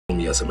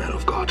Me as a man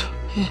of God.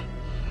 Yeah.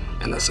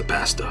 And as a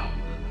pastor.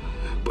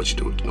 But you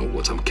don't know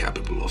what I'm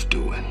capable of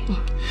doing.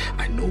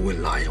 I know a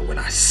liar when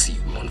I see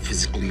one,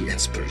 physically and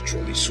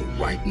spiritually. So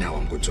right now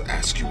I'm going to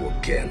ask you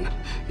again,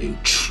 in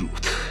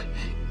truth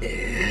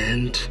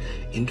and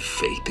in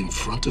faith, in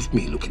front of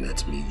me, looking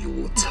at me, you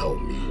will tell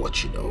me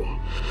what you know.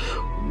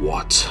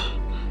 What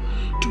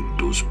do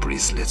those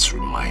bracelets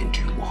remind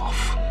you of?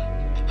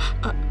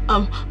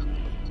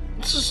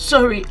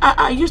 Sorry,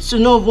 I used to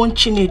know of one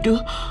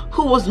Chinedu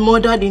who was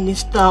murdered in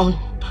his town.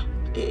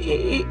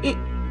 He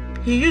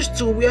used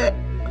to wear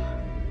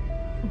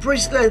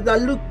bracelets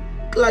that look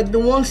like the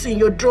ones in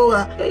your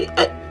drawer.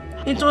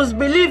 It was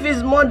believed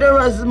his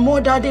murderers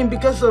murdered him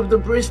because of the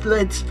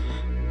bracelets.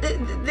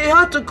 They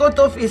had to cut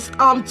off his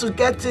arm to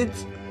get it.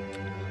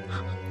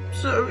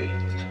 Sorry.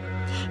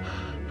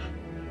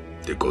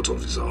 They cut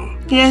off his arm?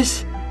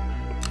 Yes.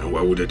 And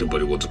why would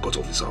anybody want to cut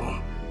off his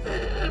arm?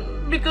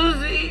 Because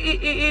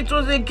it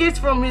was a gift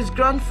from his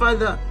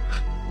grandfather.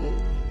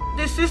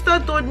 The sister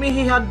told me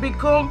he had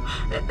become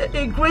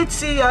a great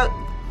seer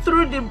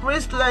through the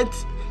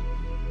bracelets.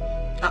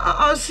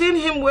 I've seen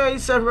him wear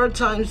it several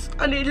times,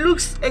 and it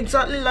looks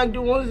exactly like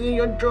the ones in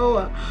your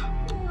drawer.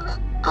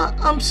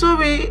 I'm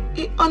sorry,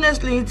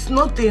 honestly, it's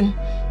nothing.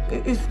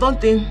 It's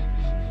nothing.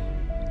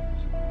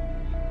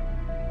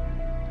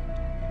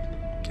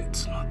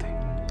 It's nothing?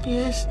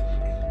 Yes.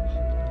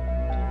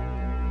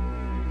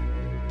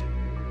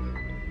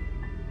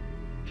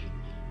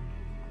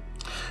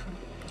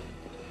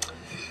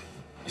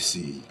 You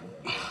see,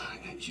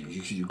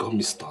 you got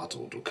me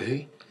startled,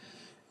 okay?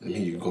 I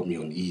mean, you got me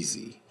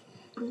uneasy.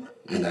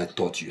 And I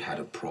thought you had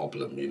a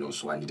problem, you know,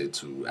 so I needed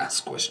to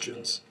ask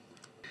questions.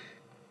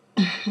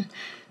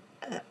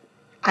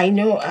 I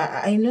know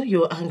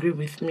you're angry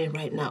with me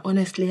right now.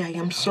 Honestly, I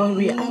am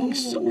sorry. I'm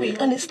sorry,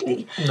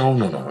 honestly. No.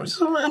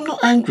 I'm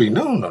not angry.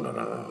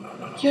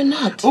 No. You're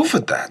not? Over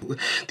that.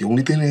 The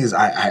only thing is,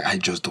 I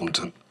just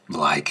don't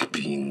like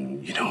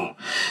being, you know,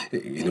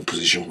 in a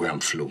position where I'm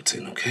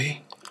floating,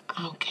 okay?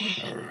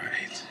 Okay. All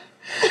right.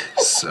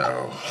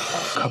 So,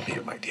 come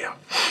here, my dear.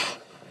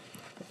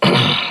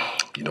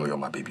 You know you're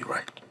my baby,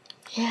 right?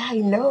 Yeah, I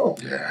know.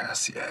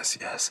 Yes.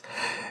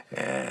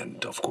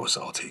 And, of course,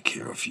 I'll take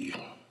care of you.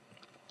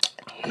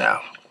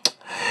 Now,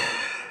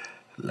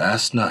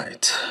 last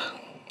night,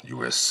 you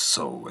were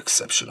so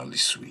exceptionally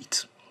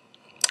sweet.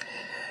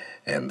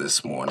 And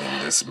this morning,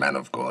 this man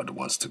of God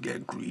wants to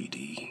get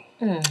greedy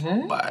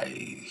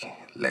by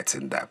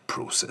letting that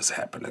process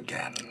happen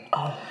again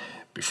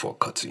before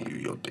cutting you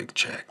your big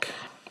check.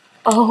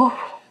 Oh,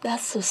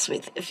 that's so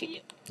sweet of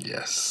you.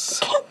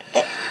 Yes.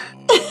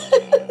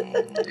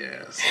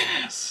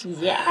 Yes.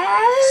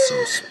 Yes.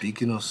 So,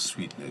 speaking of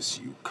sweetness,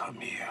 you come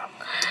here.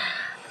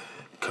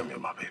 Come here,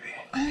 my baby.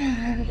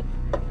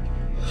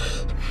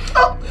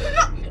 Oh,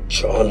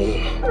 John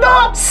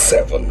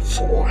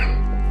 7:4.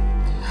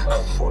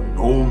 For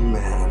no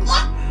man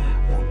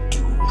will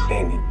do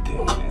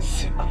anything in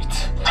secret,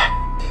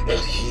 and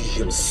he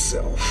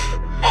himself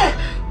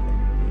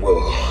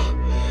will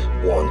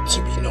want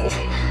to be known.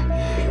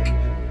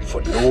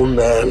 For no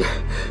man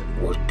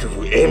will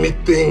do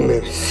anything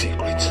in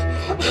secret,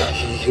 and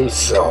he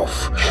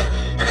himself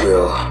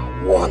will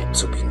want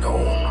to be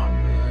known.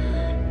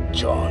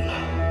 John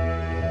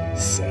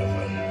 7:4.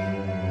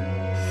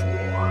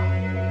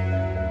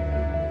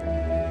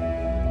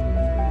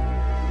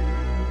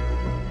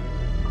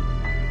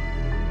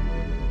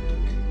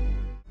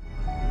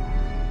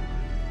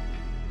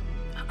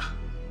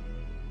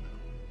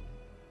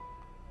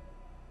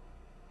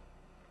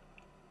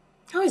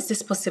 How is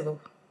this possible?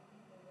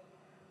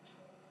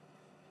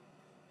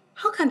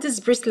 How can this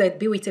bracelet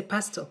be with a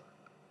pastor?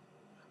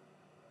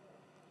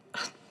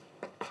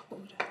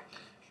 Hold on.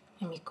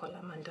 Let me call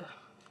Amanda.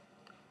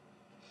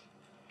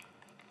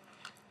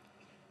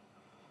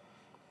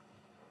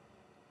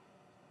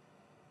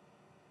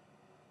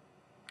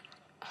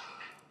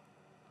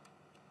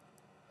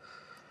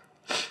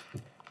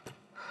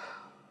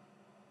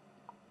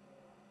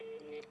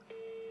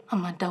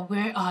 Amanda,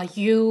 where are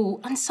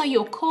you? Answer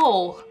your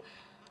call.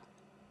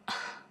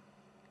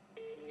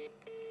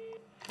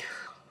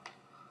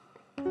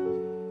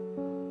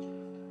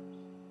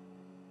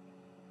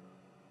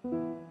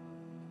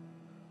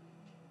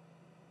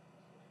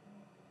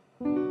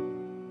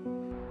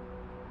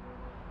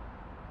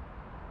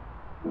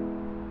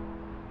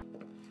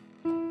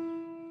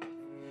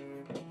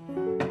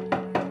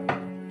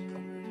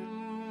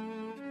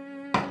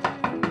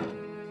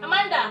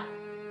 Amanda!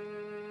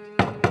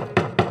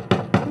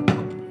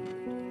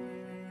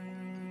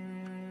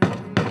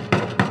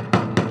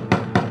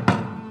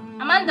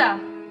 Amanda!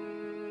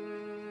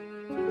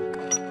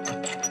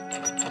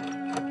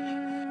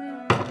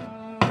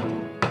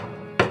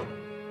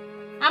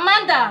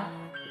 Amanda!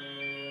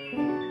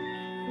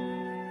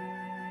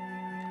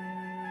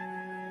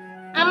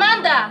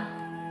 Amanda!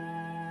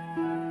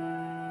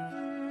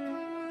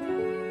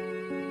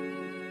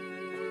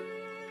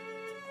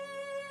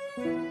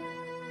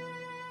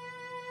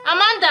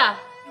 Amanda!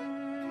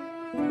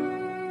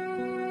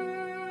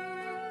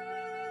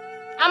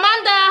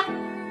 Amanda!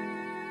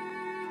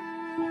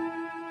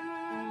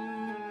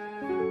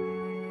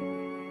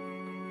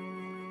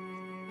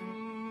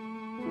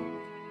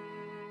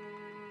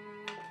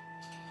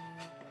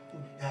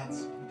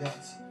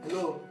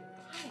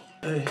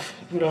 Hey,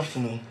 good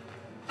afternoon.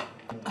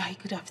 Hi,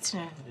 good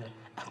afternoon.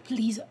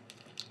 Please,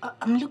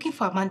 I'm looking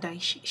for Amanda.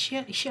 Is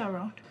she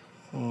around?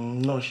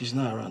 No, she's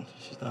not around.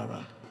 She's not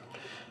around.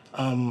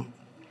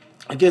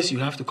 I guess you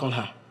have to call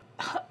her.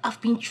 I've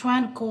been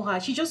trying to call her.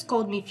 She just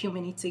called me a few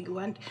minutes ago,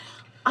 and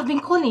I've been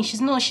calling. She's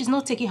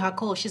not taking her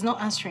call. She's not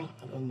answering.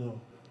 I don't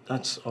know.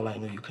 That's all I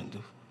know you can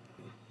do.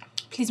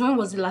 Please, when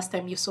was the last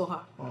time you saw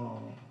her?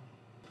 Oh,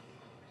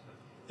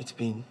 it's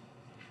been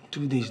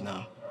 2 days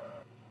now.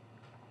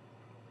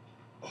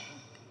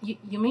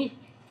 You mean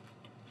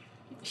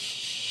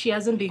she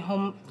hasn't been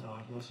home? No,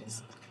 I've not seen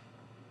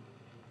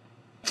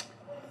her.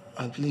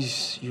 And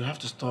please, you have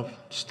to stop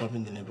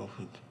disturbing the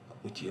neighborhood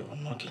with your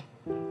knocking.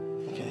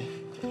 Okay?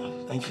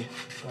 Thank you.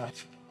 Bye.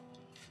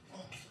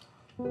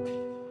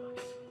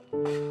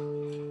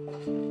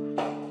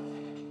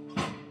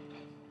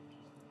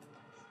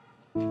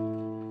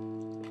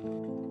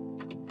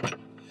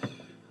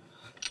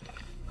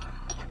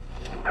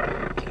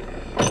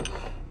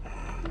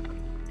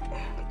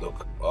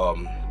 Look,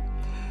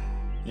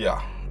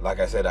 yeah, like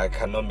I said, I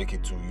cannot make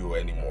it to you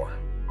anymore.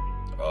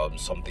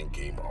 Something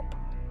came up.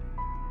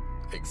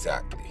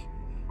 Exactly.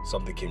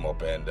 Something came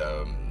up and,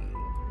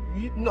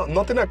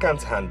 nothing I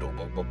can't handle,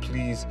 but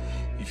please,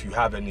 if you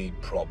have any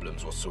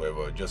problems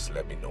whatsoever, just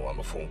let me know. I'm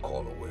a phone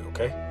call away,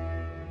 okay?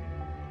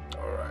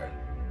 All right.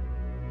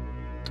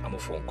 I'm a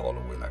phone call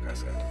away, like I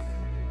said.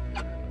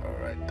 All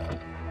right, done.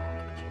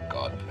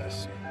 God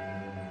bless you.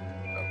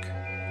 Okay.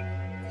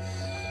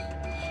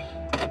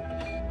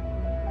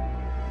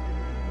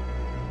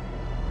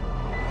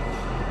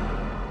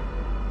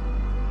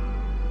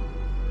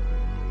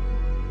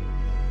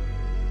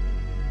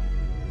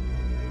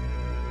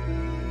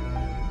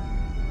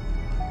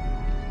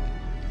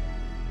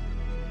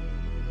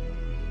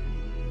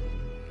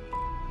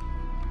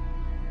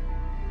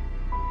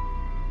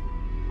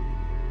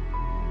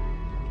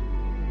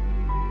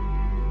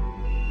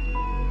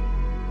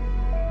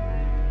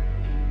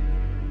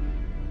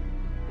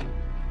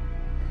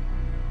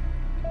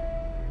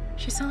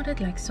 She sounded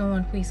like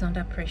someone who is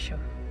under pressure.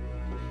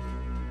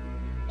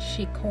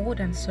 She called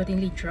and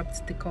suddenly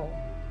dropped the call.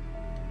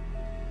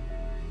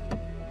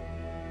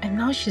 And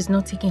now she's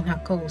not taking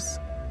her calls.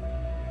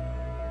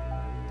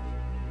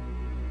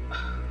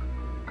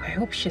 I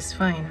hope she's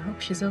fine. I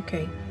hope she's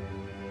okay.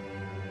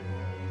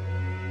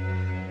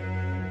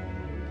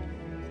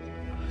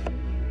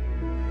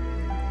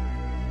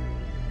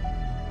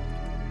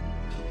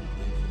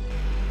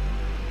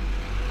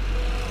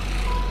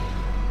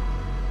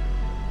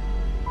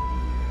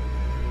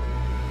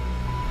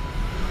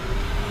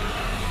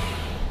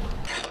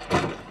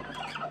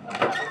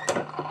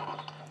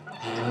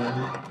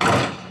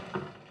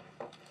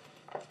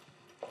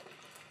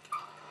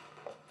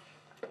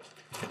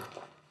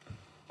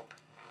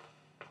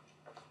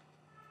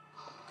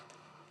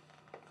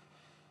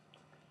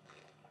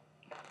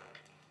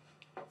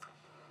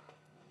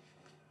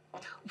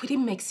 Would it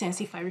make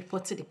sense if I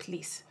report to the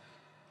police?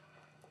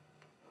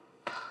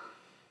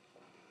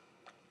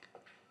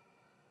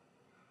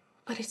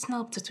 But it's not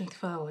up to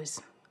 24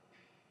 hours.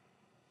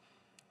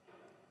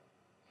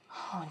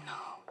 Oh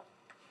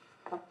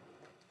no.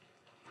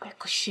 Where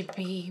could she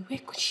be? Where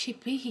could she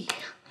be?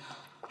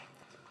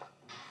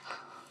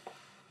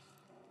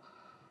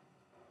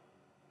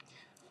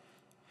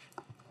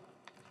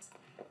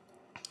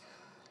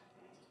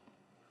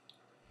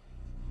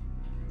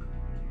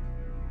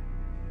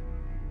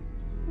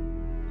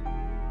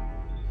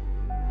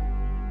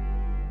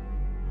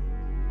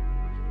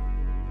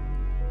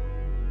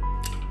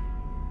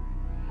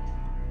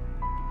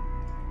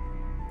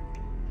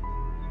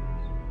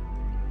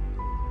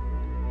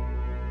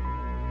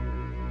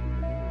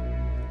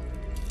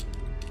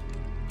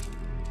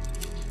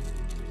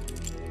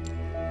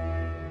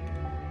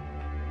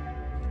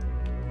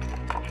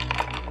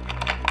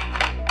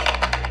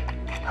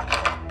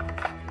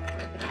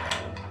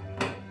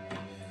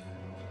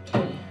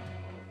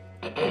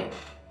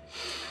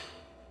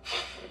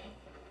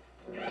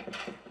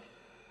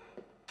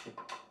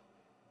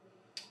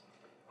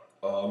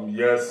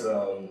 Yes,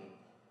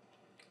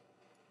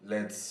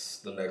 let's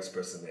the next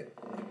person in.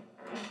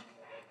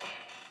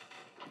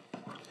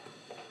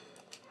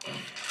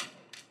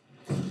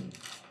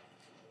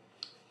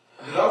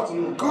 Good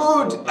afternoon.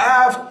 Good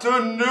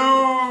afternoon,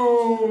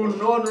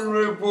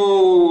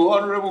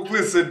 Honorable.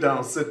 Please sit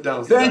down,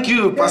 Thank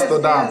you,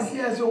 Pastor Dan.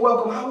 Yes, you're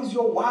welcome. How is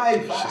your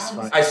wife? She's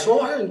fine. I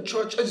saw her in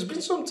church. It's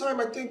been some time,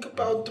 I think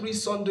about 3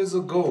 Sundays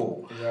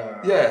ago.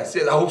 Yeah. Yes,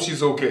 I hope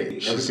she's okay.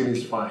 Everything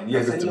is fine.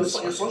 Yes, Everything and is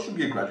your fine. son should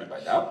be a graduate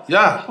by now.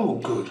 Yeah. Oh,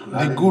 good.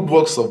 The good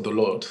works of the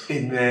Lord.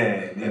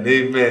 Amen. And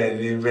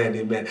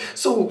amen.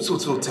 So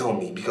tell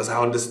me, because I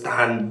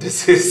understand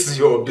this is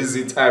your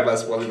busy time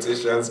as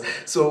politicians.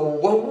 So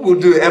what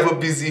would the ever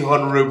busy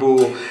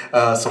Honorable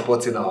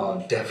supporting our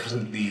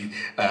definitely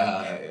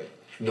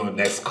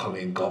next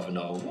coming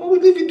governor? What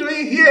would they be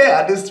doing here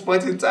at this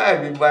point in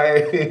time in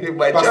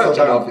my church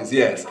and office?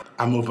 Yes.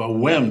 I'm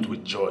overwhelmed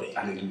with joy.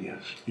 Hallelujah.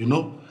 You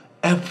know,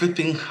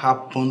 everything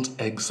happened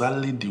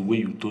exactly the way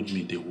you told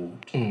me they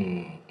would.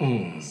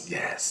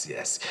 Yes,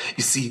 yes.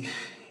 You see,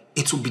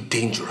 it would be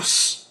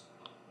dangerous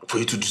for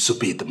you to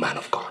disobey the man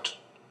of God.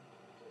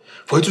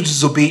 For you to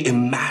disobey a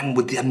man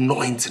with the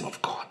anointing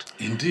of God.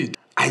 Indeed.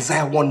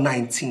 Isaiah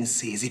 1:19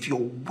 says, if you're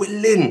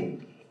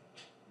willing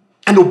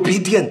and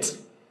obedient,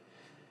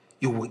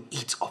 you will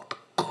eat of the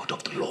good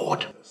of the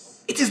Lord.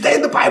 It is there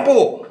in the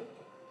Bible.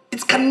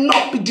 It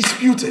cannot be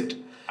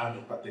disputed. I'm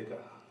a partaker.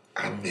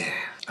 Amen.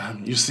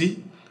 You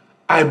see,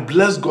 I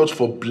bless God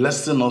for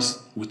blessing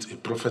us with a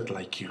prophet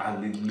like you.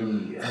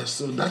 Hallelujah.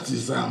 So that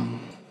is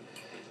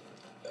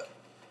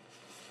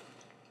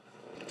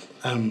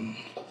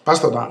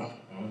Pastor Dan,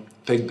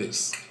 take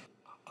this.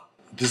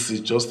 This is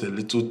just a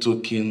little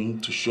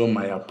token to show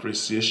my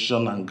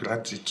appreciation and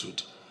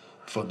gratitude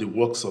for the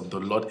works of the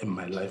Lord in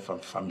my life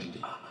and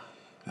family.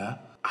 Yeah?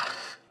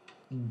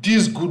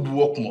 This good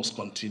work must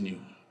continue.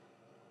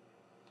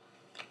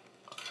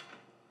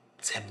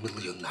 10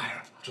 million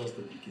naira. Just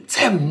the beginning.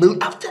 10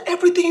 million after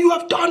everything you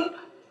have done.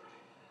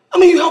 I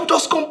mean, you helped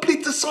us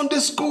complete the Sunday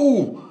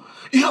school.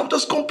 You helped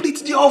us complete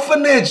the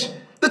orphanage,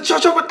 the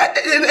church of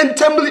and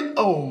 10 million.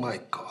 Oh my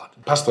God.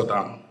 Pastor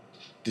Dan,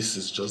 this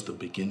is just the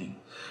beginning.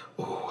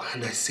 Oh,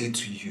 and I say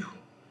to you,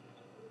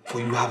 for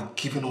you have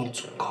given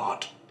unto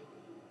God,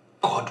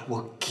 God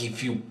will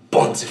give you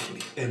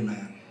bountifully.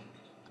 Amen.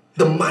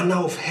 The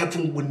manna of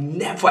heaven will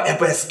never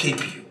ever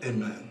escape you.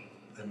 Amen.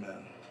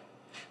 Amen.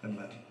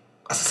 Amen.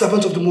 As a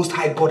servant of the Most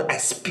High God, I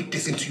speak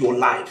this into your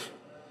life.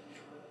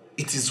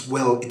 It is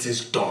well, it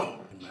is done.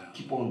 Amen.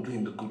 Keep on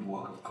doing the good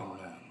work of God.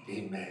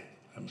 Amen.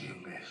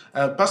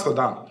 Amen. Pastor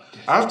Dan,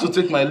 I have to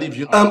take my leave.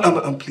 You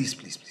know.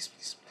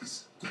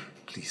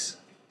 Please.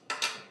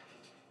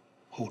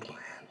 Hold my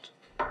hand.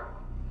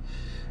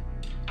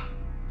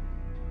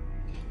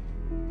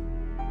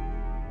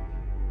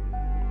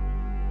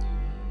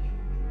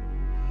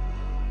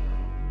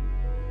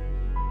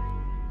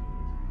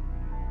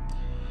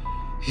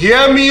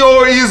 Hear me,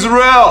 O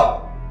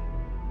Israel.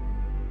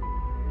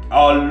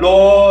 Our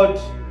Lord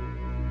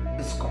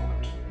is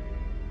God.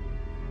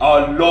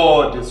 Our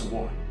Lord is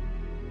one.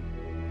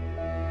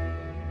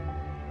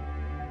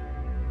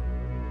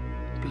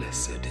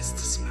 Blessed is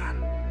this man.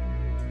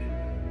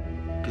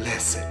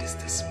 Blessed is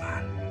this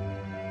man.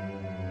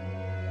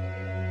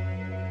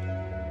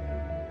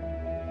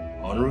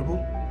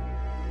 Honorable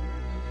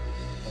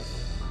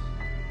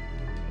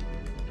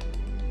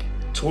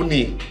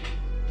Tony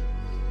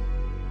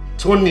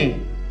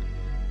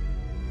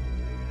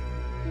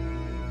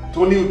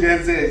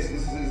Udenze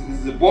is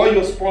the boy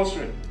you're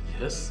sponsoring.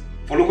 Yes.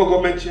 For local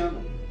government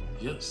chairman.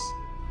 Yes.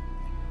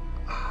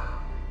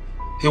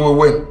 He will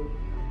win.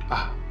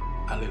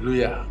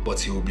 Hallelujah. But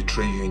he will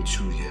betray you in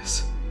 2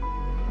 years.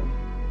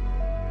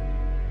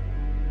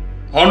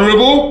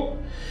 Honorable?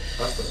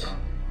 Pastor Dan.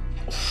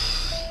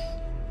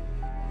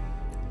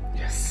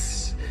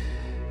 Yes.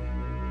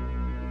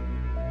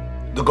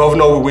 The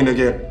governor will win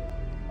again.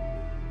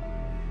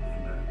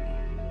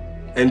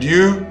 And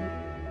you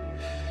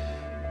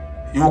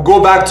will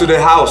go back to the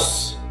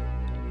house.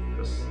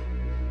 Yes.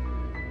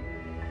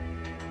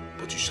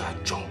 But you shall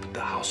jump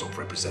the House of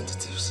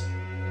Representatives.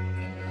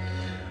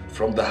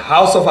 From the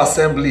House of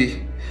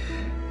Assembly,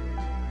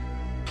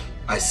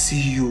 I see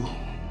you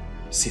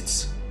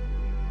sit.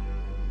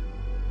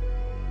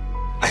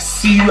 I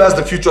see you as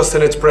the future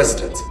Senate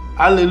President.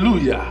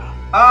 Hallelujah.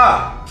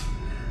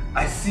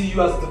 I see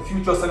you as the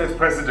future Senate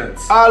President.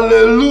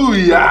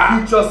 Hallelujah.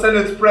 Future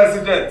Senate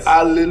President.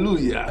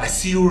 Hallelujah. I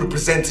see you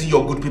representing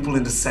your good people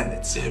in the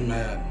Senate.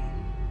 Amen.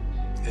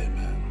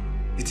 Amen.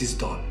 It is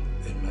done.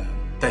 Amen.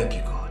 Thank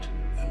you, God.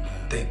 Amen.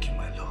 Thank you,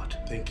 my Lord.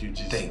 Thank you,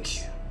 Jesus. Thank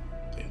you.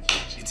 Thank you,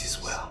 Jesus. It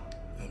is well.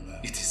 Amen.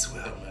 It is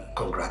well. Amen.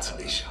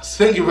 Congratulations.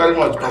 Thank you very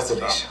much, Pastor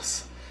Dan.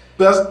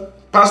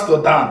 Congratulations.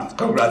 Pastor Dan.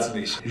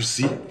 Congratulations. You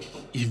see,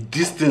 if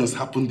these things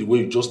happen the way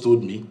you just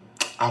told me,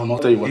 I will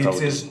not tell you what I will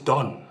do. It is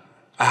done.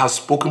 I have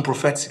spoken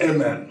prophetically.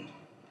 Amen.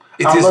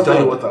 It I will is not tell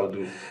done. you what I will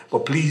do.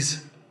 But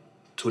please,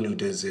 Tony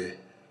Udeze,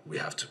 we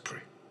have to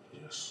pray.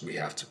 Yes. We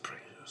have to pray.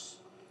 Yes.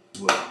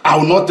 I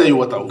will not tell you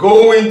what I will do.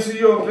 Go into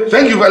your vision.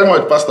 Thank you very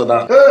much, Pastor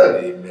Dan.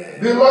 Hey, Amen.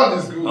 the Lord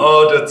is good.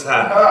 All the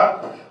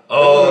time.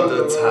 All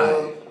the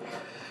time.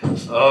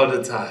 All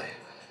the time.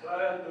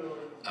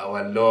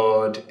 Our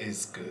Lord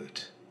is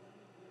good.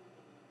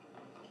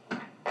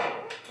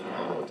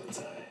 All the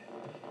time.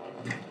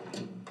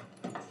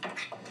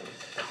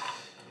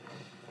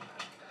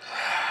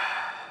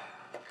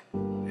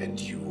 And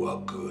you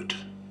are good.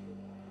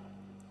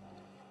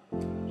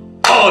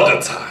 All the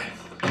time.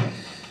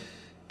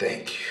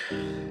 Thank you.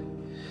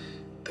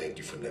 Thank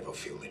you for never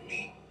failing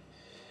me.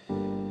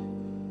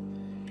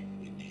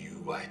 In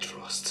you I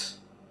trust.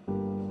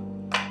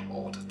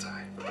 All the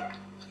time.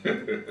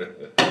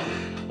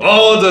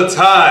 All the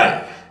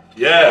time.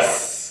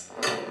 Yes.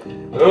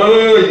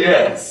 Oh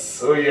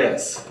yes. Oh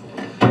yes.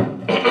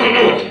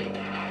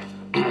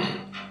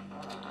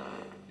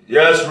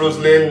 Yes,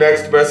 Rosalind,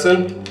 next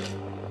person.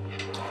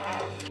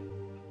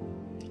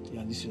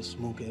 Yeah, this your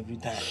smoke every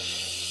time.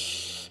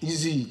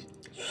 Easy.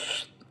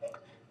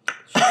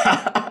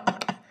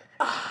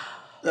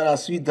 That are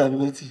sweet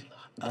ability.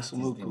 That is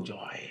the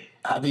joy.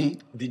 Abi,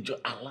 The joy.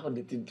 Allow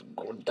the thing to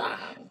go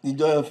down. the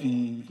joy of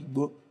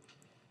Igbo.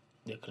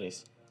 The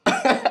grace.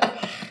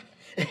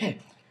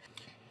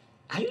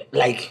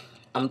 Like,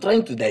 I'm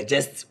trying to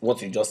digest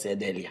what you just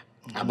said earlier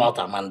about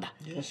Amanda.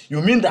 Yes.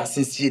 You mean that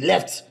since she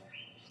left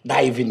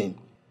that evening,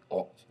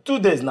 or 2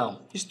 days now?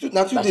 It's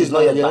now 2 that days she's not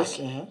now, yet yes.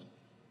 back?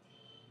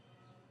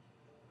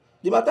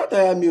 The matter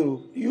tire me.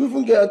 You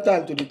even get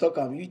time to talk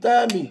am. You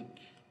tire me.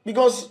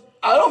 Because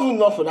I don't even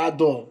knock for that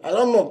door. I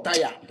don't knock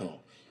tire. No.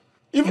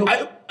 Even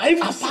No, I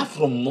even apart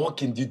from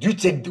knocking, did you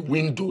check the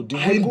window?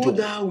 I go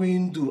that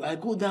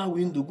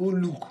window, go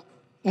look.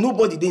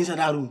 Nobody there inside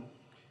that room.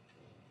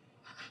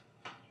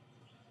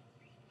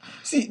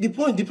 See, the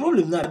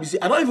problem now, you see,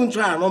 I don't even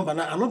try a number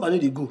now. A number no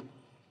dey go.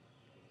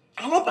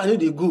 A number no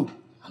dey go.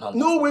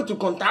 No way to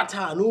contact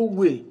her, no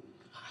way.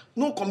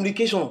 No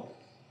communication.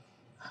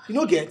 You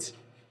no get?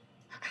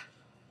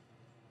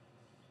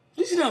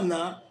 Listen am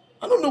now.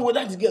 I don't know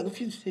whether this girl, if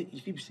you say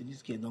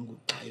this girl don't go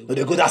die. No,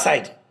 they go that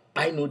side.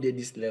 I know they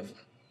this level.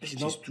 She's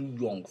not too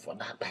young for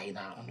that by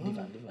now. Leave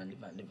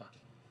her.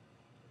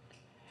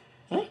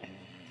 Huh?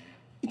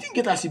 You think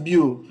get as be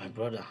o? My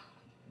brother,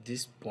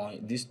 this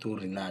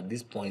story now,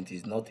 this point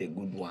is not a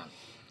good one.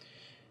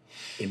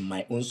 In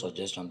my own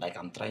suggestion, like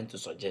I'm trying to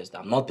suggest,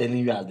 I'm not telling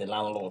you as the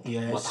landlord,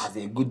 yes, but as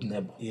a good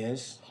neighbor.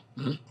 Yes.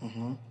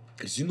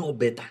 Because you know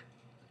better.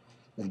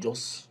 We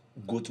just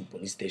go to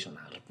police station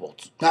and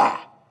report.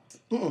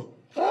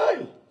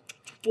 Hey.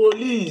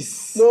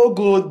 Police. No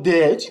go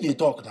there. What you dey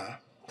talk now?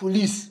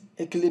 Police.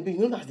 Ekelebe, you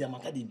know that's their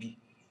matter they be.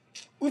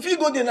 If you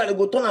go there now, they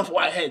go turn am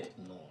for our head.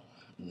 No.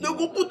 They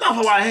go put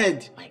am for our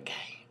head. My guy,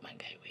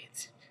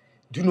 wait.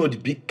 Do you know the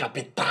big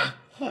capital?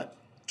 What?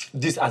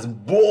 This as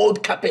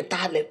bold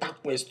capital letter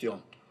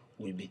question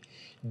will be,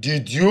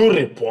 did you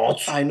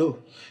report? I know.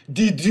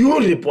 Did you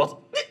report?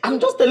 I'm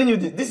just telling you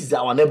this. This is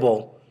our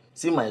neighbor.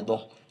 See my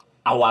door.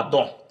 Our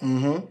door.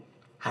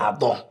 Her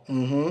door.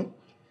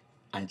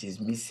 And she's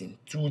missing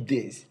 2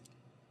 days.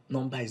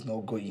 Number is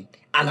not going.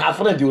 And her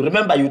friend, you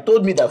remember you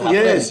told me that her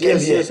friend came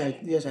here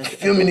yes, a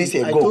few minutes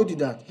ago. I told you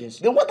that, yes.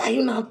 Then what are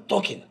you now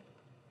talking?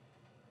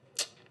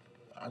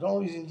 I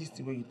don't reason this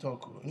the way you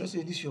talk. You know,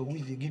 say this your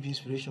way, they give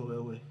inspiration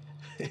well.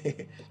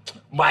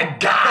 My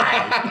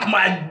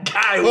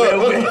guy,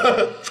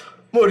 well.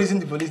 More reason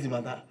the police the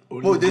matter.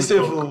 More they say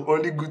for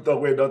only good talk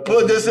where don't talk.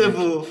 more they say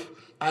for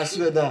I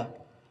swear that.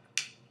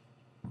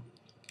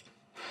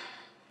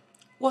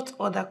 What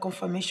other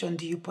confirmation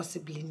do you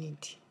possibly need?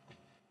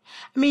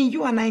 I mean,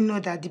 you and I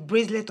know that the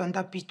bracelet on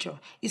that picture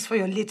is for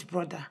your late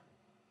brother.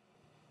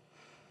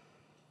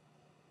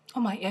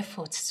 All my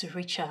efforts to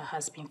reach her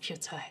has been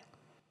futile.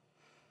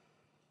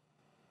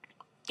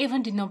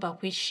 Even the number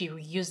which she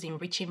used in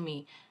reaching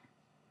me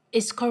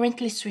is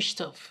currently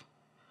switched off.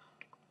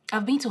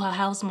 I've been to her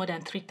house more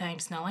than 3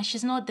 times now and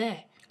she's not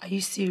there. Are you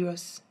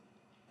serious?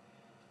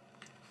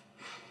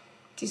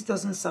 This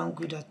doesn't sound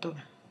good at all.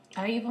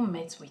 I even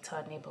met with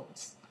her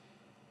neighbors.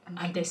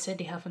 And they said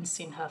they haven't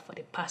seen her for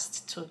the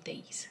past 2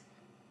 days.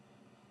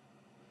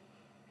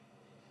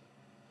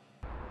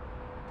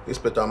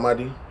 Inspector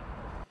Amadi,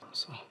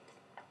 So,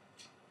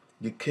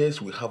 the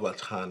case we have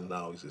at hand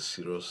now is a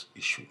serious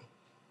issue.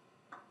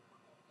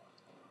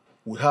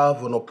 We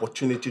have an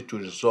opportunity to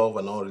resolve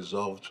an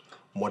unresolved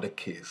murder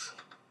case.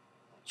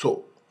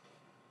 So,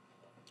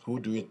 who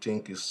do you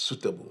think is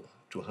suitable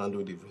to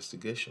handle the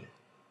investigation?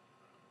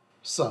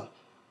 Sir,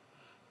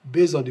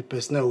 based on the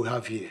personnel we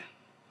have here,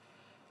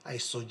 I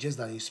suggest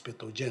that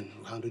Inspector Jen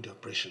will handle the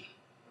operation.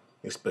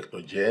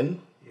 Inspector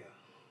Jen? Yeah.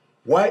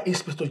 Why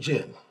Inspector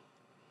Jen?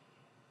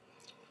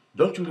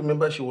 Don't you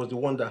remember she was the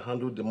one that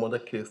handled the murder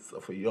case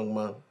of a young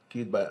man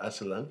killed by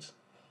assailant,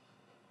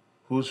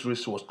 whose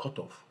wrist was cut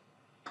off?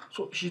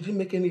 So she didn't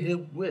make any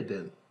headway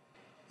then.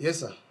 Yes,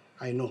 sir,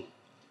 I know.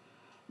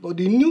 But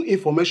the new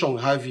information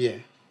we have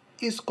here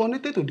is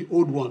connected to the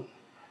old one.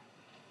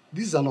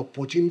 This is an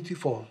opportunity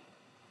for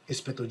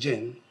Inspector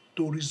Jen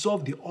to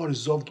resolve the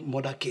unresolved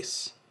murder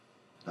case.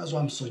 That's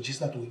why I'm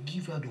suggesting that we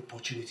give her the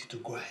opportunity to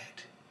go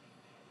ahead.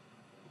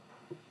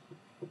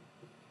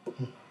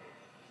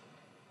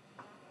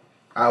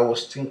 I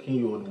was thinking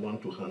you would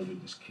want to handle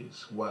this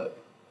case. Why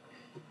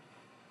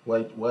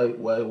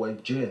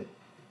Jen?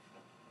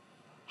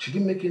 She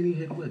didn't make any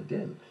headway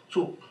then.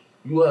 So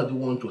you are the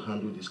one to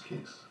handle this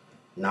case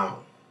now.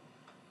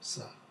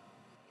 Sir,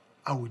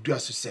 I will do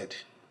as you said.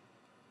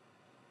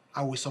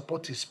 I will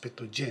support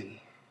Inspector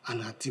Jen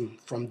and her team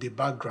from the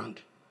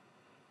background.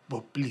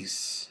 But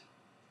please,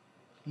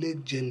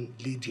 let Jen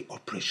lead the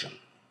operation.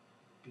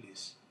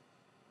 Please.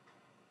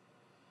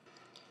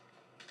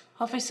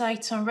 Officer,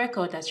 it's on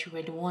record that you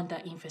were the one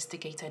that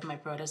investigated my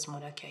brother's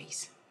murder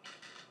case.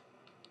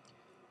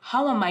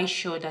 How am I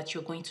sure that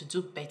you're going to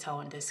do better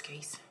on this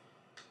case?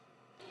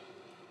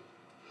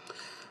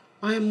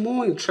 I am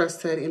more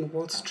interested in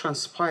what's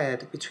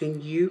transpired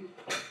between you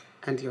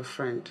and your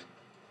friend.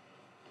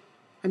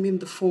 I mean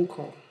the phone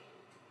call.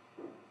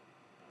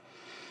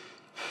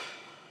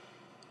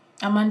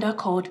 Amanda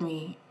called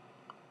me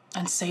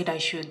and said I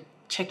should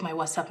check my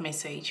WhatsApp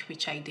message,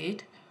 which I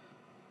did.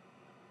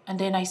 And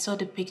then I saw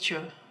the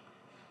picture.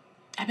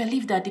 I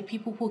believe that the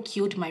people who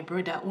killed my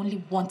brother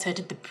only wanted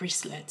the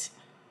bracelet.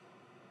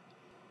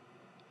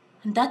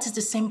 And that is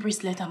the same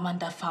bracelet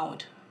Amanda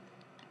found.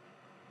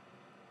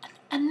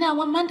 And now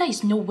Amanda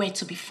is nowhere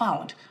to be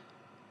found.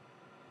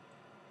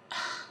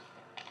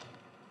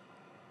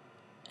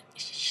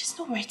 She's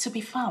nowhere to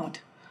be found.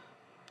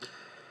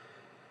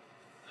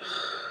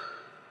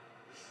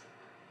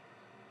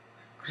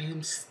 I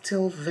am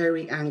still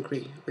very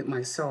angry with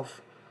myself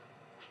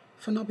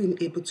for not being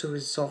able to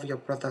resolve your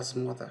brother's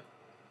murder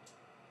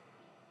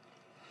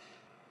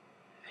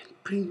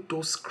and bring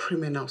those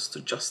criminals to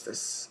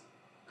justice.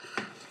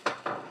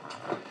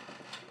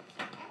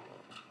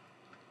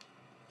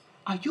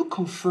 Are you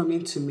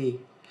confirming to me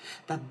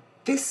that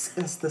this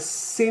is the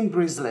same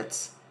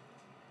bracelet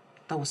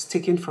that was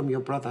taken from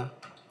your brother?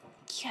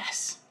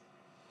 Yes,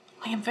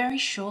 I am very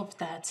sure of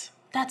that.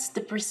 That's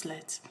the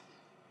bracelet.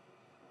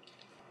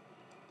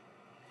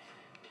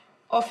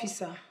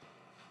 Officer,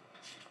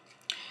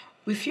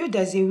 we feel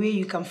there's a way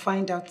you can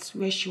find out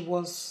where she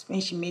was when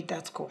she made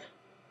that call.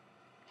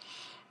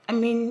 I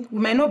mean, we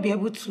might not be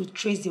able to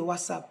trace the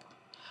WhatsApp,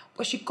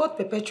 but she called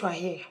Perpetua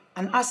here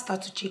and asked her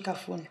to check her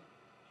phone.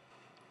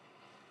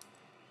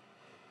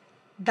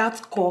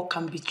 That call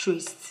can be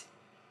traced.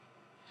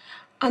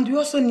 And we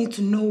also need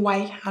to know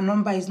why her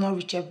number is not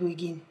reachable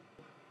again.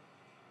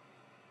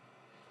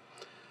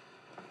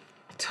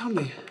 Tell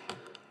me,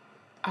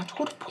 at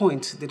what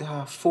point did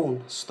her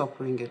phone stop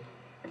ringing?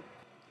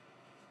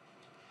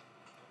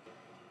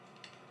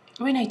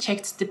 When I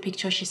checked the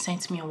picture she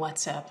sent me on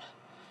WhatsApp,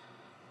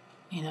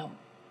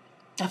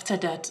 after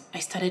that, I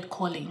started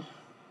calling.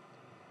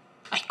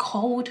 I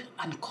called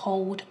and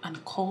called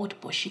and called,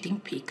 but she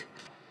didn't pick.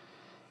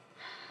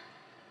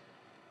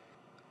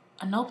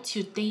 And up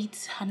to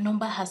date, her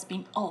number has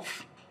been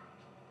off.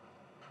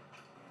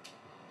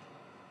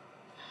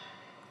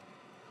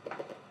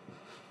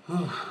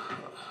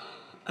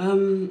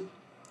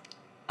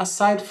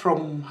 Aside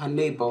from her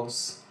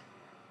neighbors,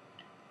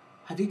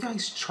 have you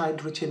guys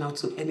tried reaching out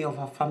to any of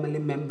her family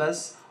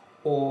members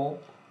or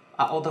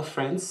her other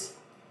friends?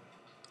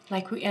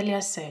 Like we earlier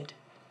said,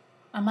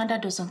 Amanda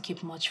doesn't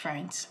keep much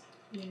friends.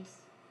 Yes.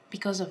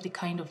 Because of the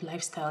kind of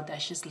lifestyle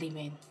that she's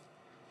living.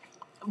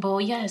 But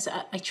yes,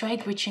 I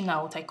tried reaching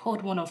out. I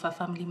called one of her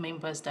family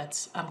members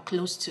that I'm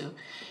close to,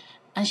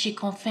 and she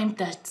confirmed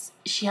that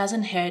she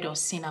hasn't heard or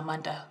seen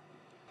Amanda.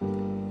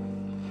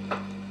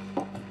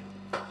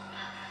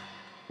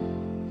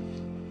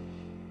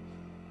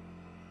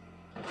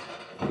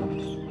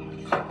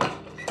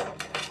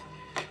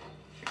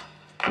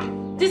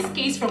 This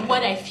case, from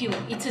what I feel,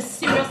 it's a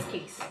serious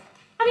case.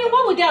 I mean,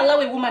 why would they allow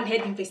a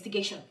woman-head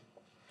investigation?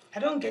 I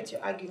don't get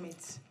your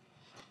argument.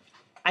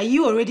 Are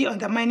you already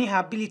undermining her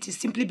abilities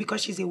simply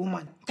because she's a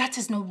woman? That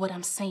is not what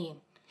I'm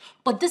saying.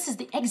 But this is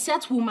the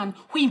exact woman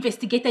who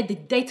investigated the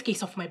death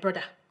case of my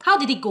brother. How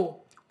did it go?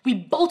 We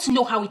both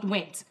know how it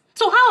went.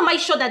 So how am I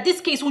sure that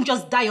this case won't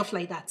just die off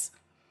like that?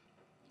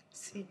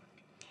 See,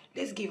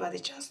 let's give her the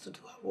chance to do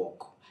her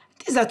work.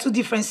 These are two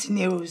different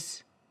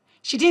scenarios.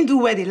 She didn't do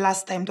well the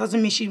last time,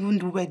 doesn't mean she won't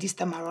do well this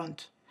time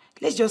around.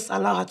 Let's just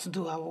allow her to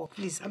do her work,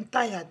 please. I'm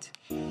tired.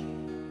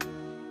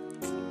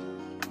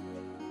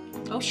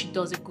 I hope she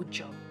does a good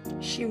job.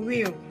 She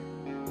will.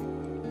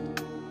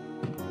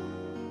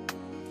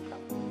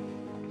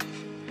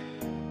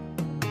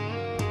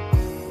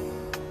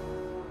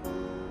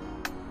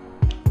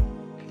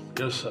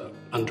 Yes, sir.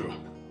 Andrew,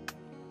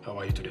 how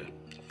are you today?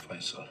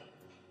 Fine, sir.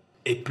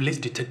 A police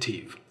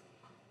detective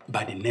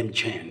by the name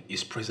Jane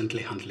is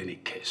presently handling a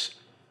case,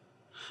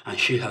 and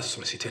she has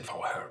solicited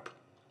for our help.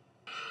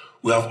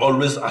 We have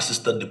always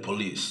assisted the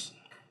police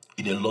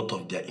in a lot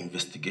of their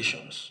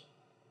investigations,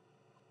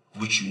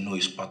 which you know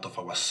is part of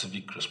our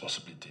civic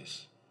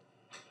responsibilities.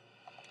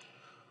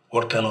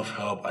 What kind of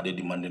help are they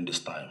demanding this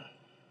time?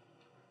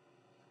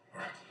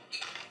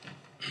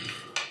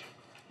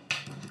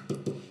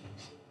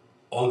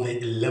 On the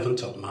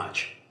 11th of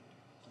March,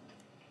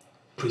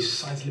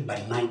 precisely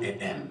by 9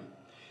 a.m.,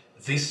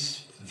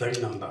 this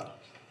very number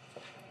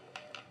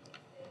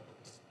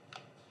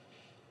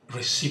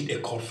received a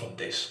call from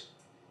this.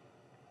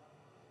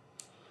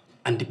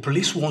 And the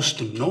police wants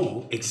to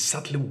know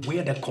exactly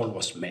where that call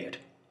was made.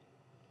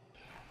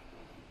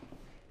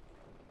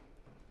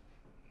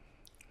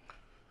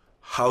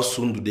 How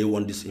soon do they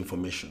want this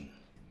information?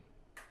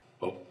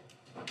 Well,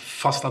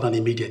 faster than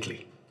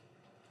immediately.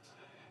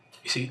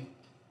 You see,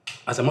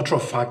 as a matter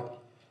of fact,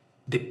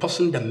 the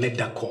person that made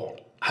that call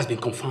has been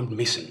confirmed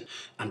missing,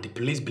 and the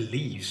police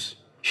believes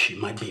she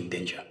might be in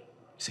danger.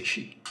 Say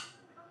she.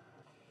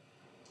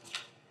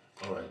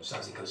 All right, so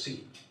as you can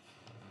see,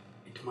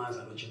 it demands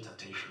an urgent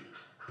attention.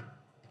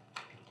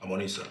 I'm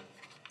on it, sir.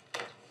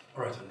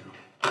 All right, Andrew.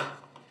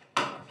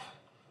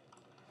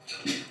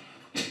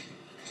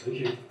 Thank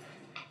you.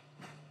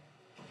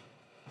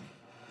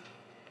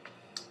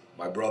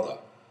 My brother,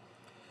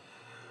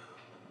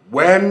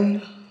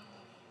 when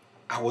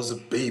I was a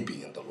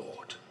baby in the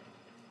Lord,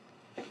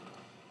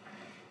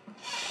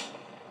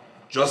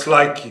 just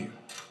like you,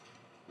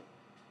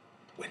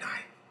 when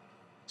I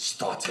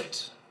started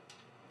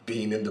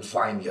being in the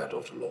vineyard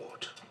of the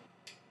Lord,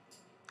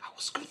 I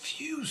was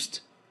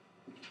confused.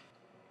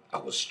 I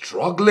was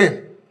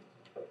struggling.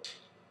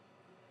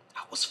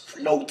 I was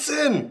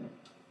floating.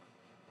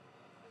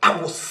 I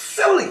was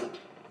silly.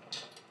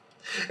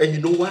 And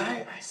you know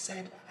why I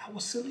said I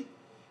was silly?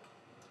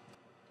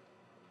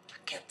 I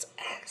kept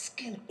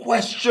asking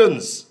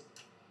questions.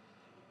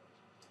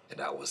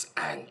 And I was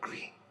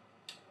angry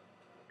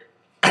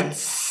and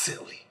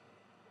silly.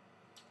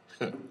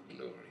 Glory.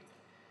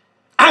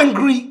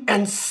 Angry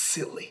and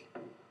silly.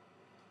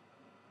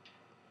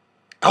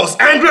 I was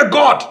angry at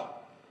God.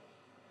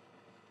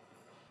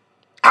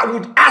 I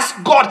would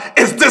ask God,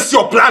 is this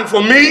your plan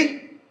for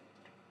me?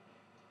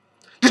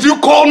 Did you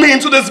call me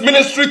into this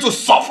ministry to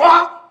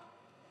suffer?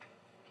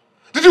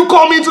 Did you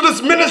call me into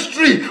this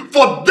ministry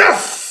for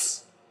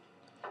this?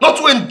 Not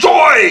to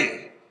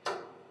enjoy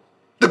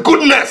the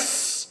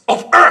goodness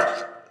of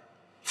earth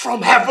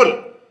from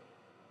heaven.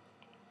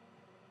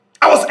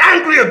 I was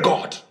angry at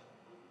God.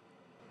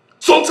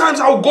 Sometimes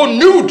I would go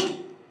nude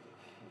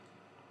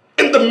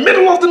in the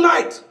middle of the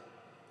night.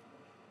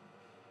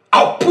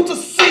 I'll put a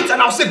seat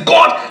and I'll say,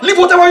 God, leave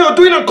whatever you're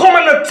doing and come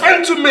and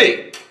attend to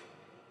me.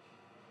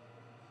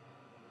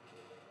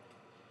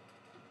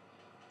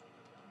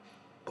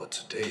 But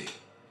today,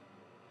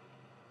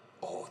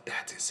 all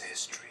that is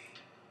history.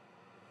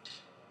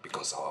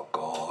 Because our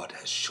God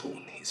has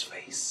shown his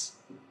face.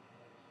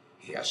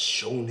 He has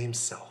shown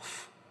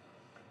himself.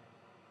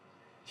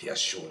 He has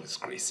shown his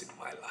grace in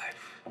my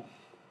life.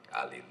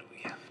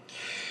 Hallelujah.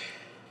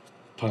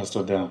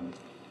 Pastor Dan,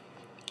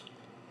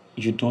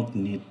 you don't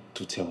need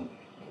to tell me.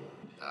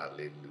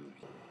 Hallelujah.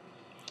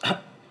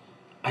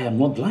 I am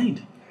not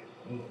blind.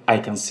 I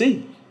can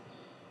see.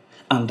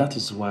 And that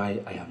is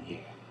why I am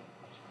here.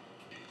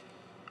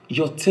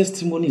 Your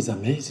testimony is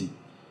amazing.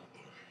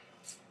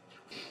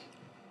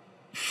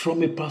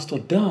 From a Pastor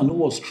Dan who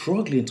was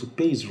struggling to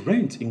pay his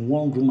rent in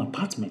one-room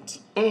apartment,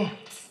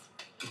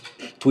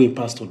 to a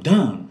Pastor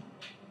Dan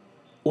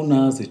who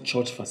now has a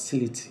church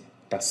facility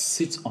that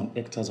sits on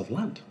hectares of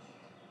land.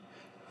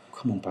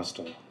 Come on,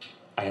 Pastor.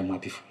 I am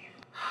happy for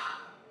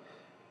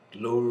you.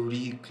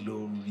 Glory,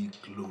 glory,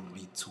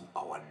 glory to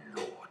our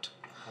Lord.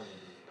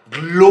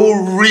 Hallelujah.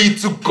 Glory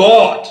to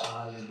God.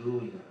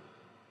 Hallelujah.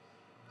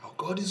 Our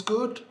God is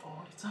good.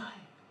 All the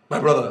time. My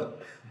brother,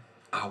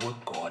 our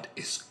God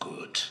is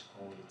good.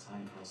 All the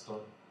time, Pastor.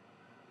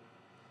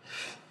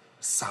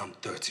 Psalm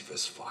 30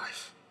 verse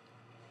 5.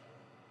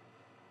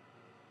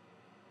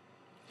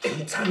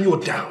 Anytime you're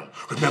down,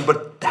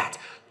 remember that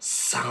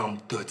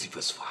Psalm 30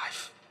 verse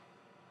 5.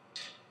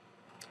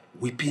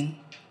 Weeping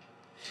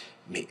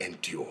may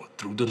endure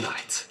through the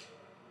night,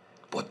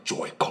 but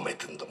joy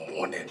cometh in the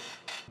morning.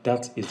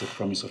 That is the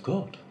promise of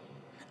God,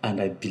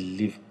 and I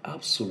believe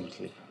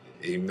absolutely.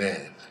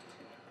 Amen.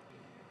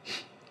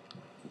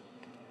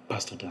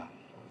 Pastor Dan,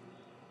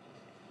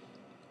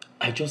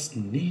 I just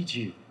need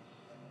you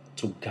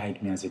to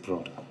guide me as a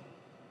brother.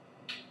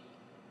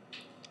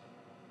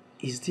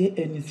 Is there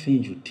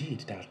anything you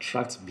did that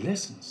attracts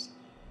blessings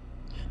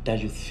that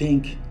you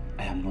think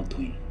I am not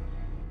doing?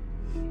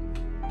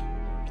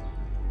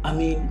 I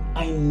mean,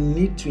 I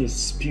need to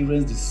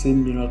experience the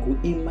same miracle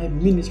in my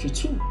ministry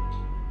too.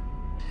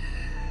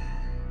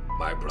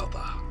 My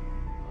brother,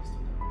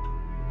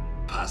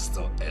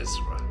 Pastor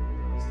Ezra,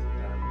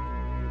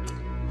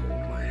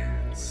 hold my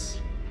hands.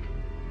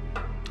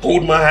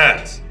 Hold my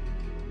hands.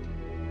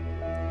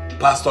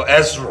 Pastor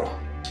Ezra,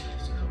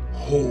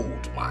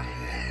 hold my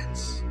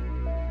hands.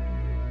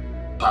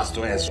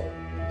 Pastor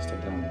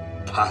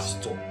Ezra,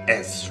 Pastor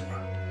Ezra,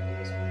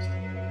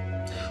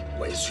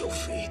 where's your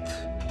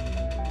faith?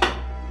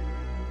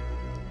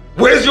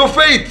 Where's your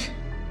faith?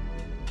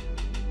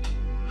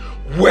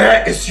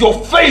 Where is your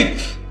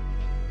faith?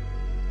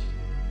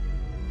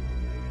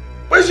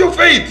 Where's your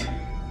faith?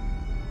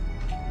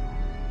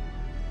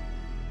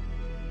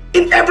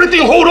 In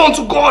everything, hold on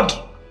to God.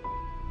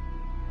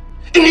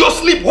 In your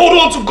sleep, hold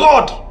on to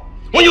God.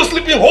 When you're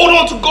sleeping, hold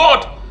on to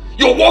God.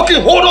 You're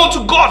walking, hold on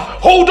to God.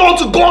 Hold on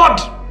to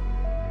God.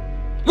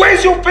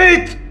 Where's your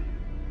faith?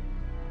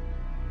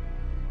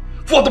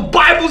 For the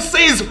Bible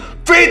says,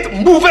 faith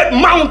moveth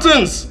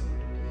mountains.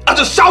 At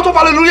the shout of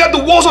hallelujah,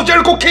 the walls of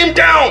Jericho came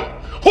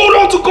down. Hold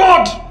on to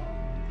God.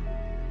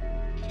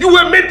 You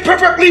were made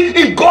perfectly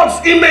in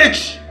God's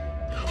image.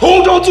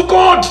 Hold on to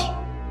God.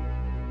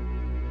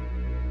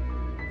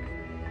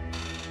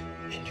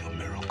 And your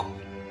miracle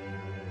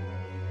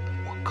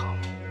will come.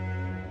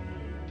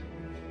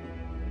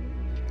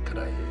 Can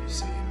I hear you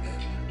say amen?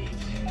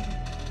 Amen.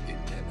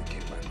 Amen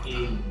again, my brother.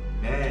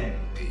 Amen.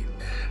 Amen.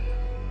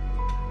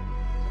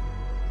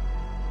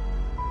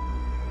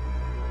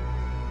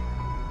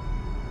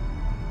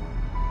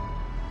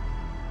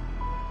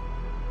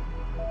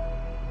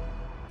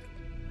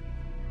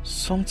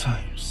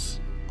 Sometimes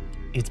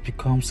it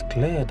becomes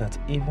clear that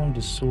even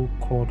the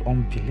so-called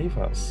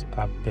unbelievers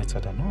are better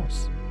than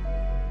us.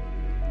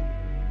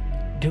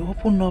 They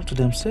open up to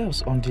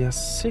themselves on their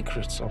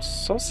secrets of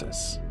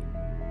success.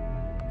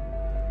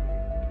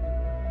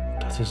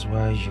 That That is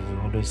why you will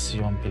always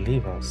see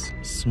unbelievers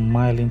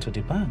smiling to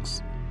the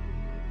banks.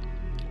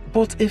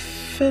 But a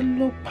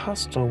fellow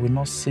pastor will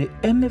not say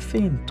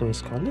anything to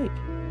his colleague.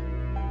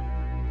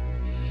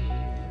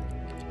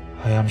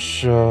 I am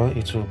sure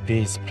it will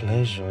be his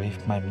pleasure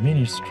if my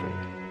ministry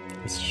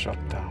is shut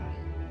down.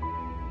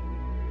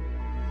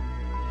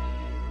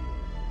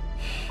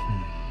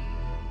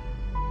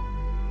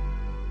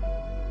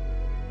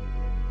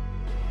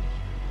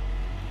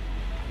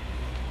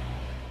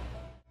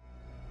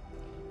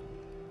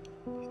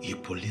 A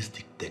police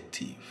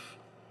detective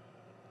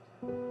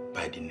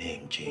by the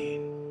name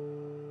Jane.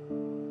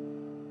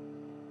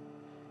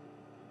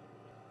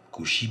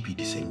 Could she be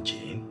the same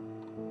Jane?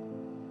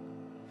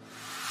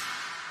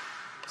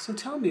 So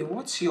tell me,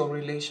 what's your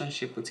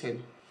relationship with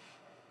him?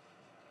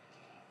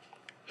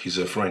 He's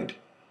a friend.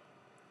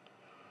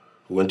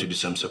 We went to the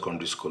same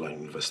secondary school and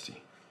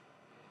university.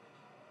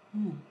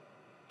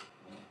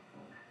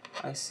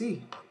 I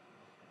see.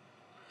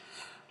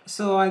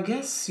 So I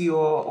guess you're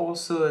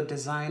also a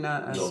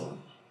designer as well.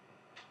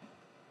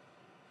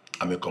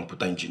 I'm a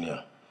computer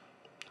engineer.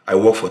 I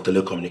work for a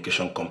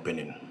telecommunication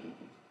company.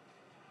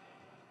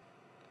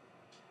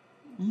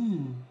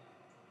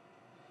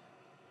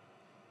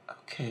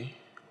 Okay.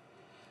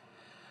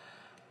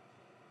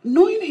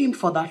 Knowing him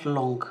for that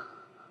long,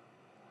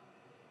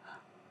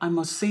 I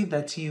must say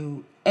that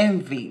you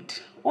envied,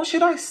 or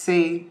should I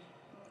say,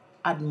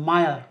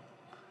 admire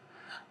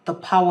the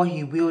power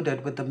he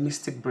wielded with the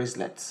mystic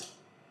bracelets.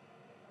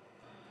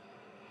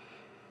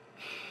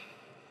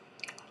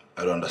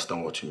 I don't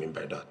understand what you mean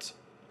by that.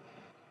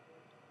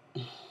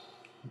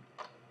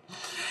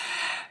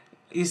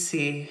 You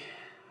see,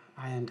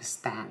 I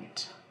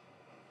understand.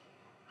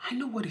 I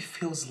know what it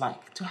feels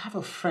like to have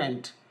a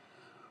friend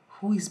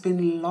who is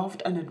being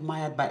loved and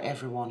admired by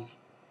everyone.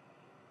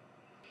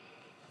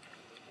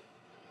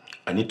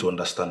 I need to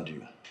understand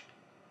you.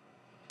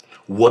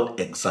 What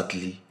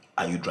exactly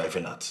are you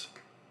driving at?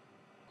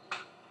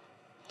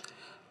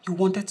 You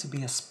wanted to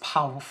be as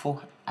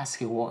powerful as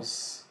he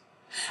was.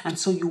 And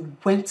so you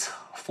went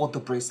for the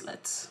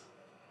bracelets.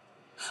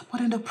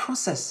 But in the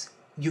process,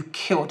 you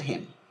killed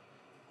him.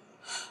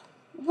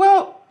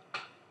 Well,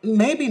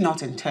 maybe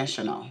not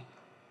intentional,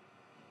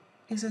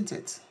 isn't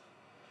it?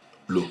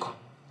 Look,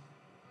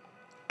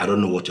 I don't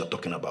know what you're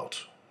talking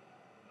about.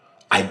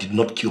 I did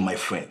not kill my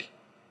friend.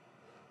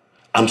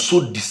 I'm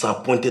so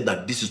disappointed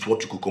that this is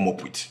what you could come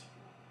up with.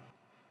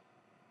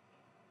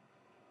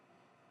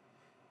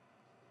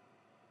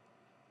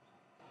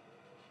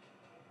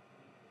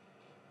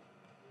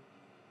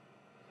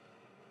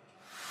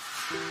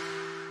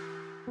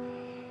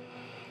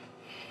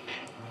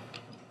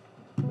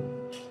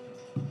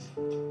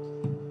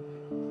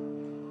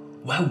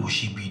 Why would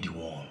she be the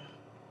one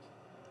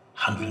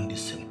handling the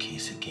same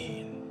case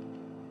again?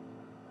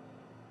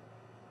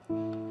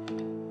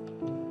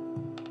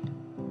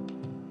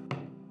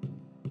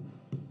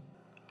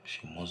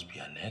 She must be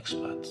an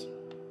expert.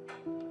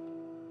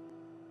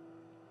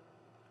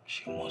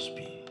 She must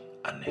be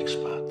an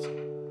expert.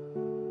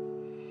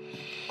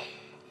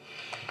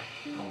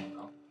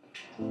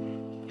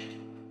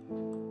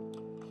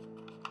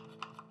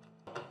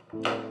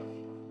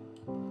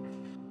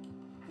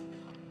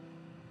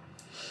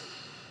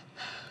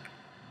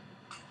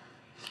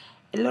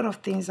 A lot of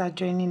things are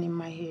joining in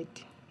my head.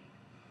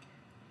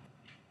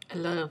 A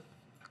lot of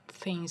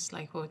things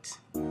like what?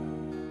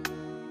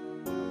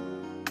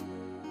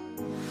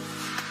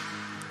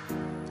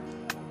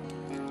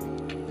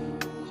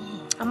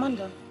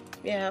 Amanda,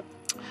 Yeah.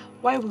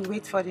 while we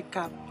wait for the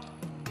cab,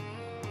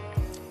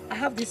 I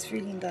have this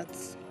feeling that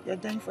you're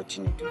dying for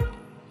Chinedu.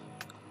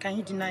 Can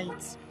you deny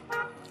it?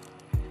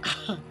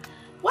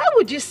 Why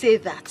would you say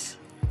that?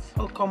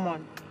 Oh, come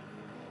on.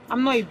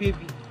 I'm not a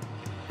baby.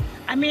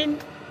 I mean,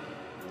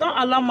 don't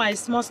allow my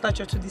small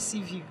stature to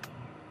deceive you.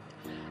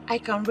 I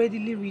can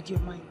readily read your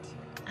mind,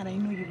 and I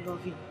know you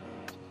love him.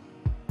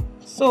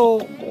 So,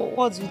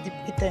 what's with the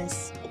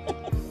pretense?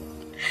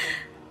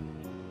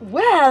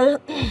 Well,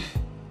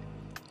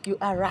 you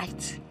are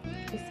right.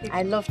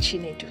 I love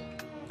Chinedu.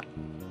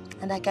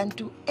 And I can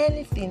do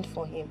anything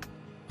for him.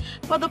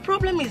 But the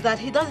problem is that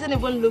he doesn't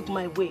even look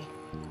my way.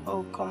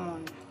 Oh, come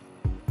on.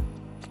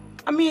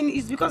 I mean,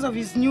 it's because of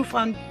his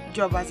newfound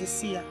job as a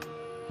seer.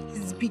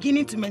 He's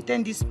beginning to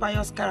maintain this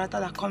pious character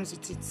that comes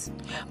with it.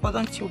 But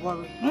don't you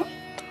worry.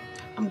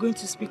 I'm going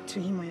to speak to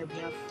him on your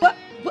behalf. But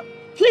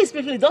please,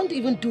 don't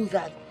even do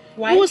that.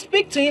 Why? You will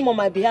speak to him on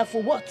my behalf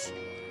for what?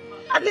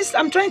 At least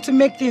I'm trying to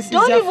make things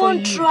Don't easier for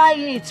you. even try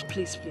it,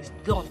 please.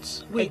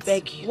 Don't. Wait, I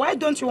beg you. Why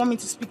don't you want me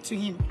to speak to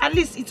him? At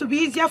least it will be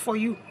easier for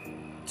you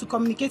to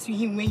communicate with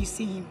him when you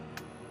see him.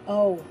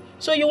 Oh,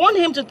 so you want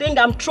him to think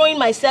I'm throwing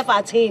myself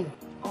at him?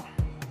 Oh.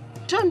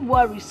 Don't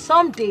worry,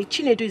 someday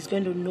Chinedu is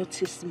going to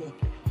notice me.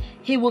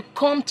 He will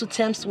come to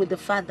terms with the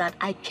fact that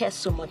I care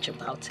so much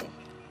about him.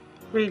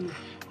 Really?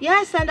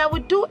 Yes, and I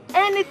would do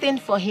anything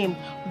for him.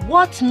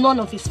 What none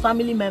of his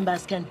family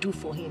members can do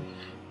for him,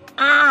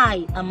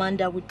 I,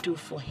 Amanda, would do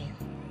for him.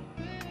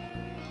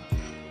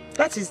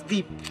 That is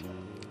deep.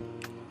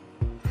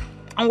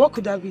 And what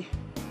could that be?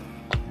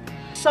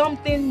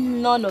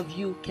 something none of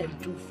you can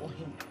do for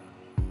him.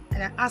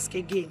 And I ask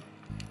again,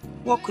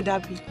 what could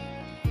that be?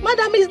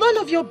 Madam, it's none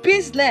of your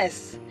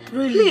business.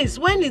 Really? Please,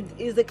 when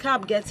is the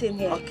cab getting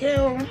here?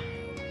 Okay.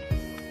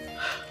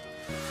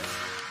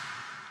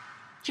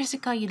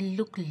 Jessica, you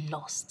look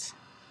lost.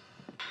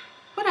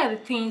 What are the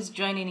things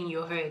joining in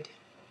your head?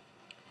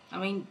 I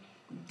mean,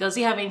 does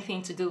it have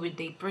anything to do with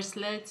the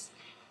bracelets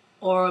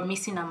or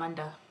missing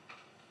Amanda?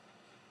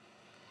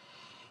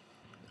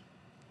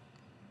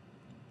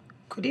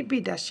 Could it be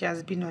that she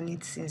has been on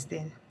it since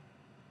then?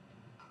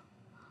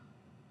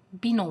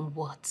 Been on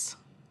what?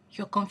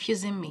 You're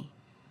confusing me.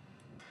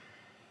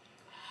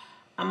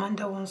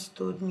 Amanda once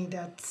told me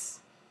that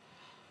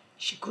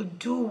she could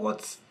do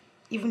what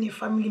even a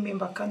family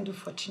member can't do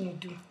for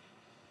Chinedu.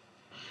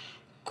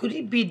 Could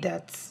it be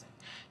that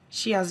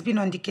she has been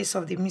on the case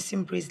of the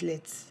missing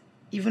bracelets,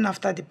 even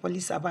after the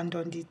police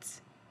abandoned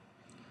it?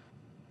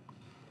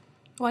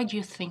 Why do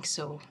you think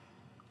so?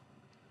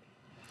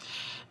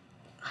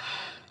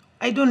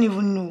 I don't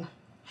even know.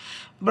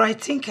 But I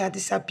think her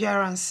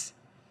disappearance,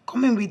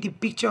 coming with the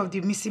picture of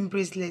the missing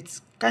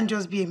bracelets, can't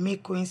just be a mere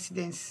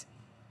coincidence.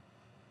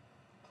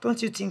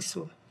 Don't you think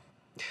so?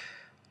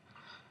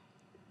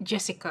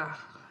 Jessica,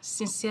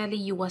 sincerely,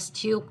 you are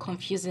still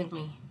confusing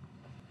me.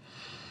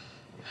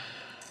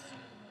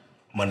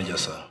 Manager,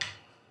 sir,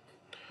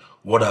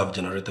 what I've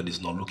generated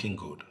is not looking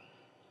good.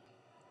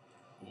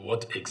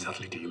 What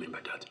exactly do you mean by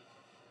that?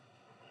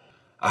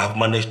 I have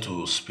managed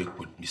to speak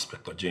with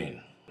Inspector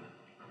Jane.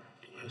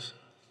 Yes?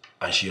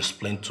 And she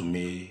explained to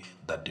me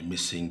that the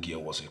missing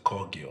girl was a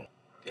call girl.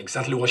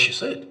 Exactly what she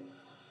said.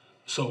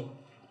 So,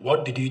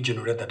 what did you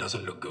generate that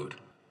doesn't look good?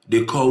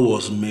 The call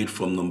was made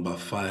from number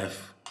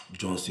 5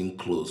 Johnson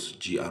Close,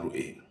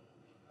 GRA.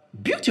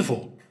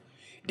 Beautiful.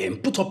 Then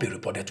put up a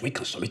report that we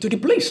can submit to the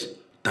police.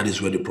 That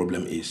is where the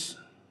problem is.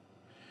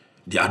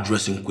 The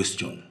address in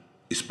question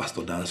is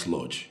Pastor Dan's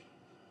lodge.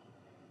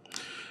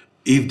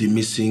 If the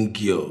missing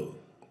girl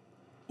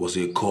was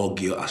a call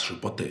girl as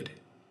reported,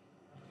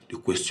 the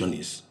question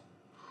is,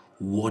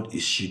 what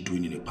is she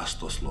doing in a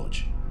pastor's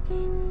lodge?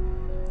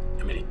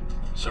 I mean,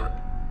 sir,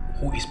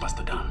 who is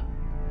Pastor Dan?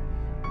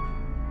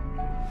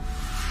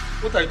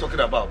 What are you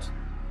talking about?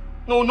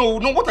 No,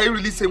 what are you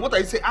really saying? What are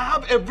you saying? I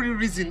have every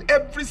reason,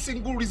 every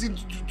single reason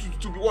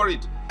to be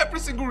worried. Every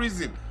single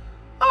reason.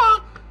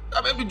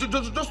 I mean,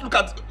 just look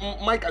at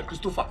Mike and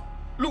Christopher.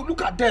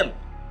 Look at them.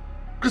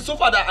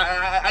 Christopher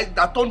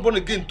that turned born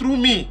again through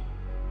me.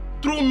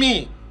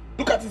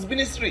 Look at his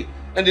ministry.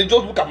 And then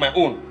just look at my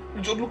own.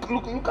 Just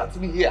look at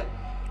me here.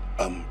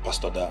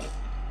 Pastor Dan,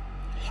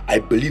 I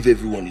believe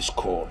everyone is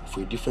called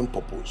for a different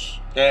purpose.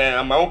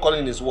 And my own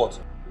calling is what?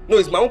 No,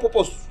 it's my own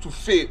purpose to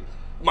fail.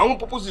 My own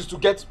purpose is to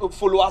get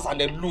followers and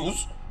then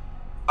lose.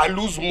 I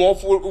lose more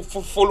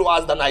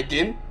followers than I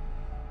gain.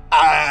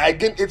 I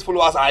gain 8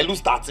 followers and I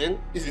lose 13.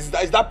 Is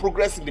that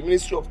progress in the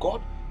ministry of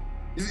God?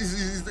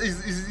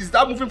 Is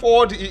that moving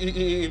forward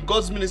in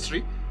God's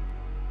ministry?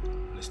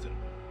 Listen,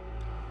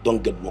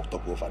 don't get worked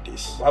up over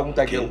this. Why wouldn't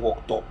I get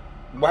worked up?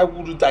 Why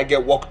wouldn't I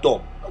get worked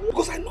up?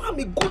 Because I know I'm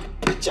a good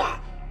preacher.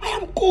 I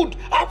am good.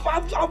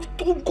 I've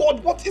told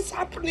God what is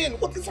happening.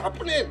 What is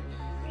happening?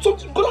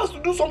 Something God has to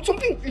do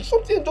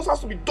something just has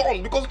to be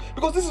done because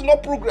this is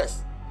not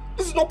progress.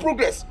 This is not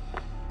progress.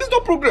 This is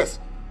not progress.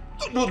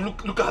 No,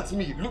 look at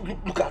me.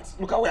 Look at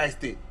where I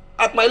stay.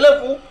 At my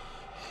level.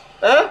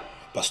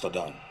 Pastor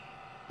Dan.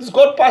 Is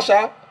God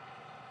partial?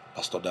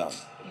 Pastor Dan,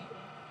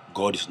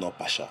 God is not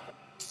partial.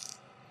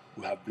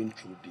 We have been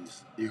through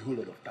this a whole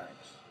lot of times.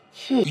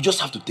 You just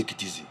have to take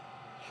it easy.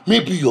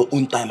 Maybe your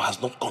own time has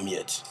not come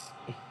yet.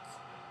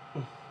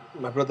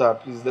 My brother,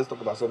 please, let's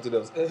talk about something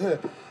else.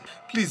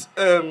 Please,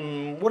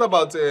 what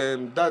about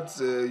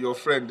your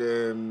friend,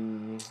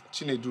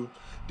 Chinedu?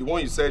 The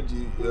one you said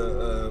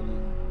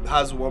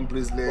has one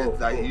bracelet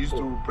that he used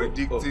to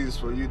predict things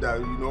for you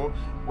that,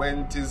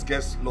 when things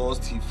gets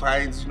lost, he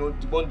finds, the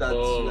one that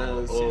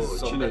sees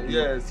something.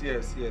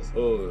 Yes.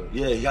 Oh,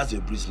 yeah, he has a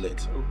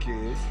bracelet.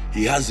 Okay.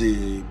 He has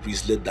a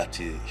bracelet that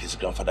his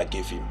grandfather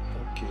gave him.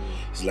 Okay.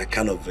 It's like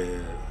kind of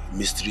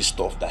mystery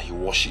stuff that he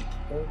worship.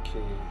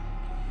 Okay.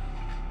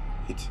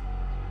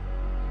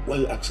 Why are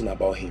you asking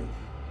about him?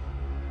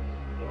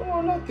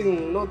 Oh,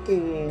 nothing.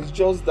 It's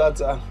just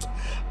that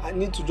I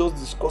need to just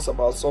discuss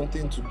about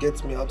something to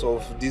get me out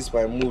of this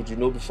my mood,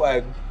 before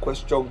I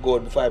question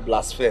God, before I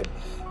blaspheme.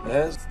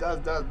 Yes,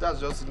 that's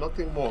just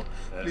nothing more.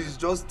 Yeah. Please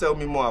just tell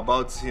me more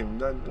about him.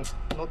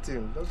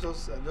 Nothing. I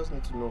just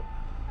need to know.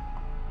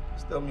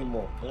 Just tell me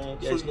more. So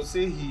you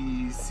say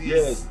he sees.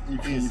 Yes.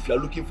 If you are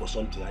looking for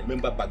something, I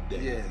remember back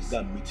then. Yes. You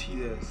can meet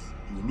him. Yes.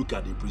 You will look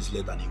at the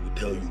bracelet and he will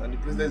tell you. And the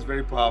bracelet is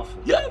very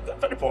powerful. Yeah,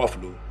 very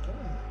powerful.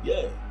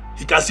 Yeah.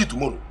 He can see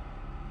tomorrow.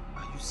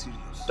 Are you serious?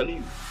 I'm telling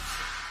you.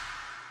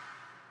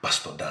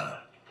 Pastor Dan,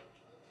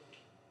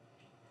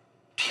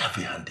 do you have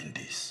a hand in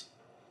this?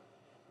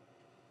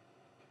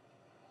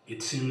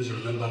 It seems you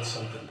remembered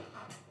something.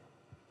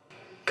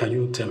 Can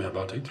you tell me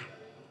about it?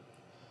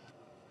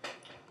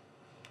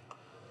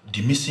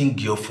 The missing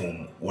girl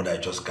from what I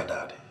just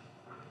gathered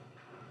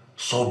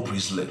saw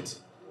bracelet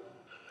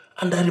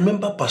And I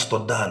remember Pastor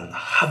Dan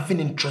having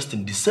interest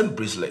in the same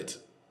bracelet.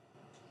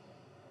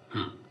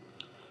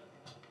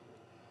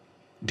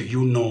 Do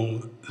you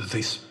know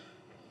this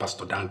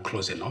Pastor Dan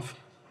close enough?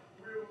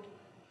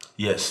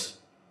 Yes.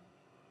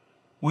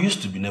 We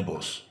used to be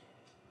neighbors.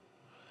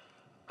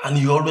 And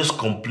he always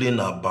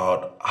complained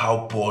about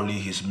how poorly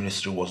his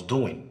ministry was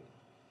doing.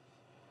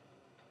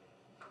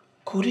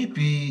 Could it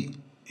be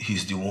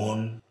he's the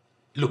one?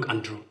 Look,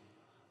 Andrew,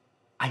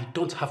 I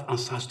don't have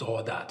answers to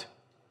all that.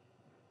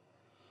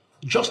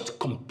 Just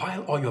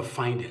compile all your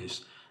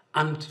findings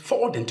and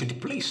forward them to the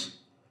police.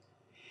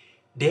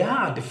 They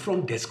are at the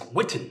front desk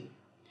waiting.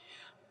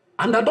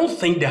 And I don't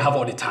think they have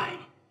all the time.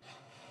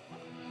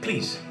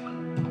 Please.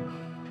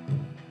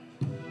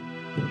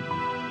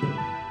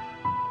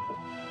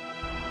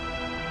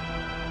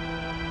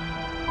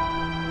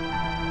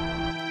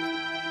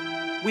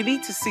 We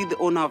need to see the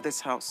owner of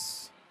this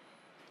house.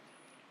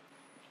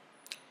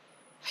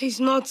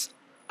 He's not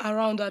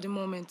around at the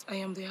moment. I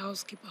am the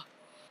housekeeper.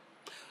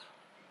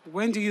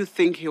 When do you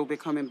think he'll be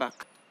coming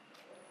back?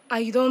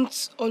 I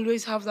don't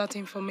always have that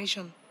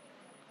information.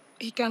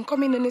 He can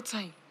come in any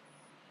time.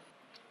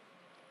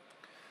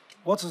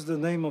 What is the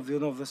name of the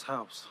owner of this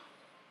house?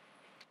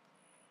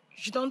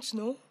 You don't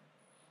know?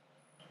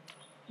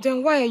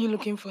 Then why are you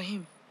looking for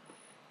him?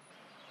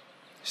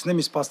 His name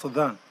is Pastor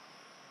Dan.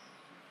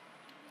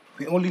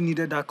 We only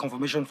needed that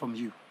confirmation from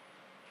you.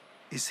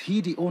 Is he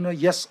the owner,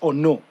 yes or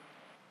no?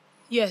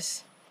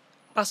 Yes.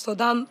 Pastor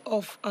Dan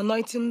of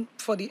Anointing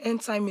for the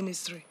End Time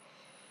Ministry.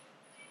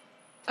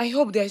 I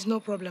hope there is no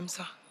problem,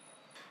 sir.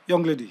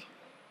 Young lady,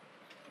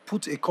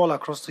 put a call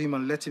across to him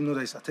and let him know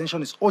that his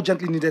attention is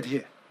urgently needed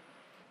here.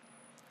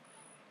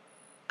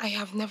 I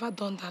have never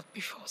done that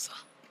before, sir.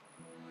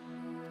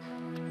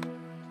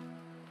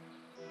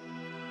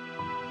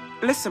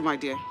 Listen, my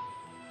dear.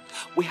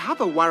 We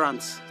have a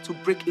warrant to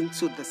break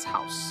into this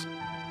house.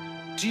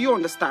 Do you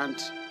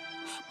understand?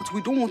 But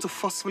we don't want to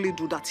forcefully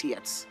do that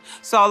yet.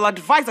 So I'll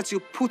advise that you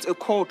put a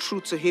call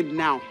through to him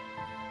now.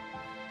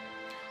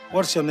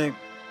 What's your name?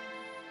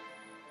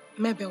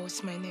 Mabel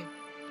is my name.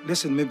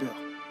 Listen, Mabel.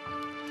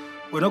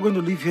 We're not going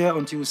to leave here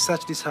until we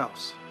search this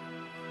house.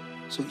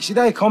 So it's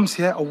either he comes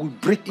here or we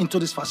break into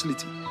this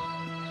facility.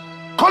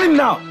 Call him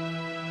now!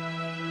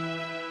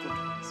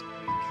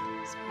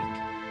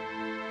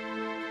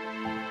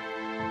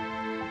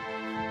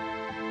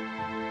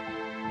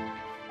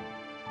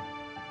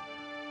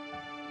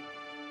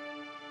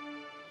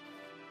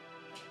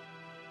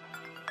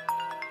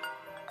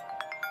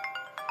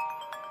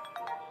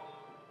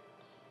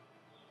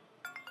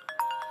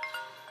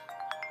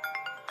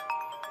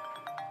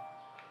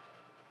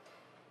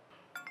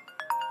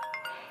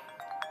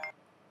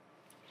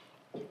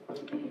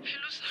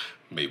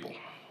 Mabel,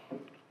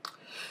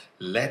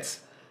 let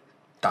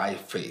thy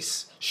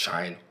face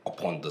shine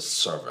upon the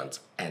servant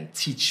and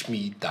teach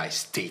me thy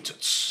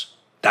statutes.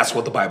 That's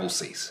what the Bible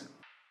says. You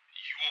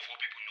of all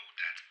people know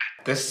that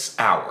at this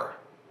hour,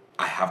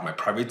 I have my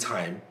private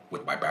time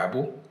with my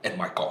Bible and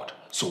my God.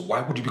 So why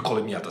would you be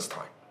calling me at this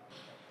time?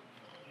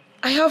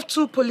 I have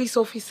 2 police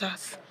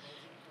officers,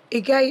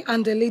 a guy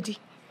and a lady.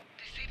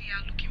 They say they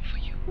are looking for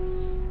you.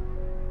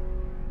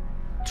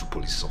 2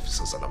 police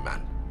officers and a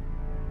man.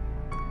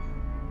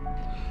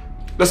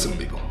 Listen,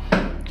 Mabel,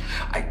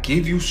 I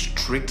gave you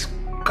strict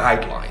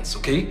guidelines,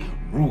 okay?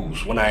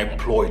 Rules when I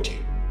employed you.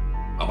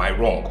 Am I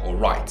wrong or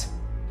right?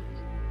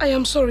 I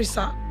am sorry,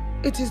 sir.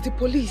 It is the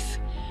police.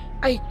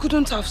 I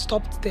couldn't have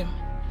stopped them.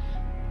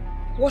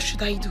 What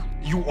should I do?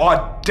 You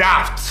are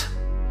daft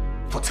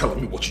for telling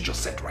me what you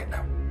just said right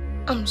now.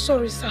 I'm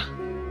sorry, sir.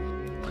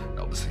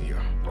 Now listen here,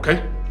 okay?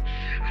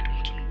 I don't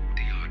want to know who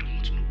they are. I don't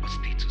want to know what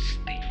status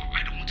they are.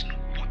 I don't want to know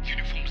what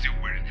uniforms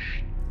they're wearing.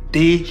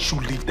 They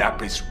should leave that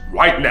place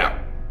right now.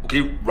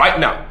 Okay, right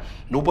now.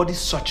 Nobody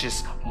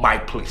searches my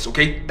place,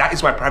 okay? That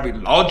is my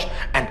private lodge,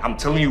 and I'm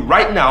telling you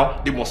right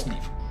now, they must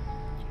leave.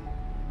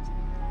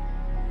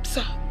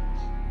 Sir,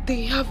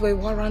 they have a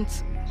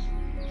warrant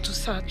to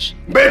search.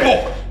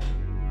 Mabel!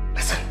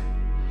 Listen,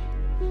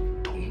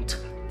 don't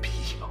be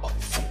a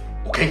fool,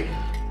 okay?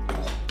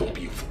 Don't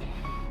be a fool.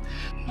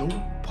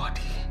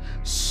 Nobody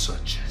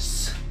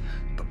searches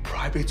the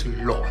private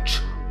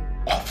lodge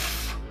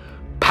of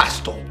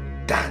Pastor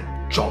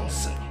Dan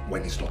Johnson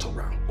when he's not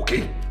around,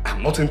 okay?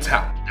 I'm not in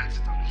town. That's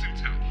it, I'm not in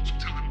town. So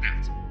tell them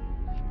that.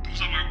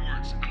 Those are my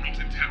words. I'm not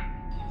in town.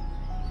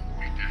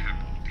 Make that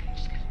happen. They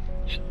must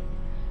leave.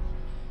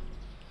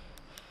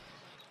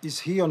 Is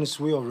he on his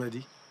way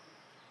already?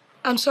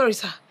 I'm sorry,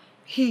 sir.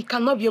 He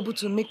cannot be able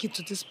to make it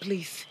to this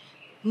place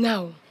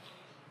now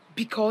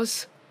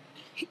because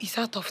he is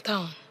out of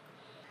town.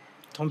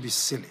 Don't be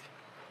silly.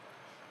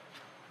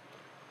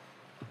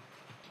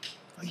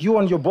 Are you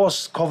and your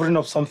boss covering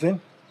up something?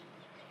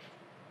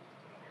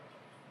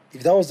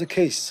 If that was the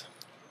case,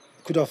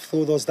 you could have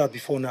told us that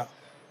before now.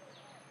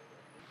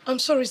 I'm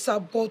sorry,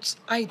 sir, but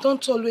I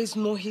don't always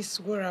know his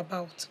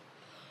whereabouts.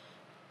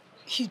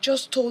 He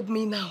just told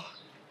me now.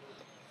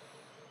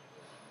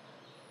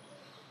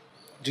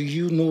 Do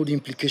you know the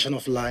implication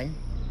of lying?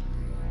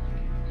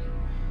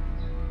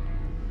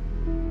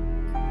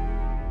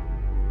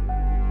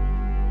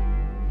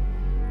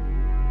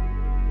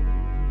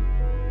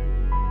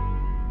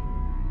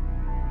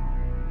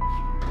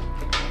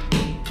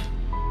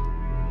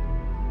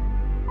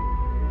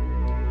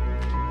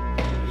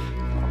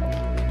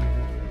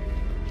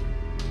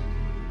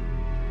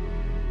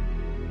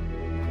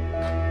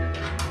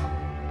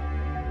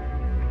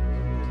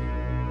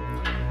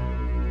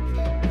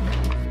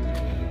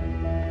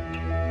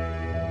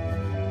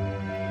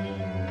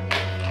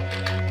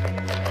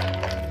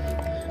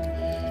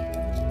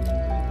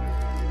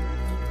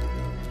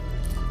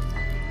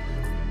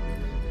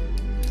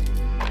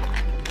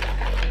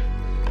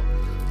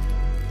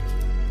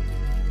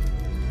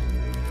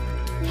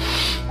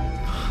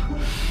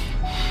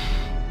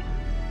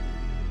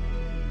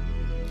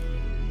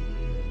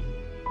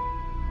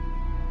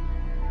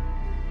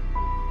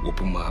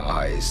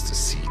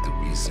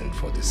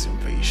 for this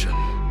invasion.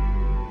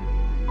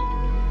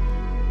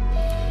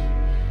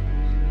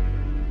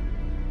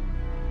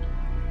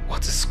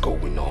 What is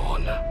going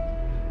on?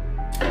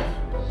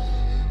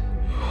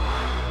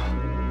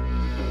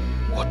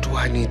 What do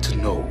I need to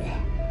know?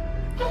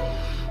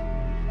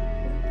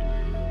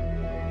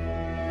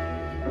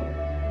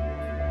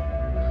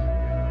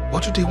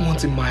 What do they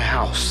want in my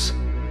house?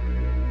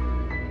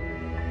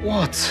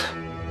 What?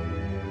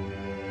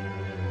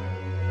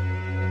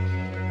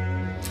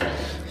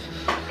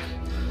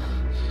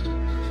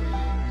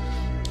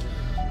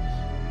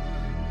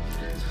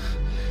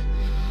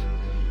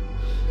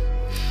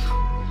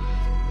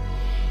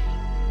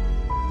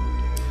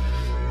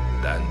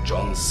 Dan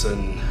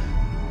Johnson,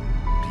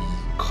 be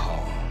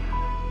calm.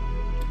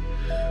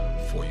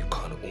 For you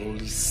can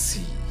only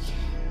see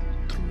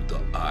through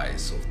the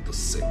eyes of the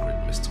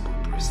sacred mystical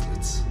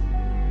bracelets,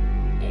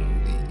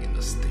 only in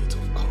a state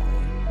of calm.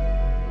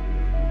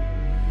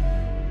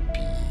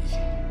 Be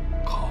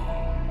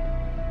calm.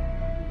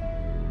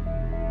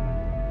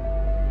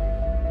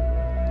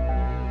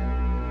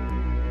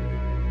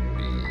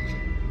 Be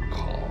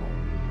calm.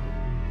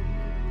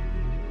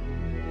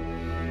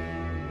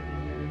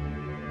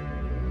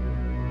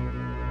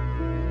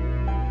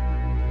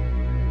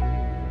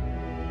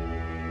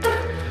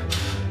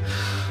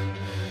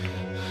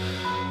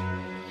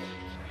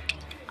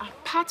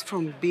 Apart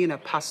from being a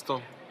pastor,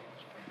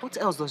 what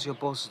else does your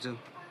boss do?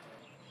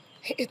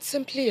 It's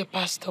simply a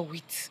pastor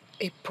with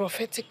a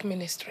prophetic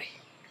ministry.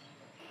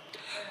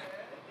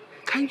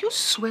 Can you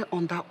swear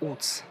on that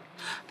oath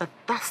that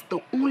that's the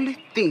only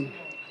thing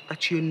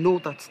that you know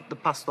that the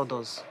pastor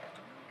does?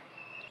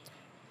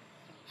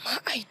 Ma,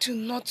 I do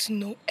not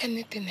know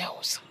anything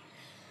else.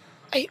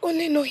 I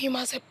only know him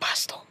as a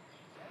pastor.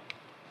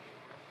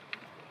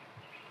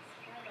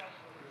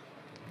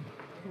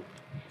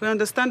 We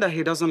understand that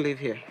he doesn't live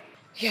here.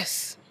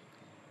 Yes.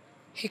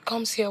 He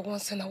comes here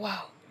once in a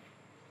while.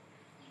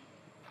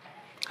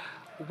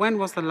 When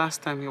was the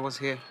last time he was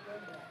here?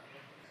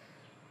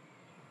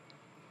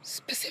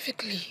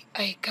 Specifically,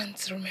 I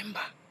can't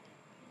remember.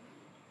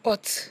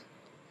 But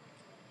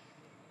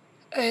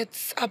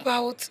it's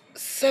about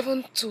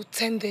 7 to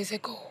 10 days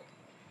ago.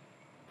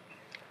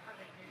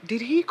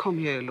 Did he come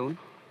here alone?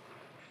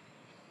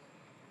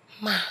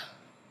 Ma,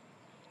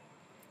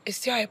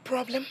 is there a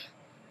problem?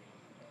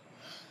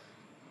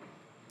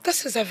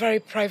 This is a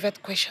very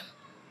private question.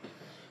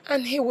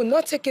 And he will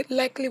not take it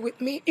lightly with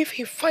me if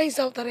he finds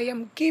out that I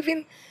am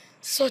giving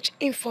such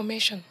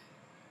information.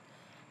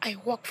 I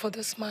work for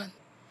this man,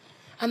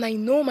 and I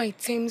know my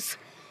terms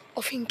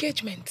of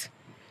engagement.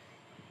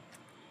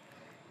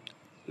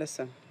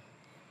 Listen,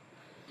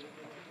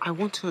 I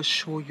want to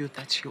assure you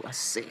that you are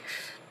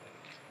safe.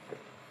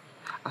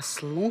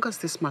 As long as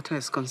this matter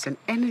is concerned,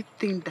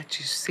 anything that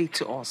you say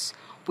to us,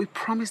 we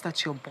promise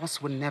that your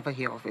boss will never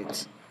hear of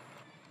it.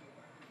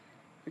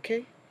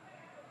 Okay?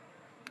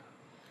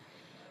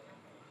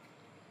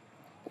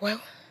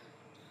 Well,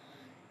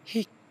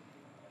 he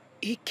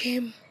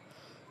came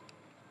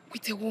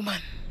with a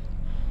woman.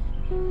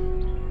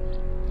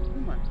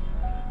 Woman?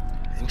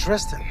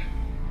 Interesting.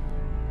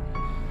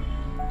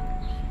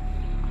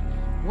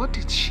 What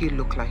did she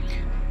look like?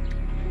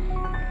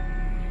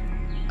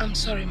 I'm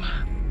sorry,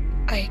 Ma.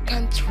 I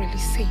can't really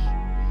say.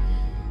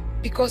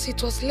 Because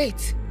it was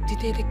late the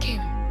day they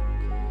came.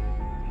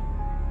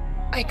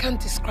 I can't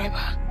describe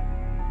her.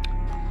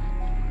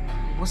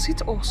 Was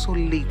it also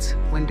late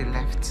when they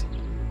left?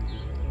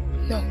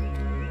 No.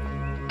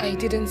 I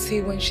didn't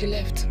see when she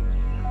left.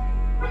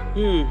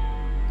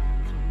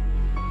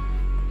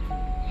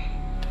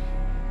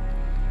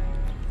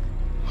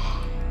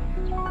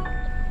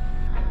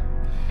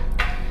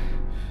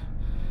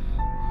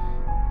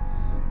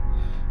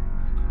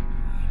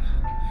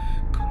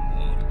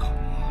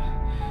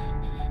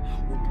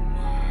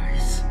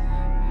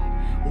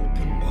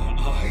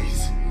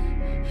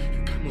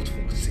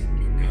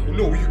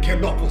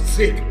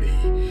 Forsake me.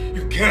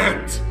 You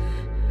can't.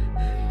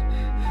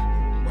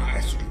 My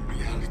eyes to the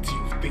reality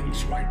of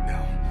things right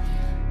now.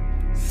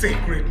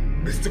 Sacred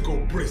mystical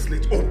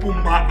bracelet,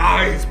 open my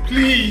eyes,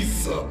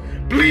 please.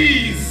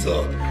 Please.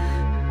 Open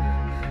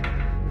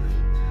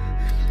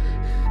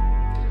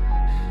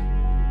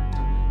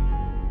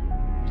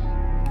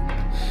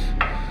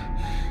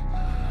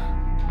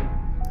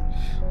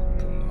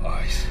my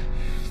eyes.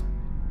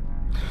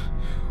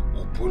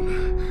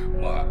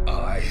 Open my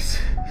eyes.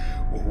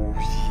 Oh,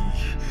 ye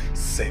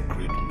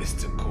sacred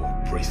mystical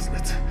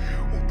bracelet,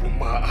 open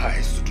my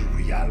eyes to the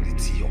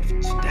reality of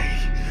today.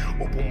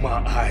 Open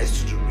my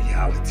eyes to the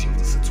reality of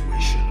the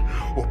situation.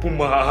 Open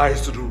my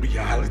eyes to the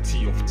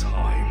reality of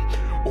time.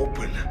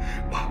 Open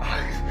my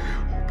eyes.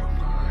 Open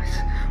my eyes.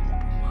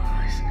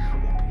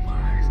 Open my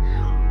eyes.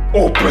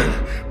 Open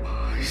my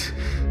eyes.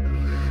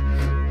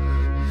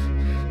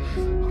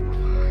 Open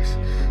my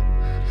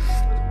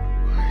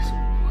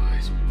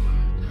eyes.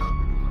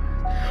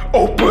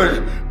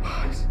 Open my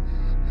eyes.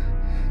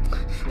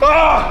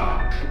 Ah!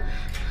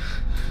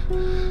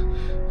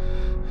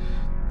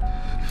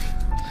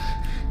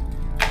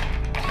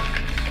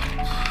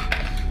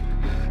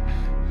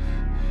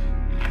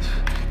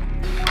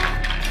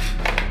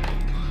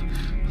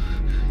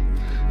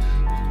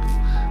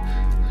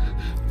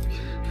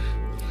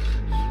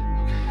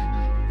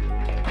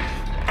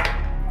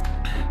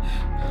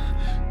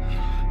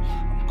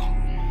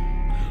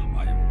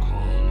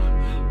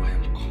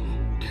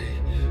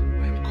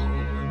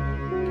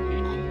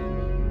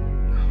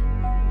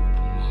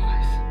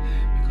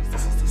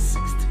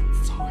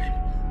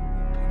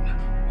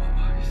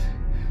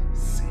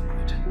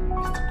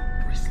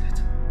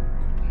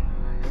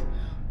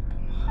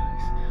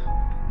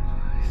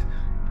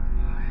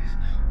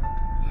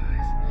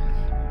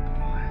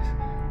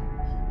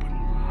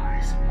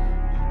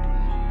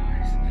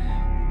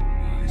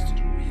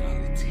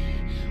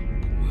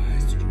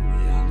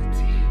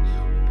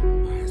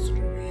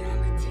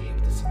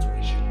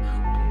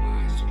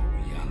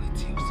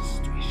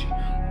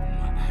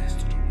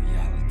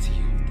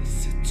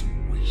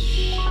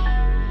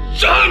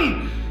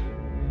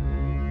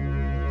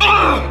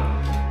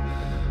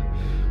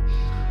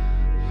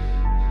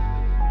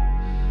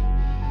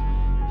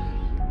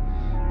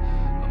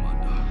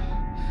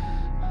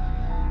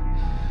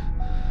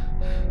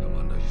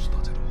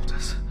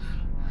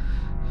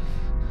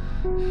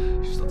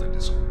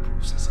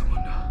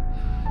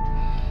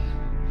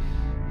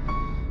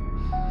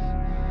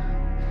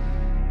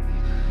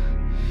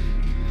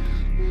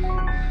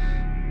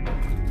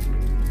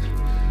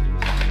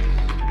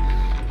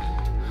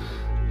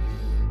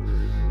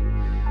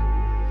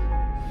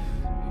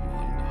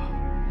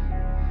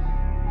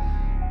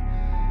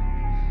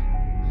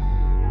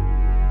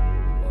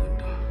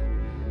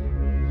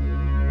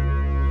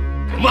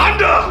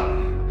 Amanda!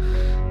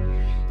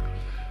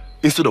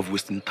 Instead of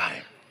wasting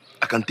time,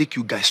 I can take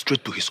you guys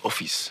straight to his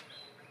office.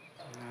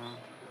 No.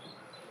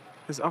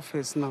 His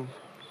office, no.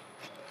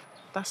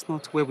 That's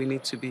not where we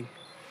need to be.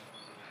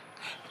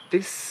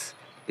 This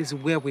is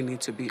where we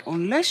need to be.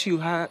 Unless you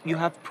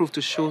have proof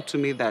to show to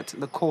me that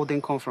the call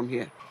didn't come from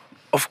here.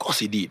 Of course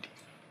he did.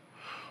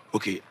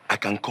 Okay, I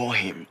can call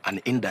him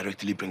and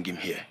indirectly bring him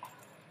here.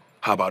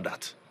 How about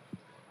that?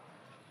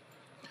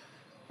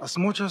 As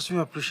much as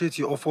you appreciate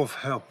your offer of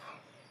help,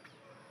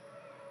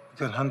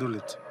 you can handle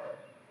it.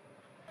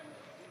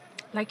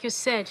 Like you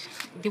said,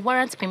 the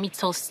warrant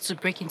permits us to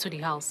break into the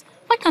house.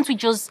 Why can't we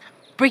just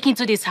break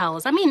into this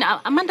house? I mean,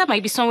 Amanda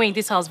might be somewhere in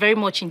this house very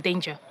much in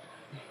danger.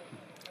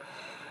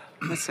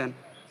 Listen,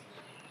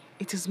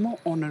 it is more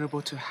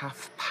honorable to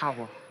have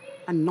power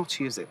and not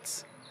use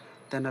it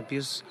than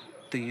abuse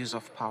the use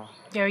of power.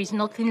 There is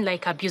nothing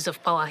like abuse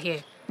of power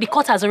here. The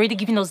court has already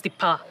given us the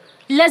power.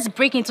 Let's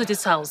break into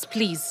this house,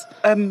 please.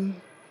 Do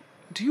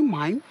you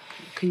mind?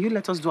 Can you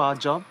let us do our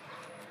job?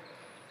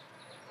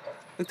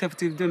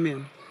 Detective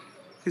Damien,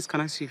 please,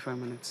 can I see you for a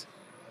minute?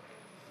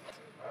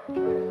 I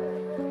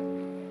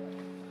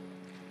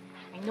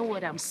know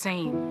what I'm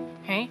saying,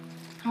 eh?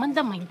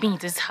 Amanda might be in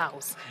this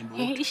house.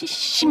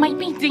 She might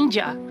be in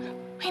danger.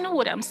 I know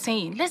what I'm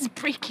saying. Let's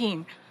break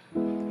in.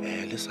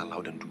 Let's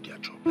allow them to do their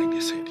job, like they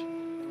said.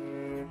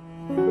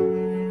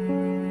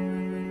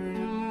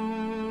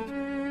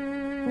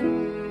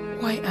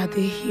 Why are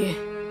they here?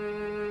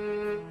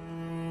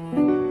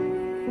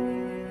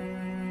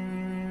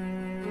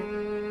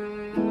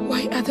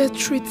 Why are they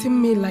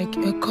treating me like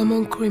a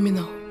common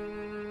criminal?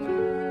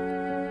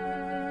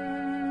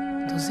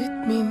 Does it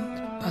mean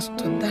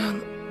Pastor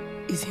Dan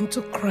is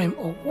into crime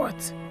or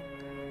what?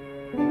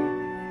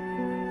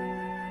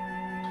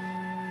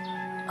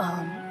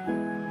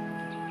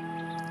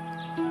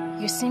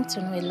 You seem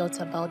to know a lot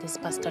about this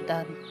Pastor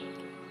Dan.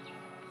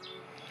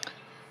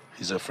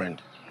 He's a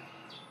friend.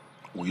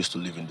 We used to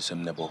live in the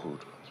same neighborhood.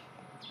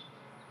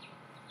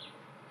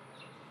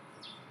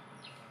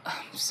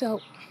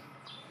 So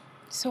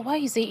why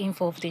is he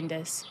involved in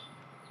this?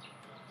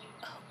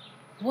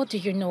 What do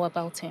you know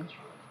about him?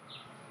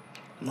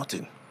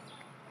 Nothing.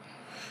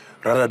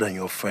 Rather than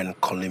your friend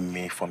calling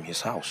me from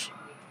his house.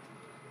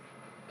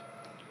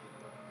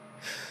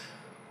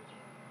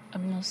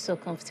 I'm not so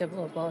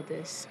comfortable about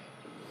this.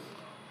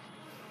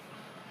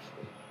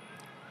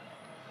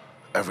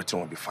 Everything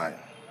will be fine.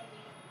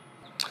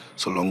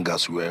 So long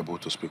as we are able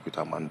to speak with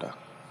Amanda,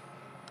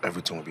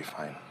 everything will be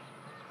fine.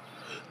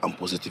 I'm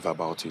positive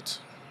about it.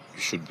 You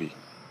should be.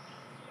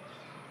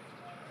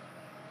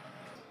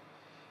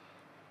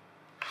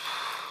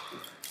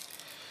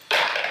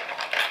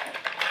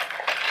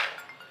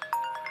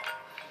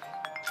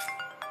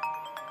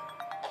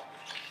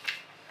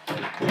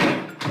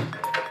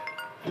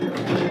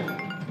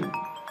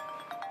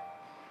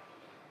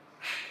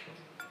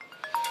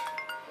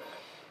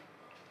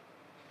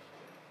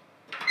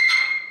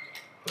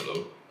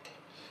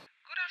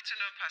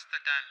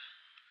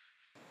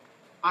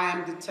 I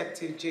am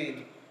Detective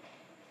Jane.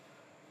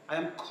 I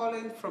am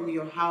calling from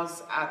your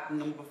house at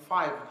number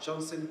 5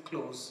 Johnson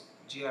Close,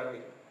 GRA.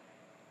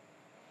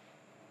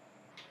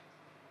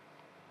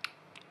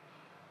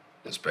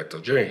 Inspector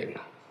Jane.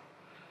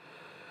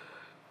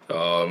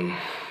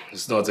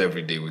 It's not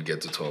every day we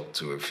get to talk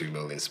to a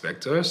female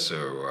inspector,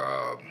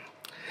 so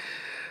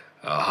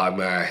how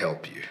may I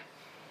help you?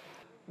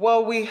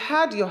 Well, we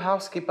had your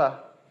housekeeper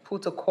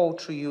put a call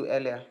through you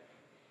earlier.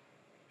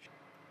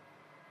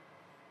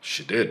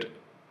 She did.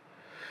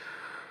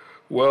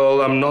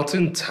 Well, I'm not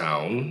in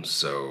town,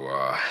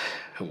 so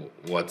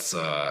what's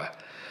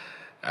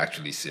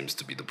actually seems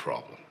to be the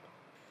problem?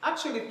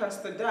 Actually,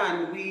 Pastor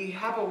Dan, we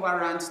have a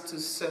warrant to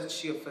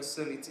search your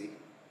facility.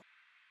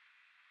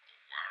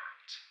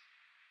 Warrant?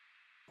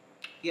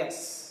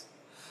 Yes.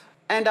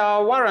 And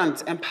our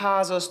warrant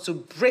empowers us to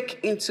break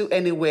into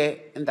anywhere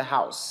in the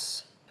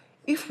house.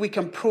 If we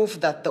can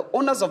prove that the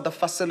owners of the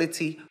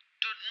facility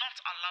do not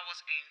allow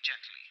us in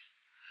gently,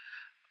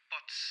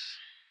 but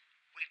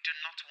we do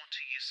not want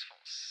to use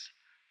force.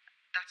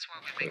 That's why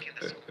we're making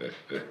this.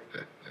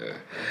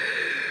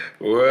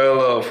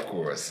 Well, of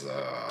course,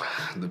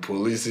 the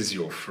police is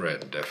your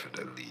friend,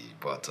 definitely,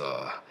 but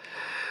the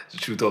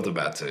truth of the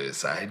matter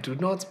is I do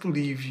not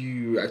believe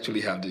you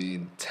actually have the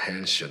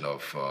intention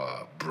of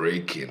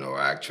breaking or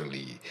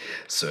actually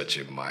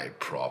searching my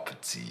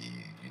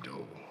property, you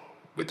know,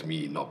 with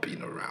me not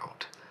being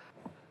around.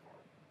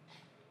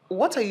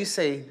 What are you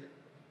saying?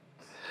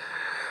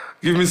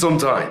 Give me some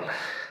time.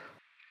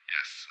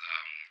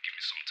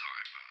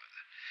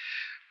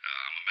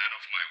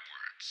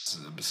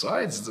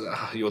 Besides,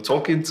 you're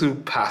talking to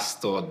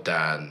Pastor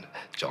Dan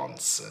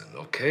Johnson,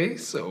 okay?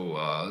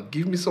 So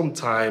give me some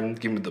time,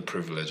 give me the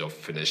privilege of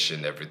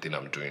finishing everything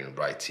I'm doing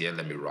right here.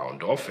 Let me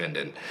round off, and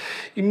then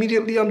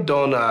immediately I'm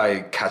done,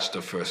 I catch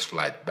the first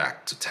flight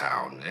back to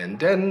town, and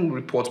then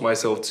report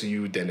myself to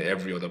you, then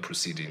every other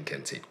proceeding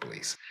can take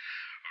place.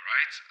 All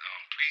right?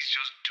 Please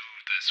just do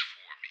this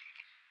for me.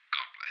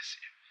 God bless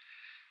you.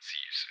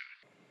 See you soon.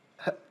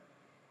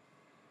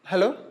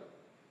 Hello?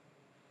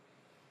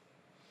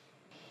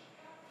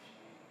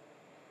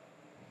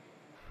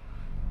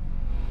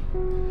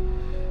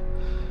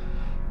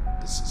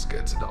 This is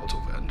getting out of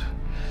hand.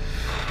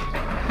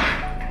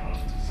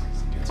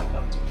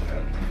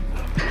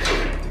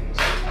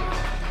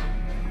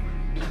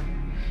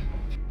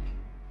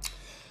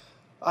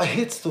 I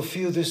hate to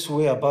feel this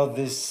way about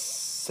this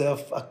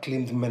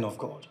self-acclaimed man of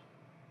God.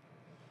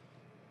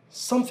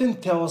 Something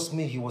tells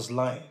me he was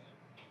lying.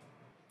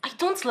 I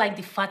don't like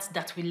the fact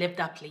that we left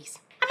that place.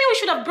 I mean, we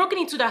should have broken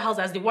into that house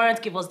as the warrant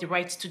gave us the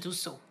right to do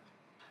so.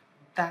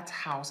 That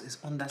house is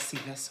under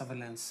severe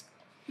surveillance.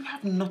 You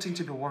have nothing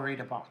to be worried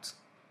about.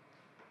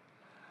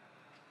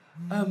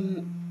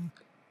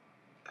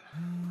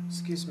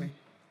 Excuse me.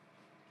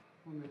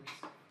 1 minute.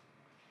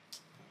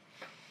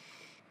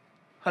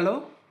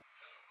 Hello?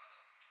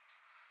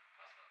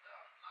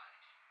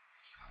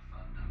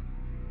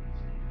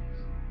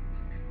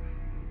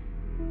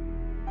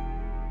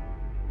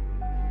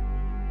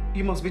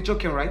 You must be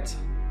joking, right?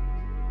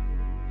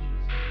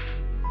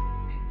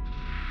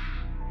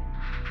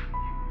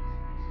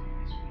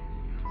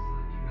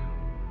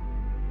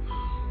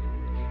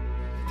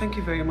 Thank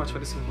you very much for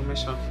this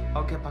information.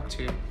 I'll get back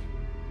to you.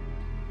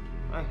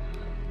 Bye.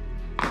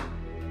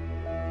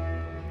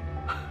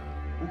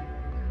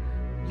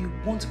 You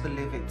won't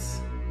believe it.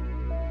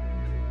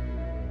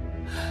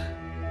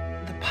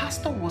 The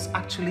pastor was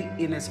actually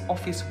in his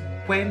office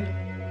when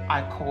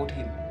I called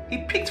him. He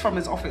picked from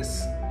his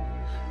office.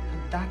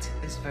 And that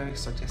is very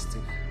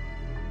suggestive.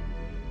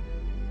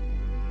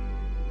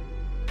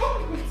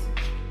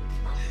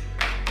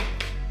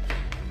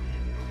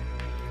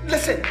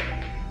 Listen.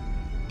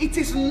 It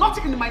is not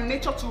in my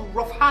nature to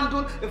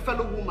rough-handle a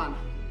fellow woman.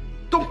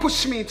 Don't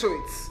push me into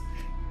it.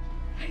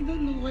 I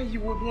don't know why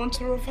you would want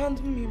to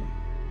rough-handle me.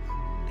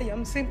 I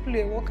am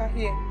simply a worker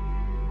here.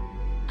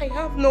 I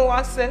have no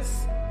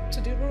access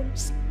to the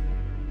rooms.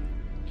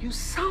 You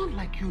sound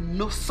like you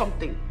know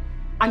something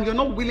and you're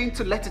not willing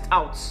to let it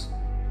out.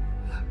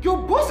 Your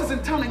boss is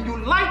in town and you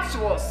lied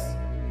to us.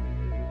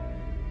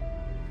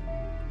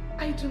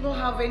 I do not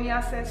have any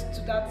access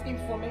to that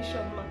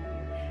information, ma'am.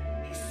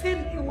 He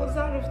said he was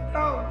out of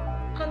town,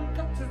 and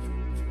that is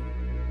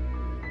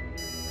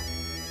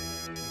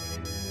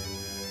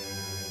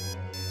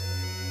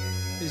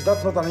it. Is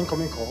that not an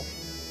incoming call?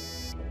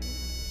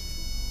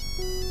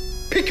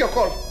 Pick your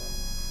call.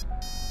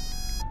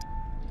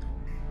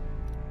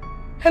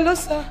 Hello,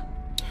 sir.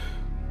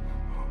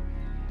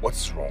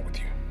 What's wrong with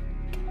you?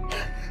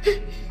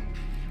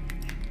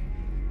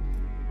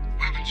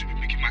 Why haven't you been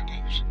making my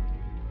calls?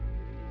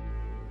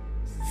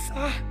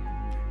 Sir,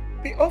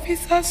 the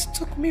officers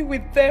took me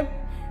with them.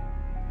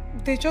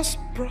 They just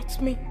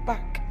brought me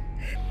back.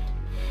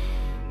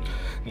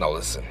 Now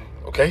listen,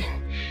 okay?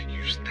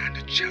 You stand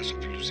a chance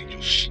of losing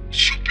your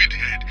stupid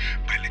head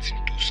by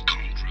letting those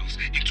scoundrels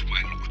into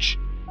my lodge.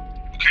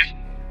 Okay?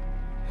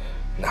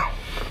 Now,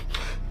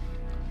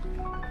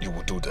 you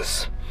will do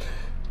this.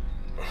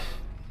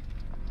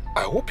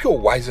 I hope you're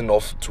wise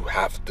enough to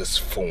have this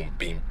phone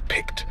being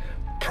picked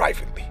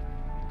privately.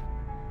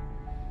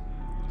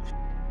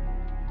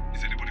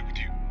 Is anybody with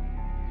you?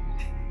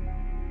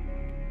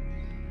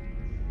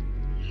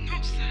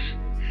 No, sir.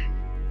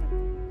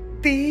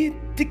 The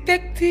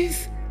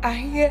detectives are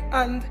here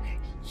and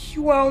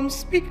you are on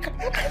speaker.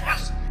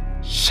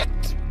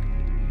 Shit!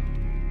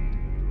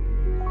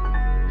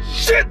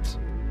 Shit!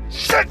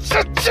 Shit,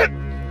 shit, shit!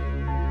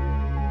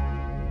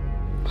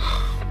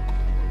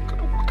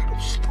 What kind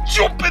of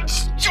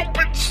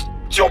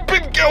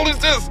stupid girl is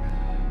this?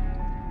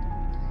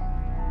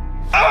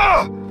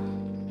 Ah!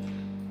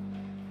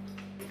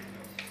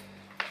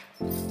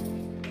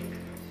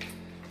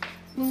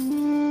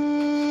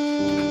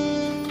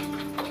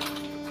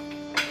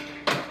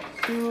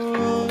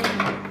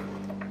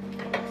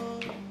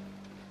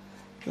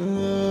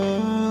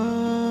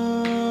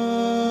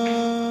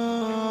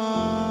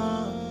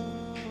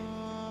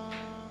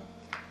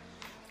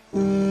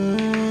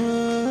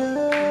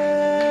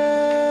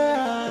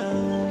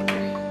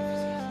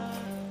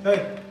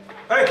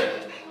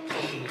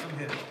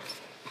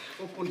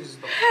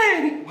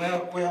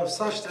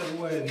 Searched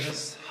everywhere in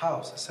this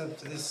house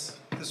except this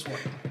one.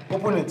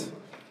 Open it.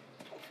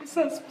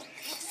 Officers,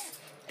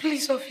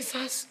 please,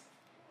 officers.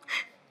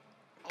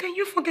 Can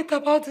you forget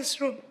about this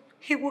room?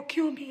 He will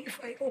kill me if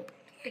I open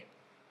it.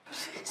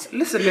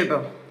 Listen,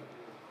 Mabel.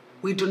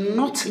 We do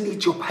not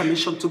need your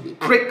permission to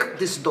break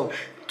this door.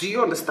 Do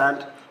you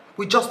understand?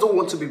 We just don't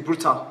want to be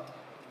brutal.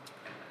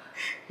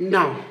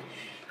 Now,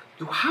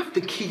 you have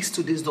the keys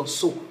to this door,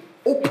 so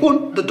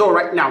open the door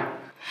right now.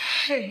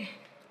 Hey.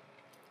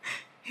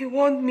 He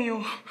warned me.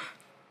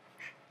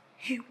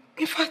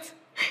 In fact,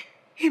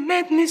 he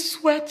made me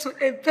swear to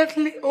a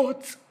deadly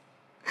oath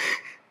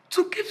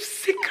to keep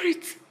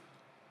secret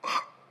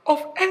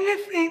of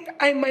anything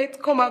I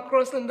might come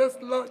across in this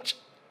lodge.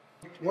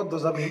 What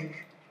does that mean?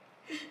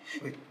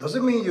 Wait, does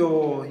it mean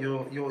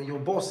your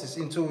boss is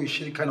into a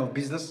shitty kind of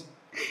business?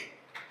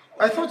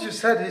 I thought you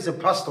said he's a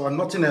pastor and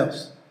nothing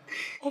else.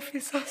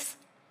 Officers,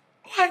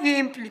 why are you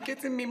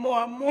implicating me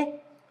more and more?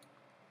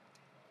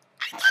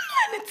 I don't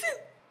know anything.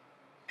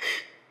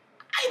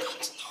 I don't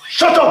know.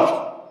 Shut up!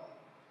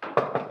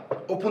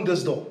 Open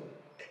this door.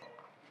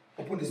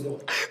 Open this door.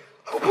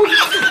 Open it.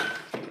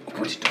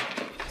 Open the door.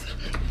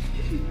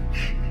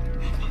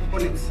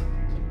 Open it.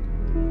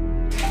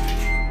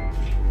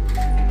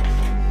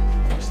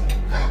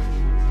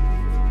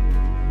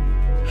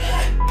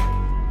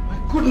 My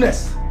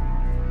goodness!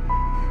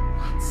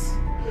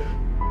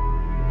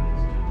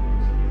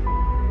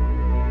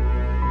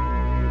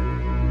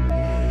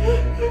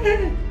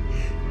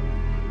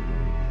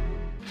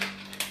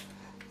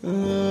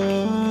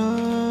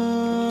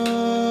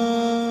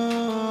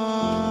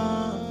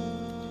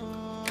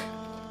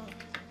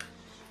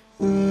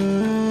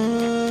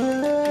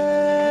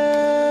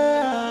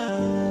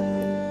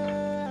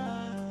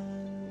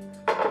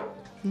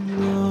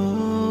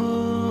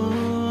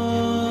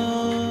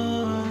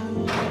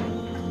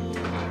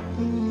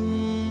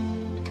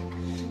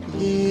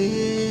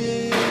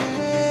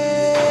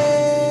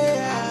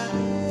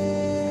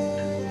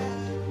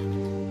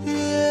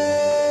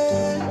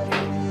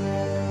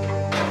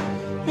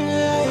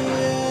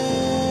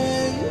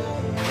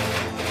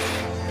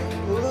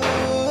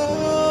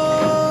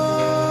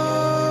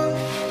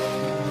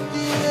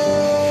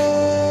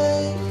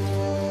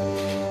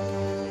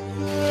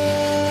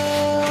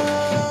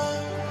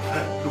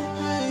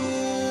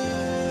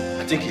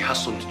 I think he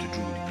has something to do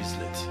with the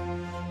bracelet.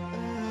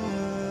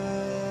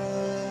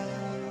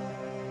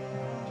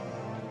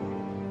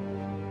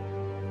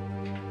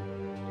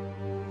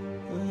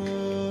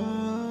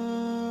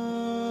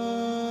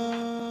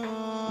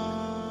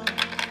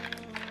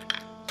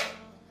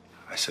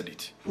 I said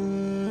it.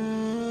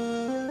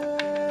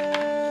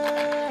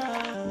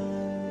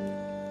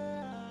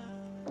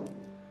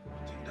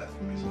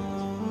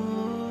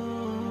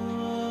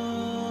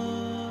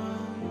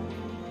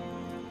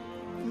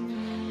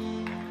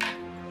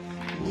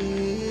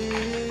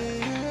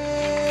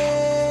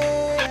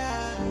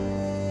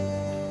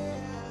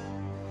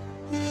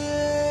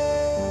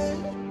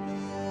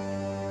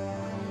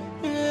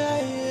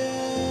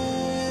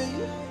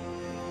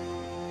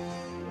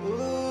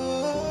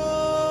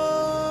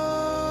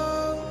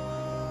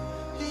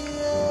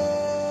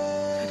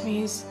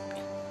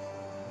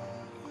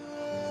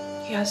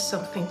 He has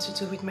something to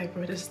do with my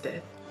brother's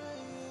death.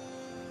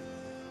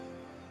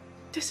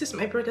 This is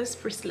my brother's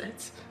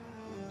bracelet.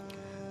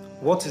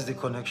 What is the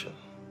connection?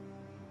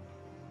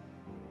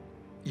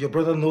 Your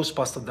brother knows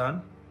Pastor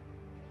Dan?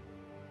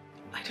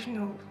 I don't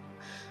know.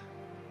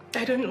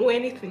 I don't know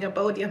anything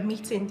about their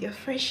meeting, their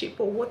friendship,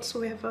 or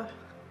whatsoever.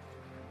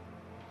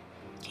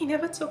 He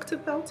never talked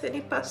about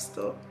any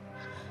pastor.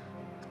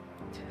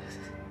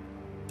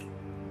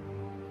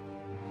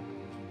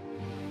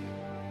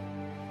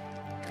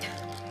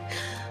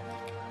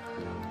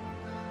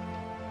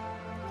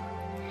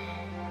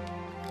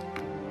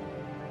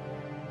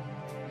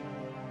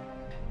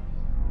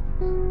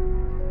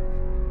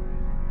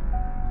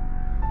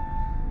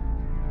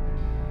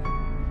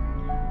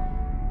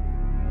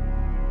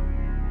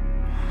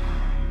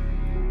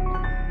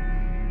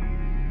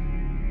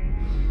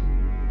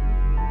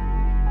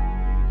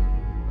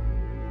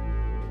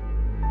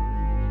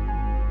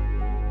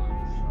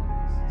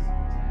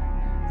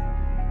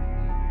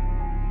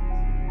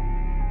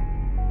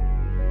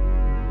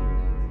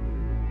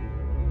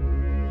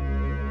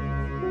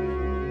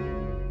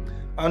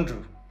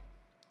 Andrew,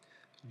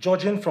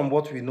 judging from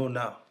what we know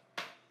now,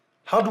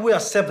 how do we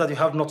accept that you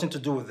have nothing to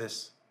do with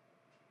this?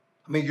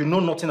 I mean, you know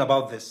nothing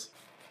about this.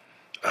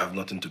 I have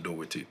nothing to do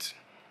with it.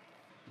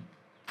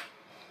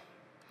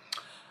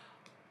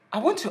 I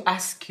want to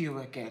ask you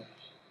again.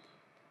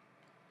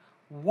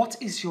 What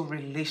is your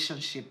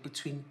relationship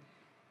between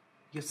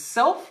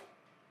yourself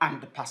and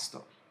the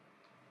pastor?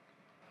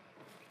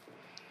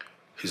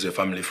 He's a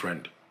family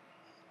friend.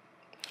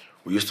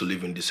 We used to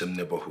live in the same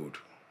neighborhood.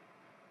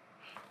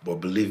 But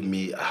believe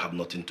me, I have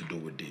nothing to do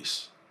with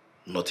this.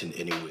 Not in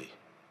any way.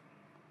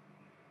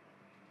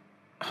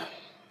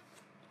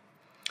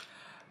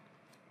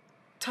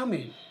 Tell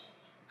me,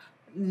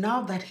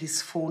 now that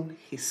his phone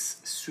is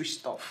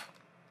switched off,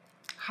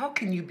 how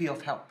can you be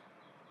of help?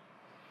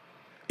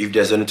 If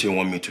there's anything you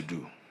want me to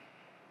do,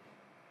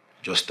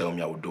 just tell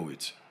me, I will do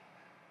it.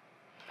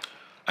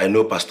 I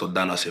know Pastor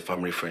Dan as a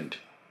family friend.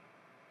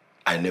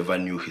 I never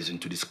knew he's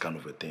into this kind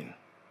of a thing.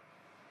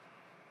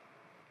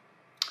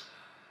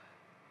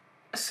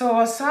 So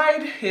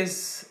aside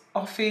his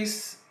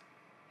office,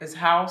 his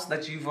house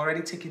that you've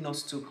already taken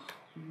us to,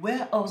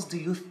 where else do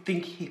you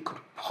think he could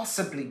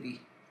possibly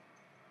be?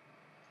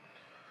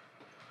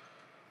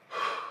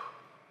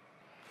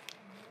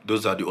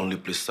 Those are the only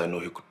places I know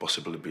he could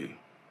possibly be.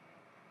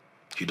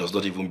 He does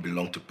not even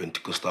belong to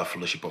Pentecostal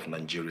Fellowship of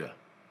Nigeria.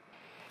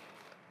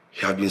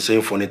 He had been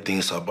saying funny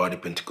things about the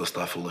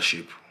Pentecostal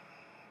Fellowship.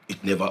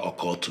 It never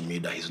occurred to me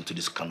that he's into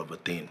this kind of a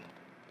thing.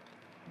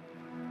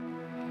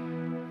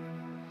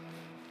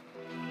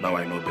 Now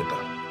I know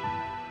better.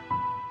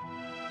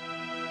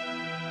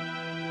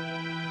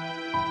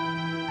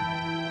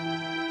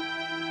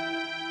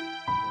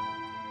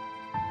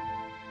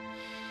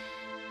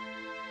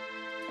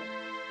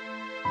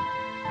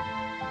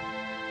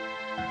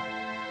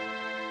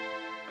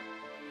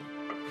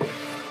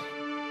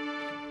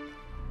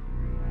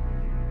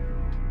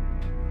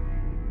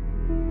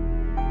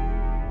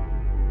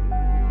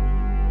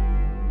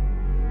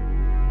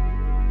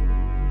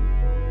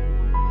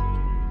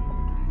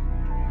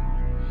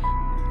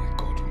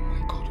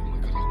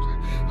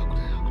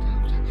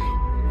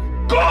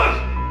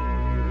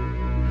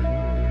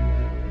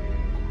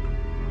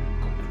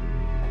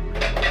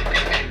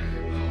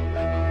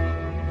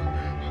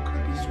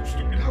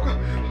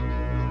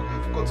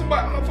 Go to my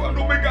Alpha and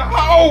Omega.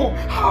 How?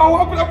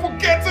 How could I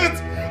forget it?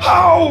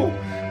 How?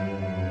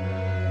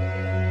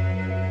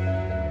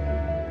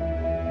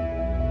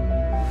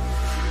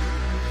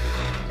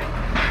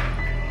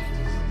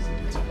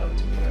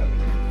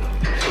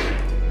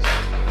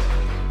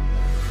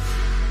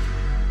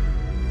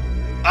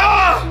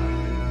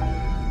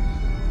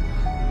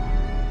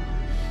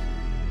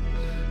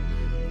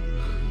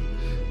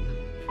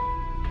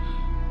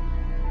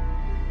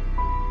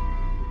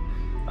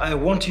 I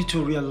want you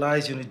to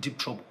realize you're in deep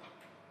trouble.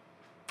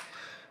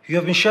 You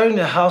have been sharing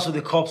a house with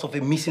the corpse of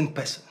a missing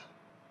person.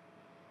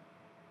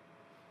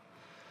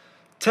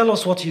 Tell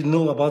us what you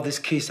know about this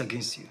case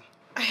against you.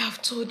 I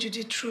have told you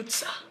the truth,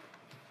 sir.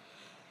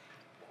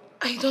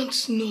 I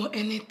don't know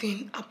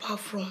anything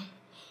apart from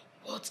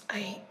what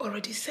I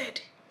already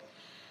said.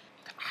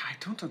 I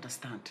don't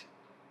understand.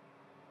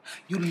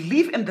 You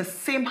live in the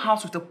same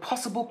house with a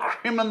possible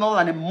criminal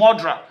and a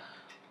murderer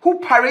who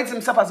parades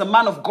himself as a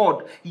man of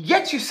God,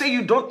 yet you say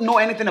you don't know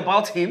anything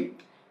about him?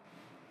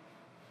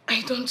 I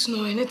don't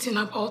know anything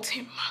about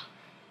him.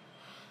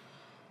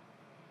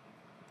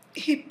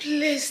 He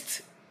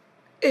placed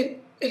a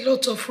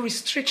lot of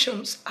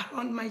restrictions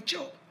around my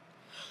job.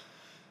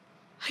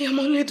 I am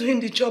only doing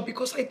the job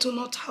because I do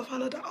not have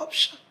another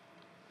option.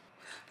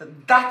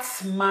 That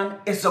man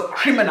is a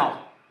criminal.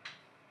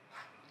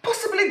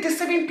 Possibly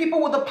deceiving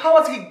people with the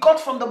powers he got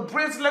from the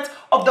bracelet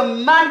of the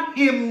man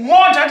he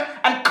murdered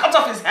and cut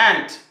off his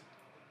hand.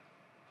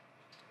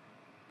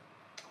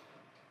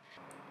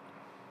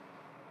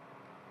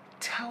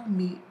 Tell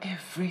me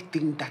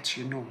everything that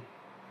you know.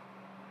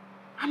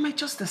 I might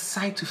just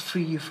decide to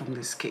free you from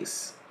this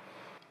case.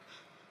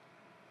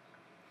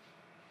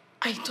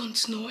 I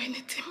don't know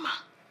anything, ma.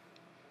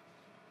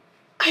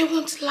 I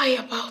won't lie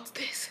about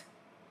this.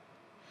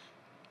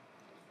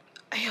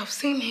 I have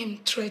seen him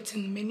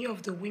threaten many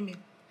of the women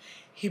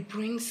he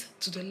brings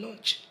to the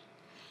lodge.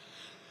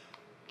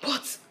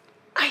 But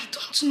I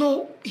don't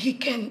know he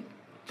can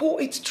pull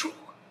it through.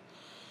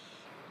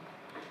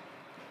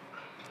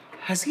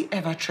 Has he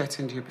ever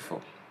threatened you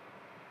before?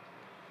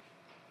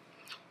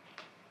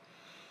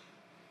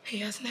 He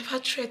has never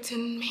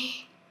threatened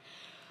me,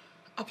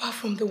 apart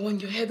from the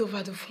one you heard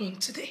over the phone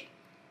today.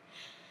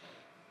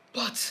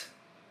 But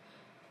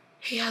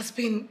he has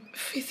been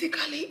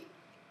physically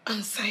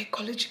and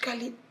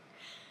psychologically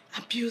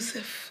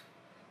abusive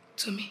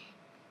to me.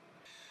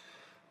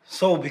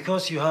 So,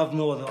 because you have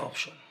no other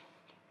option,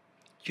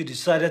 you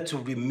decided to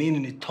remain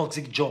in a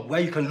toxic job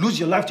where you can lose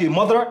your life to a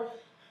murderer?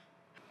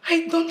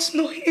 I don't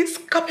know he is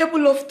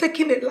capable of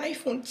taking a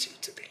life until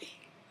today.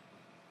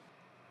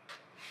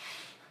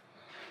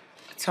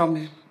 Tell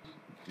me,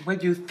 where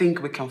do you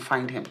think we can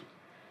find him?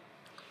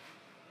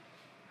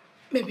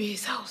 Maybe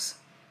his house.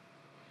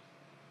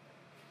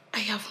 I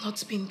have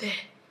not been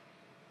there,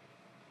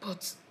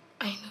 but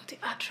I know the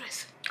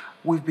address.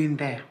 We've been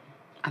there,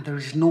 and there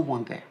is no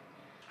one there.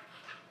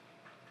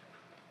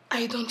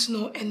 I don't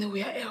know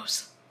anywhere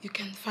else you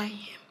can find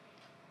him.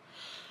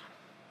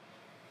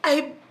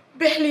 I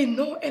barely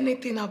know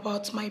anything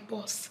about my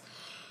boss.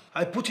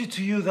 I put it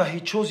to you that he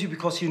chose you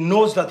because he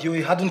knows that you're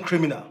a hardened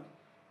criminal.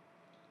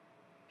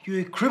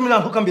 You're a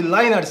criminal who can be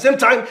lying at the same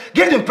time,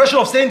 give the impression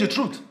of saying the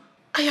truth.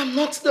 I am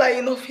not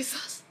lying,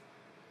 officers.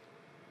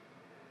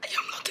 I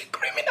am not a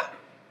criminal.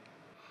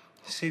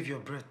 Save your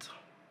breath.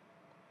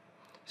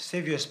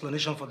 Save your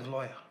explanation for the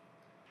lawyer.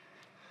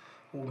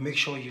 We'll make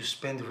sure you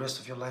spend the rest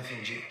of your life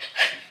in jail.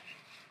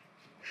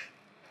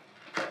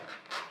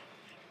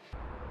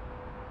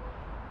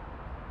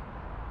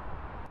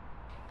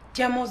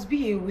 There must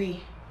be a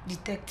way,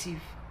 detective.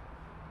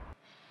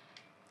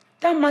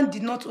 That man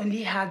did not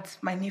only had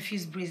my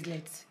nephew's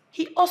bracelet,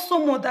 he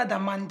also murdered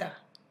Amanda.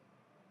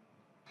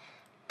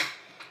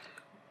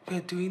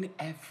 We're doing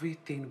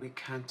everything we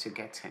can to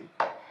get him.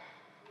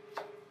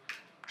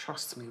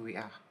 Trust me, we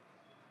are.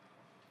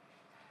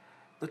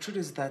 The truth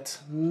is that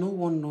no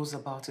one knows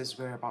about his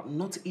whereabouts,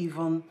 not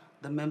even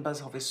the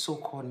members of his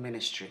so-called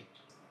ministry.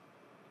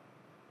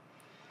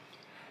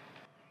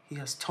 He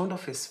has turned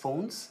off his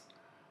phones,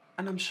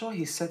 and I'm sure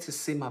he set his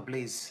SIM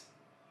ablaze.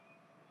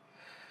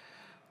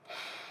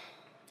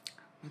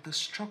 With the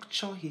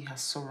structure he has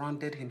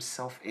surrounded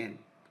himself in,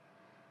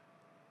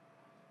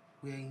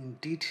 we are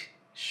indeed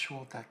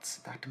sure that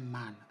that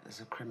man is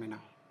a criminal.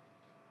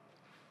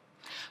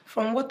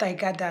 From what I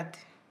gathered,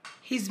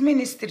 his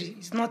ministry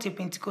is not a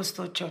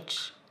Pentecostal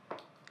church.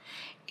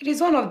 It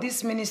is one of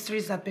these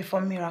ministries that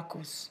perform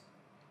miracles.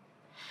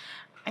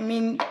 I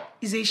mean,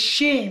 it's a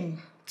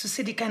shame to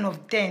see the kind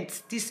of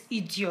dent these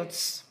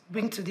idiots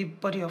bring to the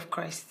body of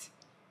Christ.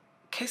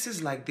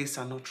 Cases like this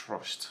are not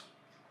rushed.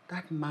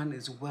 That man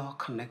is well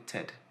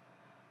connected,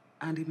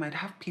 and he might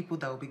have people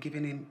that will be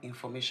giving him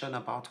information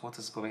about what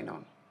is going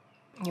on.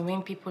 You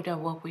mean people that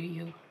work with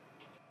you?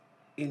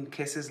 In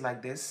cases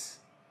like this,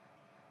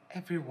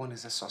 everyone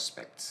is a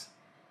suspect.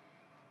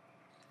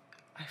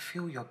 I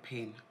feel your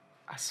pain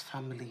as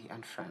family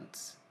and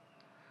friends.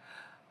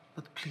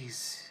 But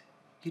please,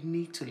 you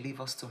need to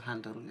leave us to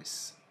handle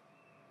this.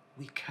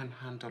 We can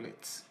handle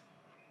it.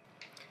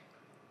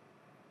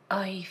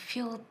 I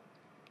feel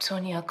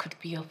Tonya could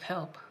be of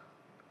help.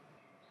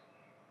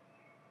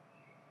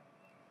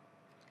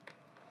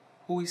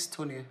 Who is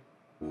Tonya?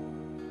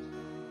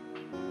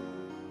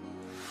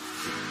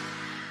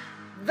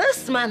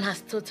 This man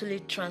has totally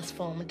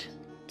transformed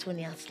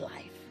Tonya's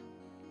life.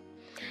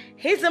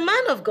 He's a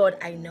man of God,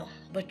 I know,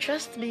 but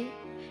trust me,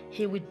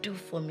 he would do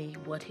for me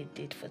what he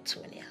did for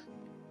Tonya.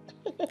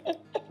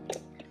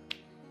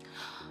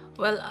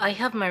 Well, I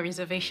have my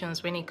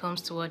reservations when it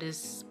comes to all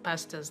these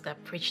pastors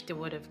that preach the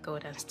word of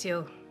God and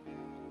still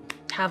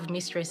have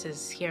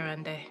mistresses here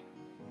and there.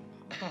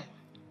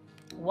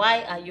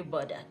 Why are you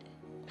bothered?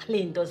 I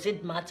mean, does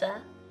it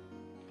matter?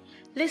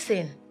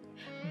 Listen,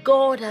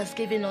 God has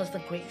given us the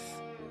grace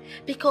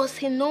because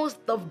he knows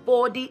the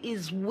body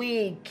is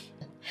weak.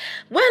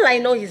 Well, I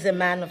know he's a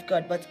man of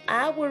God, but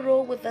I will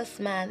roll with this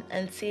man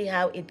and see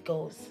how it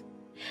goes.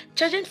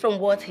 Judging from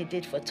what he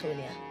did for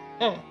Tonya,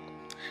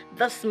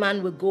 this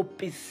man will go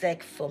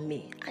berserk for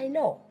me. I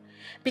know,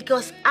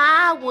 because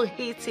I will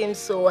hit him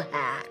so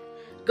hard.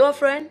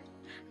 Girlfriend,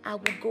 I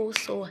will go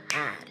so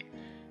hard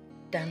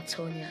than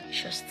Tonya,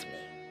 trust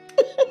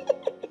me.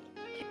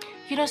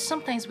 You know,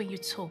 sometimes when you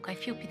talk, I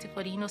feel pity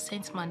for the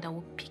innocent man that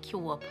will pick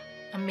you up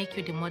and make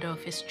you the mother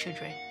of his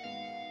children.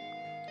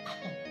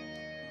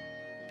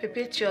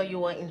 Perpetua,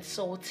 you are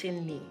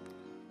insulting me.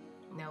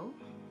 No,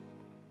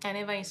 I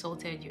never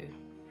insulted you.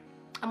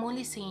 I'm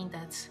only saying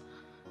that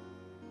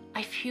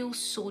I feel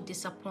so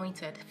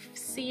disappointed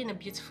seeing a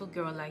beautiful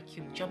girl like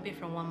you jumping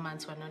from one man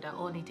to another,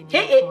 all needing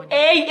money.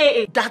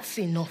 Hey, that's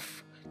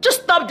enough.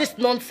 Just stop this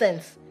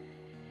nonsense.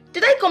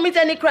 Did I commit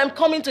any crime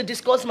coming to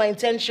discuss my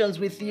intentions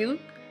with you?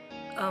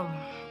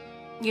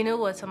 You know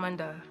what,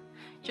 Amanda?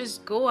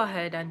 Just go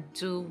ahead and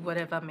do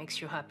whatever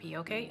makes you happy,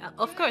 okay?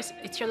 Of course,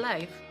 it's your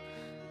life.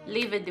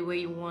 Live it the way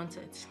you want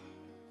it.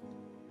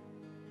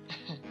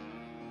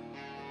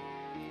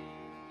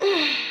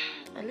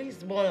 At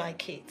least more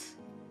like it.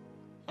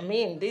 I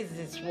mean, this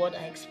is what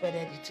I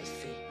expected you to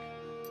see.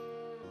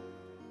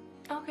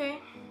 Okay.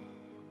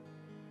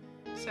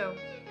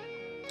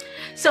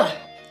 So,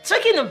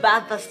 talking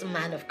about this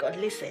man of God,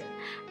 listen,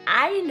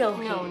 I know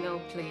him.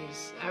 No,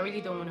 please. I really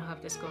don't want to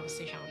have this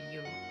conversation with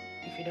you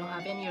if you don't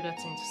have any other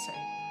thing to say.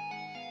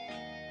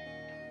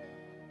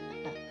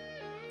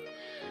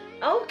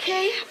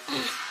 Okay.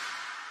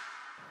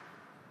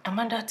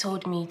 Amanda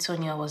told me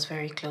Tonya was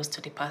very close to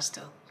the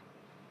pastor.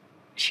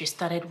 She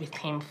started with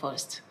him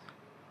first,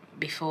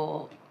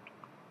 before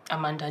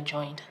Amanda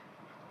joined.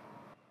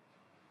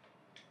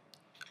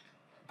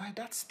 By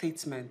that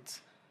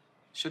statement,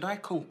 should I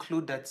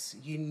conclude that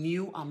you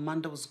knew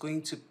Amanda was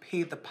going to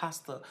pay the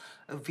pastor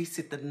a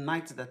visit the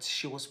night that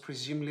she was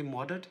presumably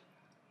murdered?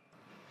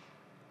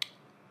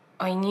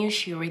 I knew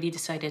she already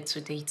decided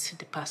to date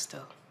the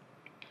pastor.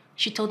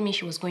 She told me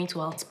she was going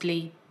to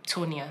outplay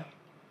Tonya,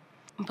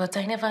 but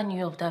I never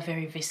knew of that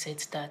very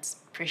visit that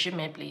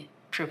presumably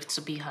proved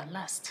to be her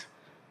last.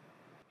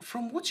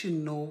 From what you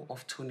know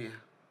of Tonya,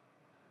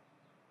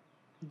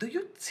 do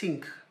you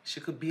think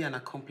she could be an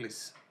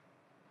accomplice?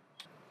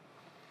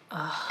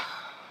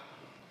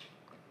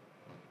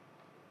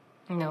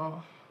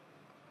 No.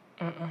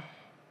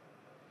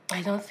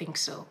 I don't think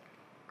so.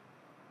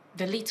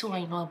 The little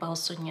I know about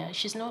Sonia,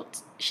 she's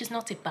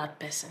not a bad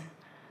person.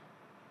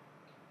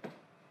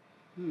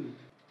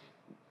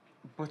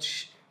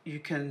 But you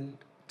can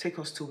take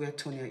us to where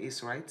Tonya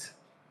is, right?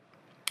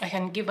 I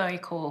can give her a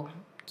call,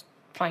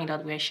 find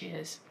out where she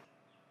is.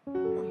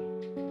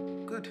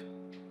 Good.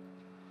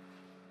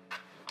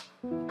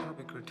 That'll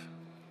be good.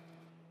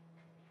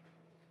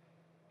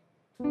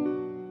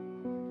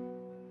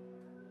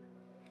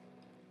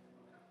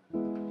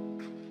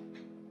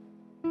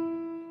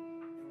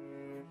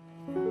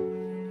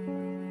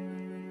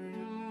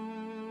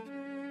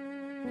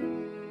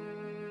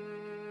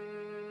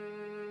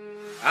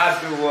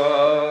 As the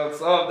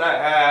works of thy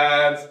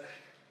hands,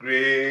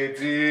 great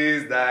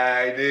is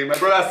thy name. My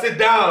brother, sit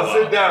down,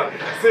 sit down,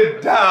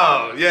 sit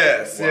down.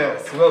 Yes,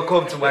 yes.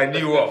 Welcome to my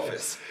new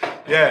office.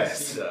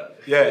 Yes,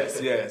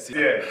 yes.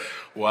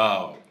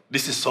 Wow,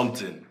 this is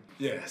something.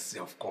 Yes,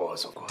 of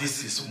course, of course.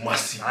 This is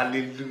massive.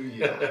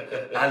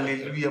 Hallelujah.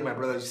 Hallelujah, my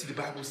brother. You see, the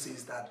Bible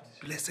says that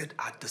blessed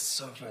are the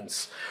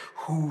servants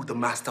who the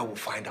master will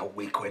find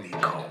awake when he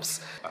comes.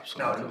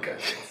 Absolutely. Now look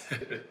at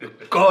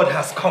it. God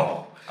has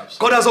come. Absolutely.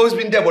 God has always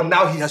been there, but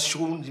now he has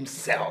shown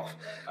himself.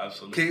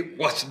 Absolutely. Okay,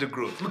 watch the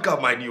growth. Look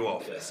at my new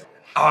office.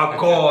 Our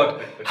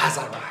God has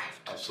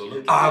arrived.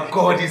 Absolutely. Our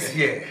God is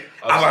here.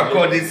 Absolutely. Our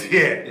God is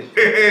here.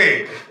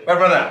 Hey, my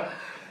brother.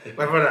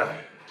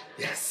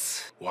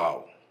 Yes.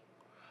 Wow.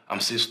 I'm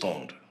still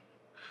stunned.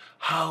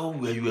 How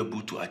were you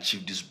able to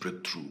achieve this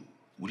breakthrough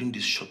within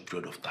this short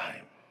period of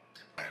time?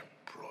 My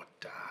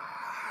brother,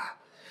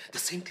 the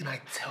same thing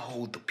I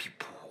tell the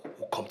people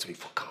who come to me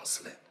for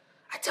counseling.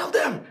 I tell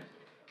them,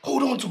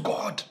 hold on to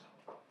God.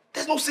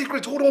 There's no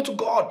secret, hold on to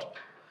God.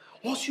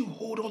 Once you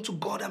hold on to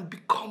God and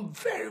become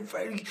very,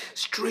 very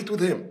straight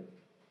with him,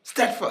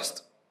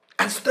 steadfast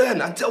and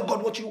stern and tell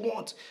God what you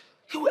want,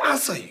 he will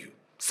answer you.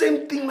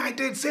 Same thing I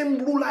did, same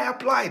rule I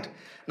applied.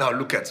 Now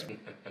look at me.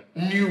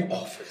 New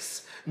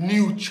office,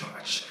 new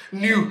church,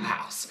 new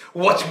house.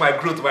 Watch my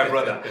growth, my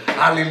brother.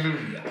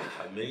 Hallelujah.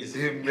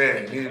 Amazing.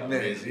 Amen, amen,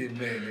 Amazing.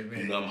 amen, amen.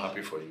 You know, I'm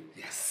happy for you.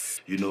 Yes.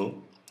 You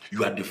know,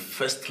 you are the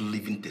first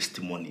living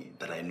testimony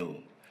that I know.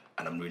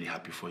 And I'm really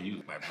happy for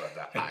you. My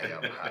brother, I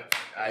am happy.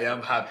 I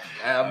am happy.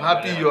 I am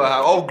happy you are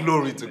happy. All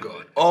glory to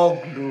God. All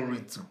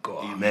glory to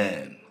God.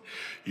 Amen.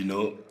 You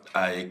know,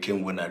 I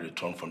came when I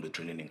returned from the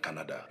training in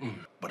Canada.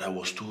 But I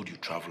was told you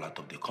travel out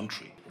of the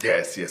country.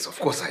 Yes, yes, of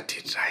course I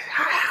did. I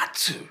had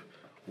to.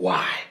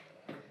 Why?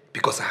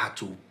 Because I had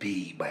to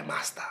obey my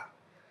master,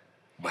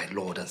 my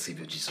Lord and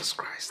Savior Jesus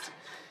Christ.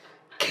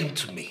 Came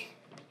to me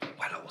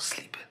while I was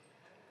sleeping.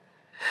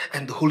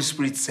 And the Holy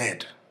Spirit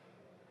said,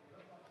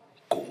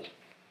 go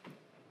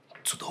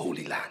to the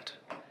Holy Land.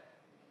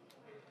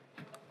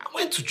 I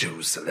went to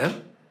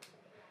Jerusalem,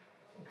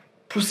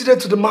 proceeded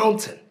to the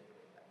mountain,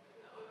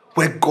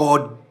 where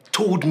God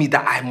told me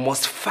that I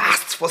must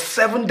fast for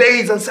 7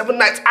 days and 7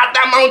 nights at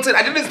that mountain.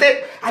 I didn't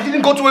stay, I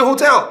didn't go to a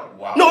hotel.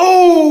 Wow.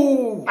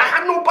 No! I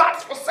had no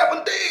baths for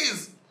 7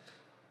 days.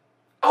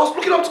 I was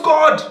looking up to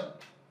God.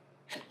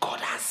 And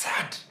God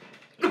answered.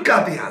 Look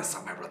at the answer,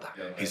 my brother.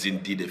 He's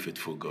indeed a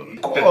faithful God.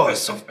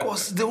 Of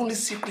course. The only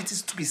secret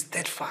is to be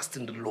steadfast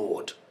in the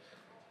Lord.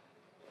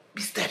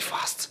 Be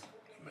steadfast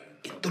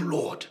in the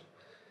Lord.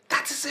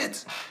 That is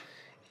it.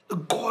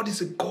 God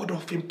is a God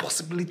of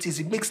impossibilities.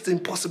 He makes the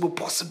impossible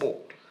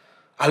possible.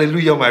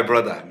 Hallelujah, my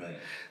brother. Amen.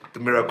 The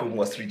miracle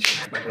must reach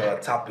you. My brother,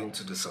 tap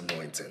into this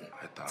anointing.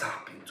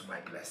 Tap into my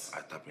blessing.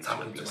 I tap into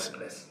your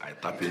blessing. I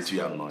tap into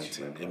your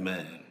anointing.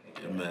 Amen.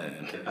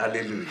 Amen.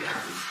 Hallelujah.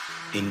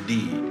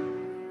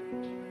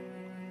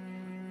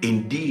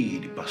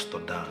 Indeed, Pastor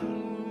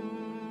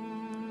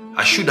Dan,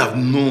 I should have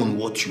known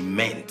what you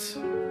meant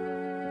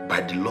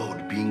by the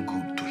Lord being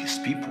good to his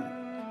people.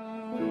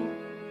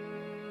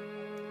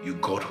 You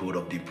got hold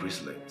of the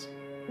bracelet.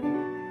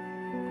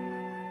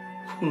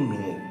 Who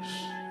knows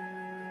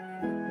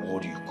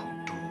what you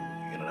could do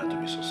in order to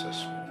be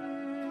successful?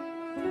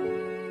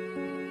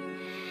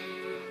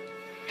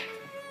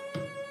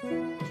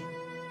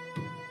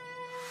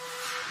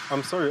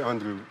 I'm sorry,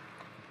 Andrew,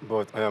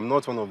 but I am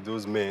not one of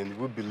those men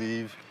who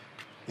believe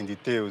in the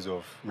tales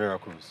of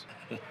miracles.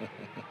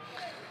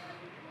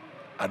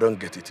 I don't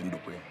get it,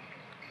 Ndukwe.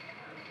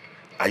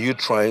 Are you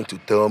trying to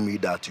tell me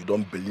that you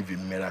don't believe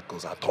in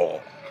miracles at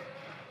all?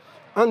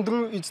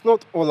 Andrew, it's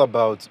not all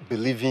about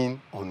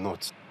believing or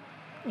not.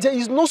 There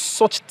is no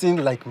such thing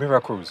like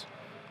miracles.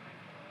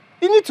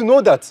 You need to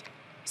know that.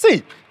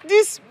 See,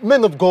 these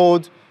men of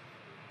God,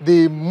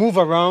 they move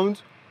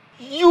around,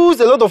 use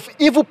a lot of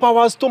evil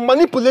powers to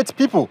manipulate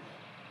people.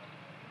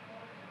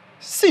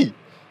 See,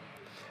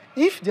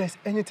 if there's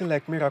anything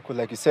like miracle,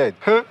 like you said,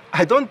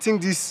 I don't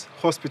think these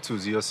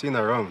hospitals you're seeing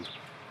around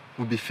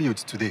will be filled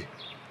today.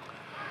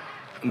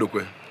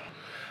 Ndukwe,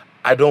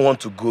 I don't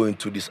want to go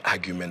into this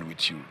argument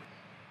with you.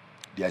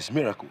 There's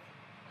miracle.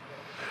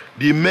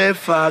 The mere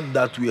fact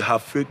that we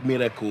have fake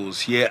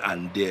miracles here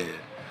and there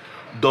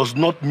does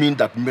not mean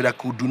that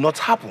miracles do not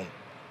happen.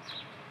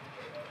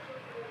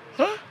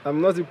 Huh? I'm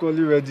not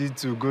equally ready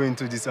to go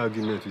into this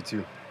argument with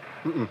you.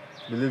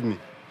 Believe me.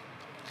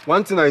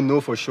 One thing I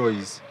know for sure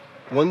is,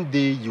 one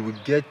day you will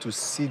get to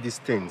see these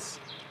things.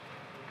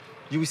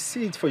 You will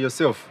see it for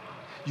yourself.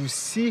 You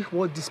see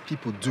what these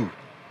people do.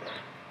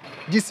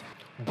 This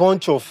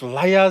bunch of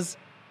liars,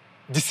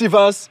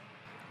 deceivers,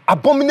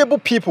 abominable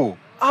people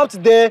out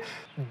there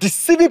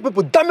deceiving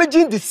people,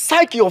 damaging the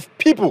psyche of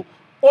people,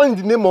 all in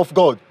the name of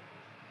God.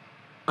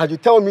 And you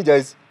tell me there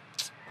is...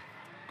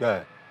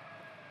 God,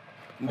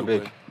 I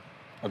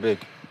beg.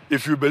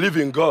 If you believe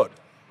in God,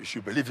 you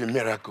should believe in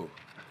miracle.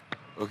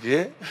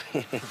 Okay?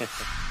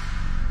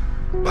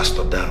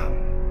 Pastor Dan,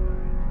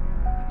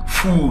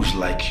 fools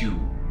like you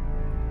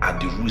are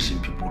the reason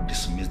people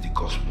dismiss the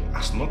gospel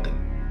as nothing.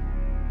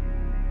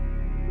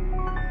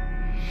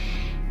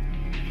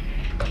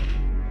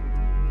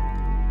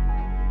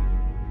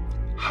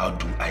 How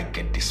do I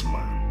get this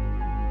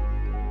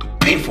man to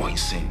pay for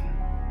his sin?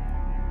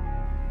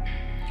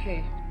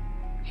 Hey,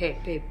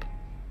 babe.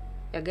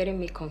 You're getting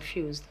me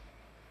confused.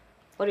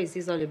 What is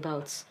this all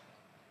about?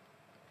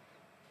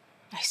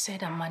 I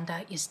said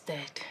Amanda is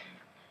dead.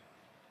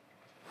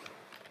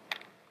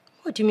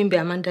 What do you mean by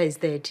Amanda is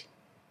dead?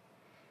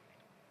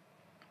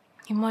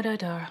 He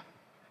murdered her.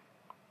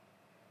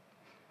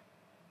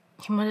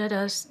 He murdered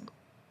us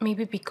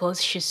maybe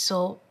because she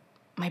saw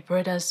my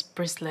brother's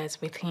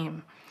bracelets with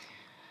him.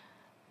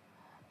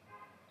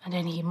 And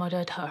then he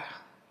murdered her.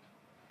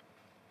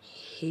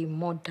 He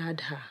murdered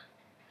her?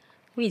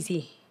 Who is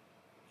he?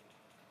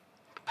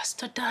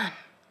 Pastor Dan.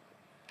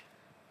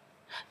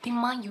 The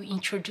man you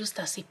introduced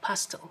as a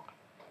pastor.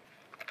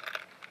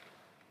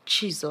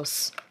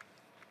 Jesus.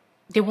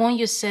 The one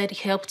you said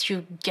helped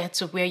you get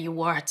to where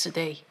you are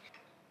today.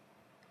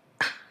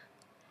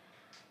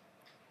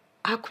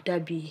 How could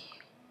that be?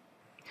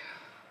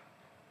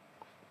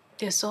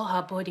 They saw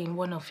her body in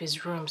one of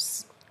his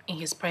rooms in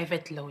his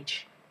private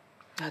lodge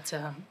at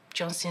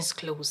Johnson's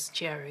Close,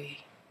 GRA.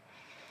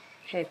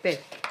 Hey,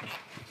 Pep.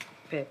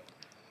 Pep,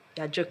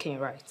 you're joking,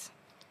 right?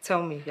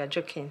 Tell me, you're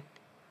joking.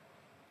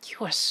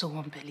 You are so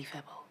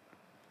unbelievable.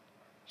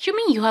 You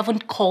mean you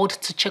haven't called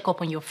to check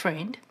up on your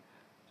friend?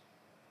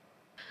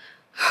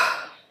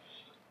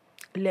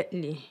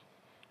 Lately,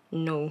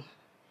 no.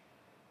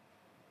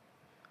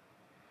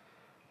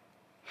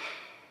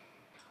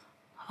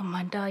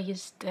 Amanda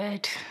is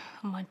dead.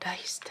 Amanda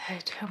is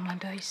dead.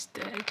 Amanda is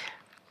dead.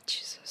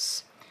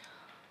 Jesus.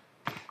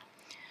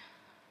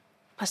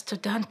 Pastor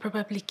Dan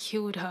probably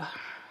killed her.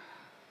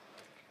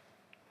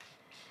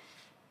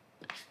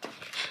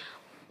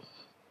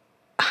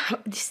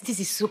 This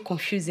is so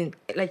confusing.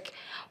 Like,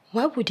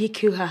 why would he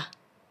kill her?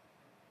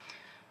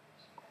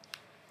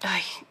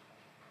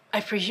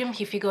 I presume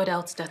he figured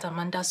out that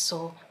Amanda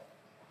saw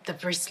the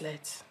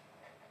bracelet,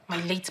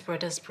 my late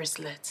brother's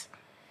bracelet.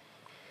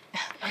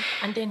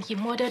 And then he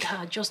murdered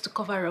her just to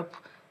cover up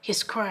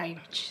his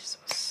crime.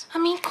 Jesus. I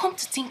mean, come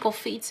to think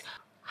of it,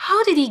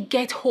 how did he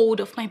get hold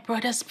of my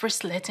brother's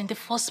bracelet in the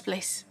first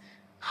place?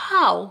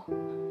 How?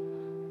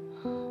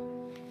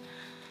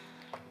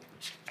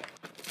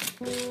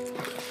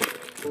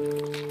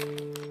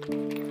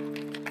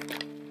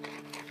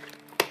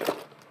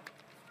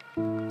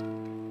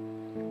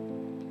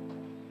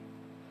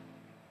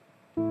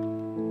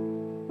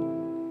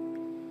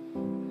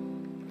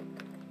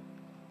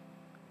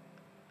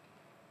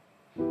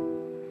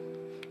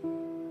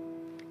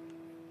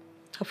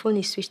 Her phone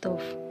is switched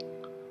off.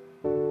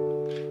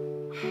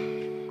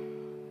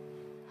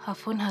 Her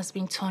phone has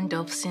been turned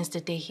off since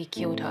the day he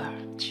killed her.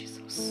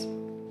 Jesus.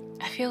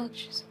 I feel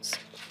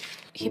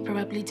he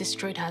probably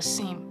destroyed her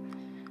SIM.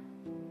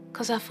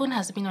 Because her phone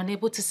has been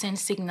unable to send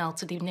signal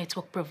to the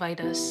network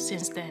providers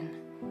since then.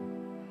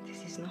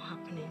 This is not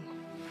happening.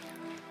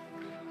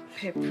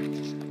 Pep,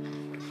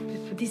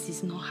 this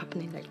is not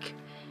happening, like...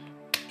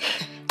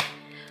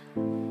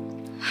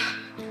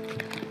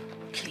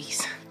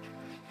 Please.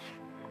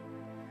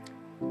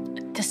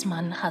 This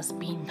man has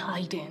been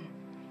hiding.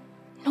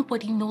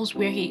 Nobody knows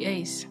where he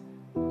is.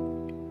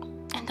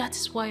 And that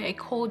is why I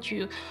called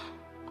you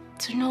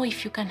to know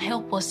if you can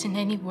help us in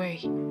any way.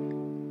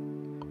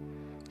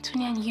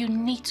 Tunian, you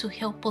need to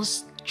help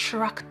us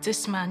track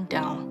this man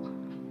down.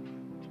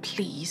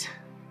 Please.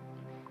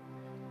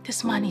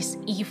 This man is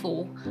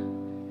evil.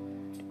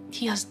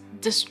 He has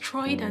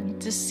destroyed and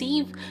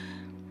deceived,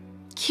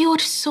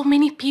 killed so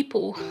many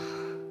people.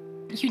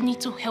 You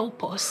need to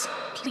help us,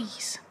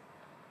 please.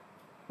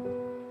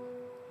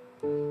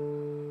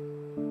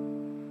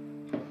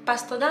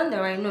 Pastor Dan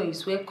that I know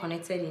is well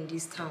connected in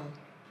this town.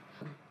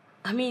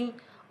 I mean,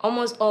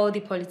 almost all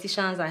the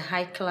politicians and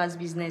high-class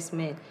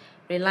businessmen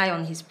rely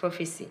on his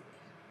prophecy.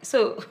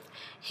 So,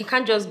 he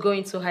can't just go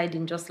into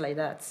hiding just like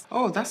that.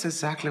 Oh, that's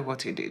exactly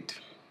what he did.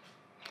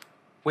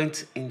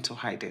 Went into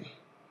hiding.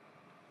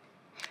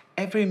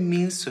 Every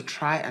means to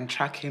try and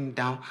track him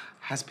down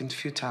has been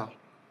futile.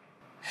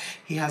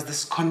 He has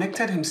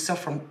disconnected himself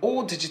from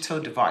all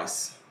digital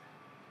device.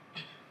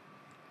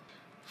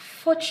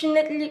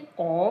 Fortunately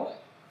or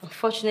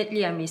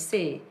unfortunately, I may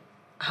say,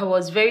 I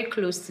was very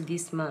close to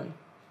this man.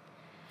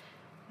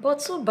 But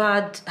too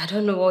bad, I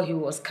don't know what he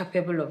was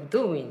capable of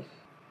doing.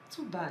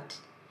 Too bad.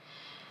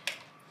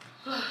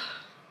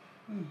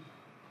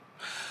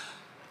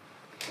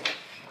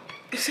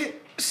 You see,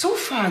 so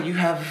far you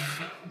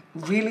have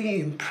really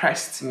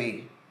impressed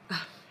me.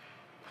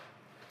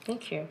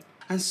 Thank you.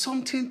 And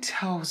something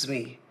tells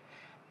me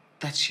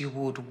that you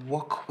would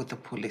work with the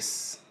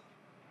police.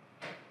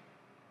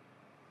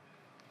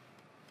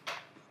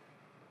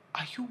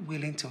 Are you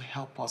willing to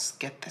help us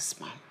get this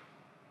man?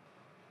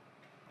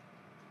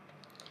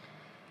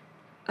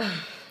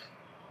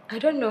 I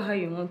don't know how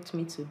you want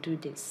me to do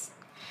this.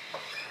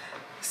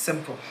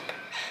 Simple.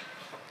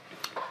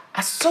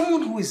 As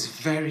someone who is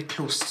very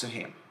close to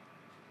him,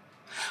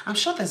 I'm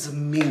sure there's a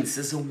means,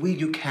 there's a way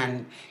you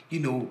can,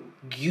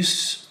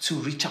 use to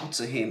reach out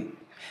to him.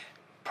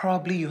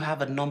 Probably you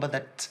have a number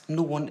that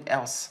no one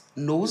else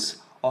knows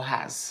or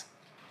has.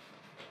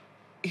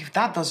 If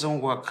that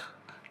doesn't work,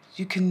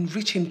 you can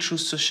reach him through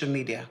social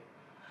media.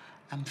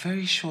 I'm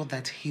very sure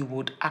that he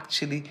would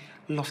actually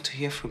love to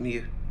hear from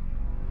you.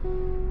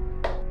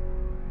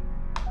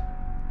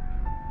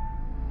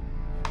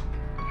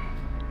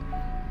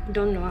 I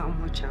don't know how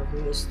much I've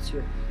missed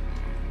you.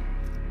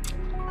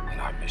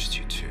 And I missed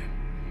you too.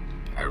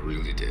 I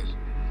really did.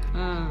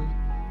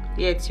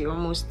 Yet you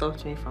almost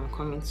stopped me from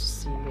coming to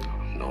see you.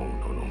 No,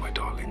 my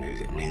darling.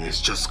 I mean, it's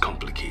just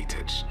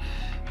complicated.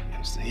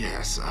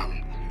 Yes,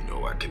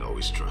 I can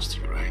always trust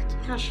you, right?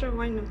 Yeah, sure,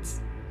 why not?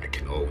 I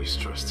can always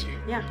trust you.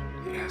 Yeah.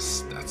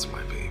 Yes, that's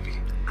my baby.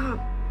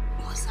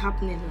 What's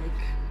happening?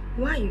 Like,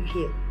 why are you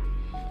here?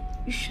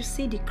 You should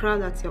see the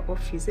crowd at your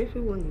office.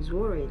 Everyone is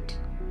worried.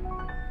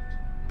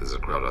 There's a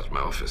crowd at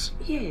my office?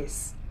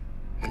 Yes.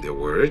 And they're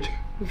worried?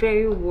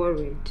 Very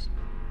worried.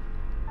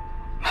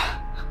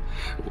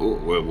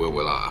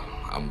 Well,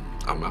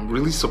 I'm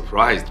really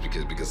surprised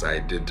because I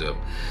did,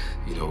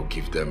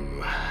 give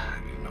them,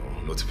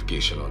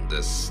 notification on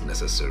this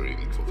necessary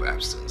leave of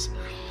absence.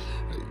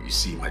 You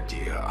see, my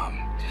dear,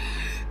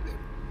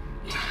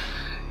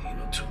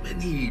 too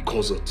many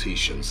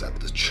consultations at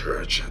the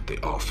church, at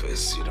the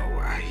office. You know,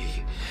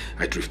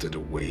 I drifted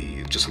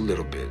away just a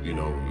little bit, you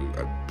know,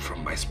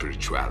 from my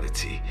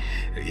spirituality.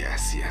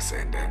 Yes,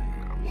 and then,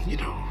 you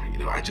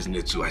know, I just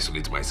need to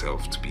isolate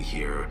myself to be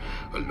here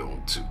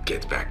alone, to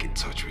get back in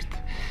touch with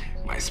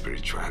my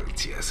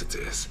spirituality as it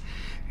is.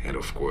 And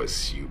of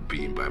course, you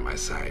being by my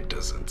side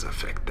doesn't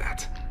affect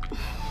that.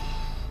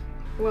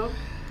 Well,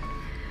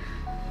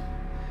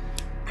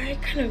 I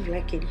kind of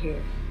like it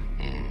here.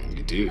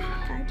 You do?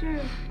 I do.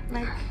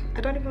 Like,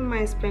 I don't even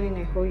mind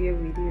spending a whole year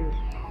with you.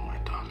 Oh, my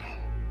darling.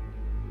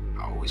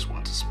 I always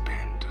want to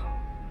spend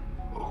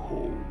a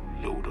whole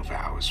load of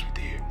hours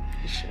with you.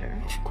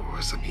 Sure. Of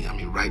course. I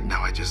mean, right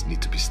now I just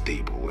need to be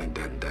stable, and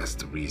then that's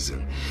the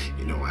reason,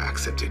 you know, I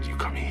accepted you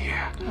coming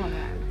here. Oh,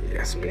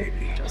 yes,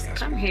 baby. Just yes,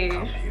 come baby. here.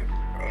 Come here.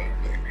 Oh,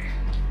 baby.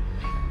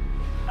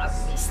 I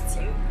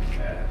missed you.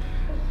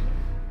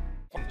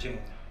 Jane,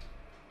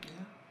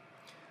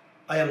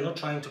 I am not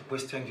trying to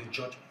question your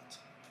judgment,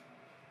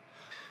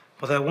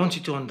 but I want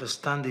you to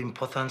understand the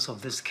importance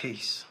of this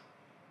case.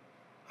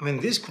 I mean,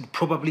 this could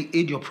probably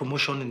aid your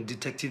promotion in the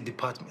detective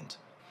department.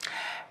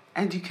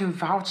 And you can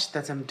vouch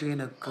that I'm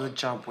doing a good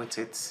job with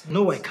it.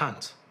 No, I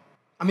can't.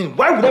 I mean,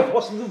 why would I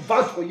possibly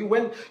vouch for you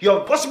when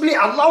you're possibly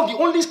allowed the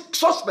only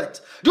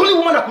suspect, the only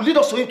woman that could lead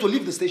us to him to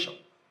leave the station?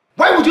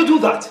 Why would you do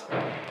that?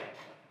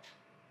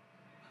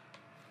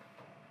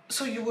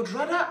 So you would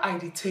rather I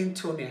detain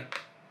Tonya,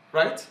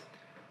 right?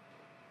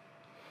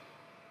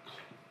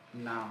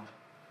 Now,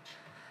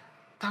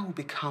 that would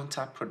be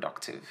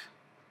counterproductive.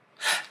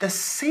 The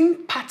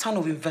same pattern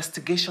of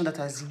investigation that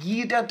has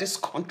yielded this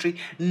country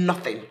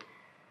nothing.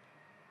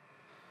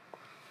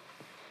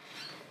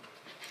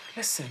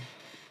 Listen,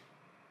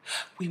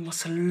 we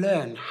must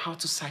learn how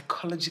to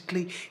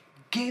psychologically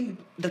gain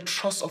the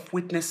trust of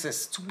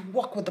witnesses to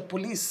work with the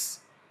police.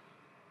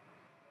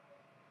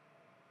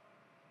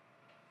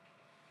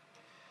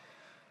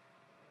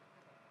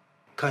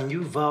 Can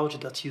you vouch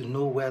that you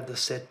know where the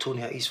said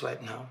Tonya is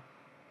right now?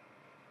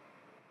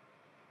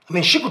 I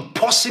mean, she could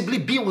possibly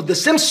be with the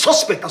same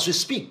suspect as we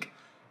speak.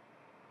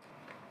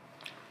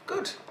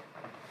 Good.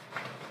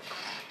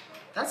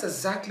 That's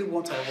exactly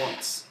what I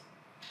want.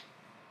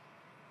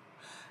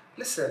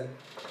 Listen,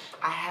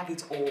 I have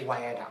it all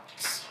wired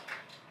out.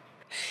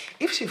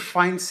 If she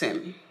finds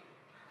him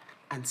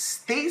and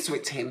stays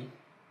with him,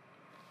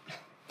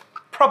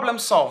 problem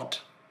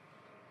solved.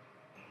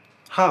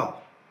 How?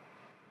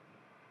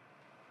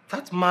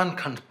 That man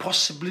can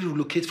possibly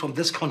relocate from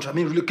this country. I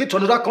mean, relocate to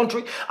another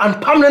country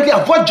and permanently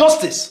avoid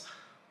justice.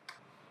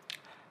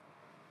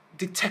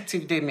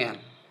 Detective Damien,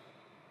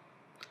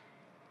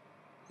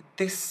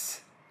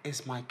 this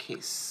is my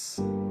case.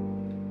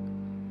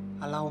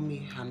 Allow me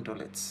to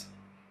handle it.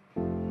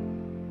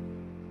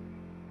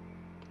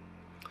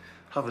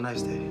 Have a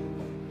nice day.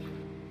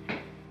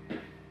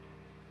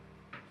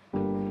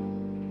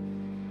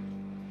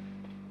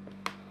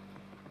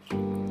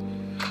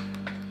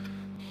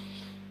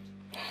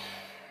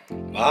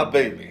 My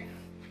baby.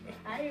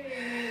 Hi.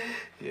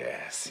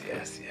 Yes.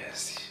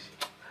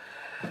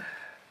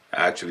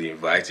 I actually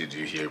invited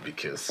you here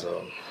because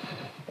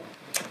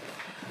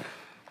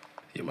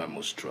you're my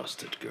most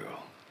trusted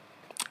girl.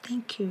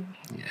 Thank you.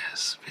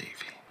 Yes,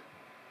 baby.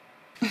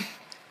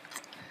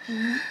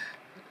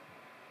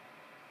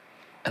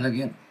 And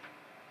again,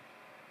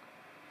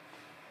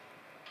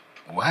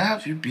 why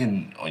have you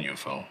been on your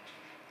phone?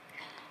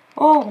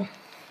 Oh,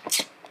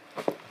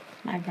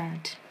 my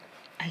bad.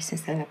 I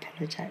sincerely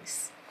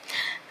apologize.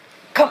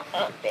 Come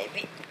on,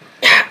 baby.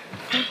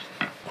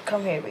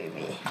 Come here,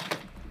 baby.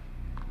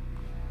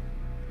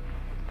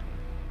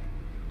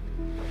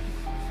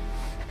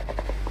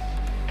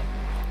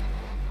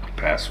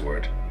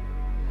 Password.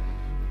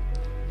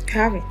 You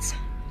have it.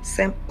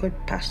 Same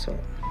old password.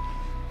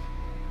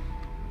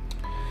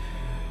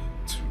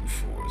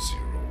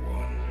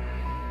 2401.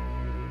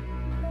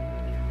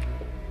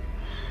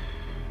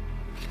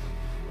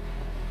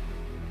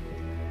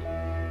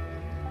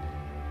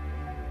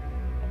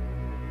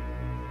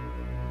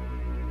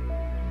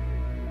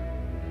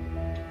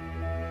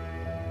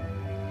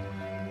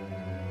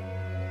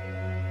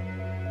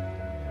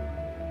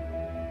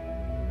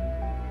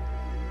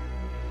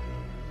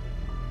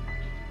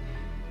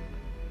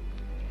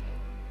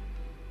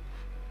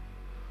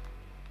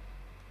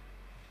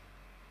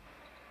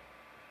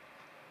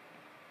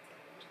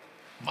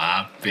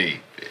 My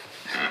baby.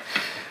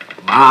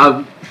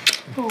 My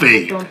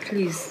baby. Don't,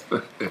 please.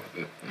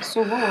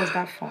 So what was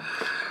that for?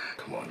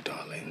 Come on,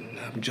 darling.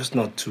 I'm just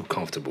not too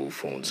comfortable with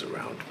phones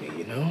around me,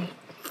 you know?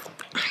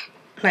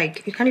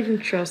 Like, you can't even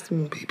trust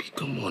me. Baby,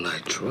 come on, I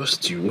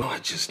trust you. No, I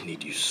just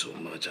need you so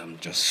much. I'm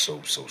just so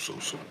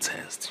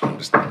tense. Do you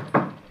understand?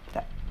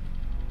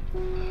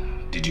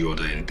 Did you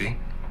order anything?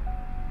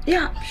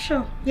 Yeah,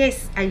 sure.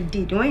 Yes, I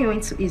did. When you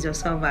went to ease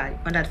yourself, I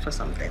ordered for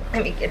something.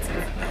 Let me get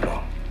it.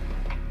 No.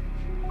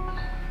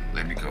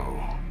 Let me go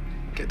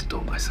get it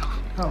all myself.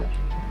 Oh.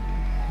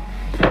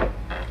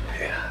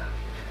 Yeah.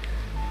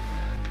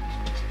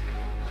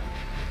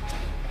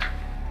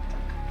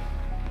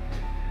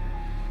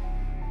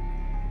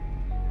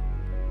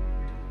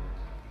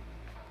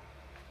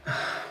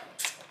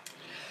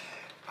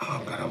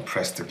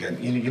 pressed again.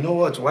 You know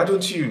what? Why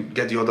don't you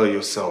get the order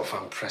yourself?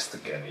 I'm pressed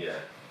again, yeah.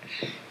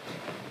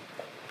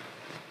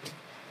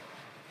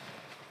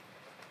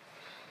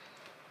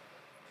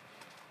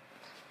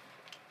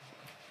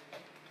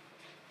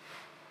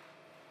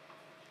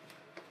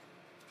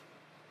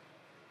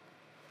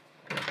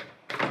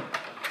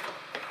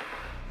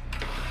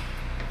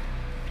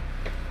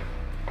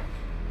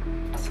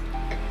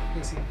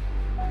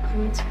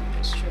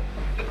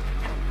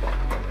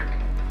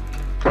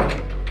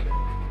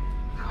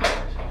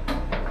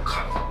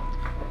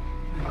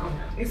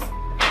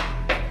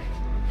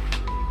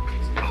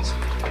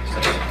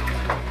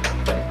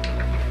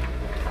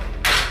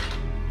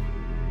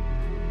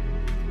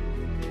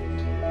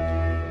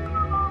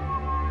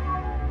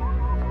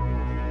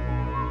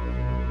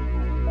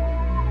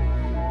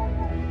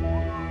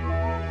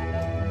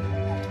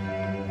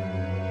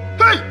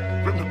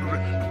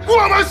 Who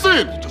am I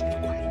seeing?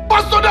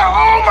 Pastor there!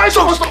 Oh my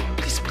God! Stop!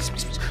 Please.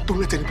 Don't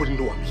let anybody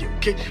know I'm here,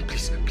 okay?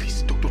 Please.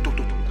 Don't. Please.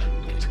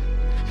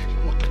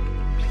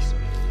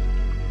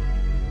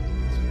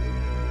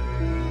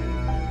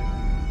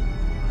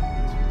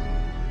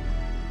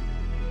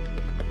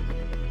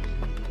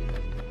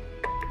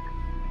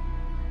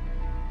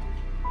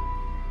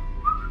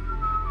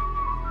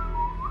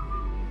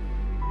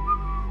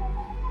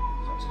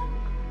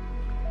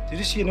 Did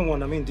you see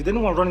anyone? I mean, did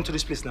anyone run into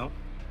this place now?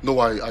 No,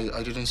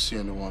 I didn't see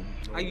anyone.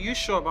 Are you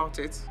sure about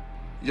it?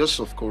 Yes,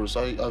 of course.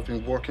 I've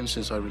been working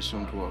since I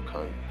resumed work.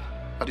 I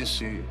didn't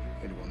see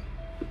anyone.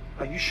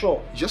 Are you sure?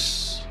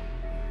 Yes.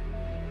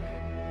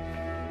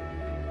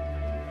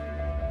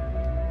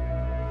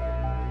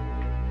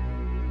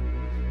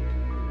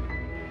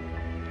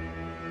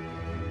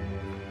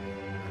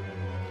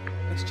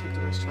 Let's check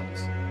the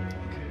restaurants.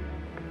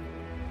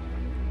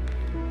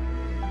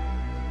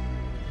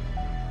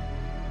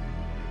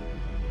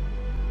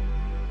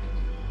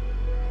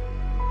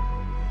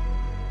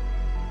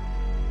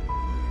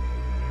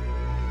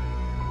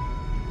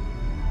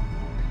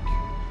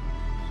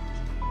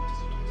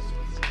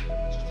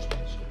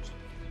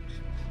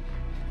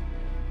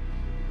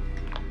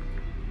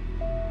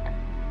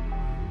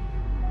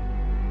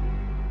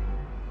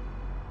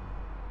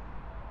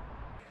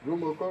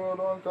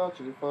 Don't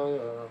catch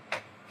fire.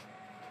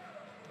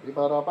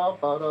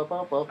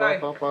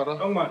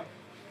 Young man,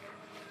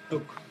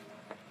 look,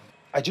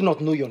 I do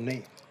not know your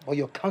name, but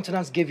your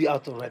countenance gave you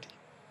out already.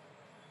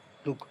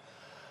 Look,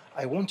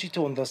 I want you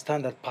to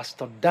understand that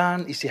Pastor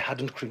Dan is a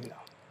hardened criminal.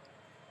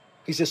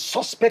 He's a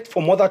suspect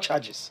for murder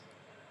charges.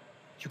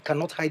 You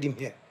cannot hide him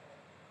here.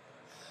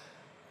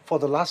 For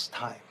the last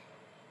time,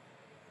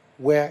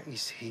 where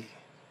is he?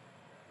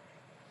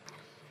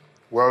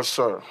 Well,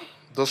 sir,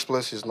 this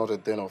place is not a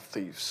den of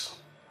thieves.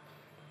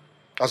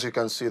 As you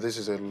can see, this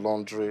is a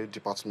laundry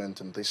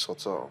department in this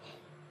hotel.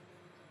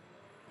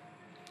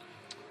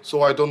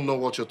 So I don't know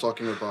what you're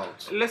talking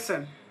about.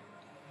 Listen,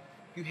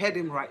 you heard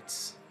him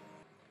right.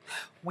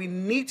 We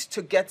need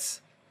to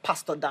get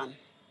Pastor Dan.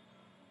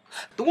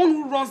 The one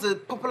who runs the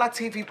popular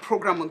TV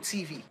program on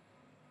TV.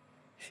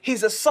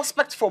 He's a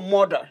suspect for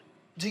murder.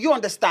 Do you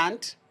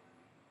understand?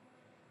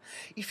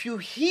 If you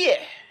hear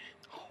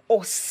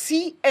or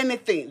see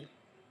anything,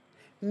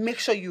 make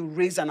sure you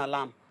raise an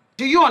alarm.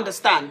 Do you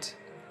understand?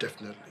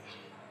 Definitely.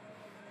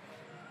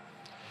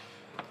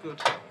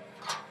 Good.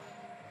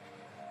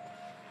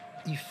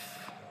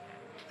 If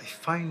I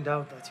find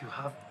out that you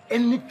have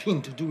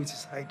anything to do with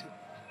his hiding.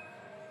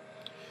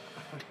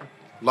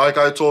 Like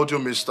I told you,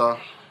 mister,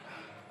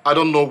 I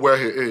don't know where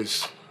he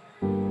is.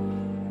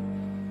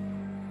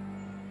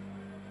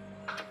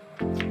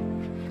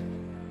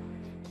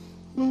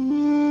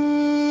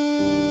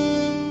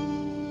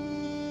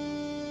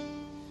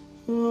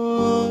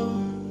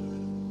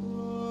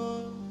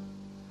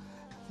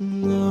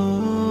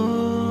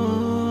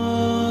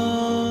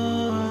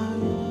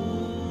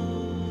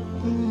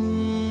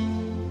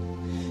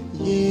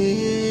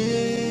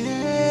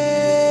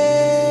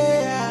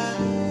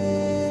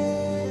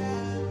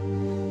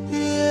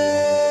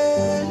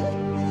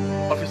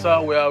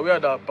 We are aware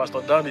that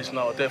Pastor Dan is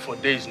now there for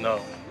days now,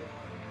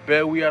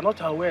 but we are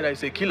not aware that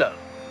he's a killer.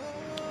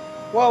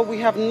 Well, we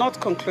have not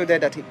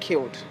concluded that he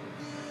killed,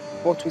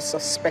 but we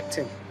suspect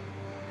him.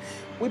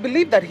 We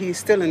believe that he is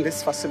still in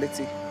this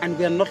facility, and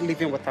we are not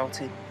leaving without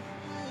him.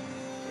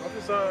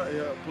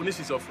 Officer, police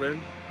is your friend.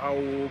 I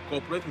will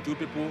cooperate with you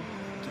people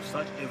to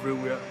search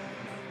everywhere in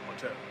the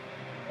hotel.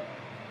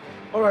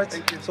 All right.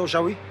 Thank you. So,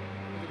 shall we?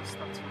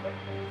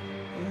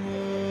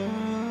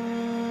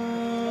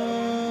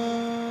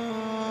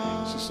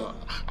 Sister,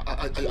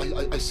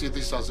 I see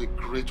this as a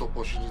great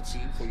opportunity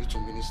for you to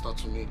minister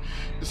to me.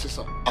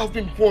 Sister, I've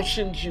been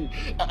watching you.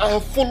 I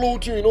have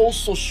followed you in all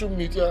social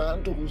media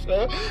handles.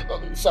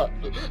 Sir,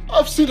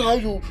 I've seen how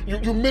you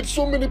made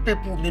so many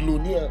people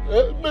millionaire.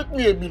 Make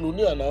me a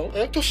millionaire now.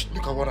 Just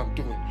look at what I'm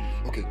doing.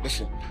 Okay,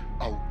 listen.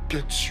 I'll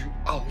get you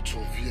out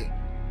of here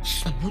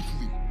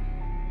smoothly.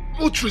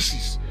 No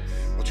traces.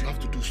 But you have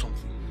to do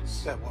something.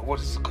 Sir, what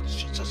is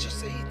it? Just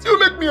say it. You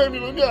make me a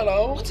millionaire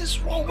now. What is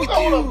wrong with you?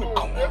 Come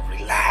on,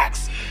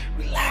 relax.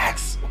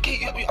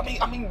 Okay,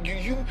 I mean,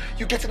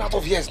 you getting out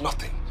of here is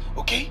nothing,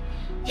 okay?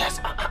 Yes,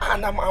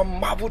 and I'm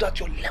marveled at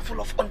your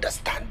level of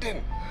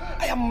understanding.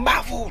 I am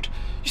marveled.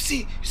 You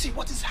see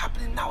what is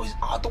happening now is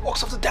the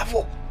works of the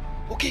devil.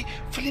 Okay,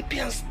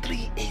 Philippians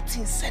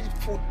 3:18 said,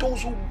 for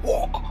those who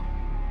walk,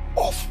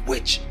 of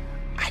which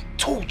I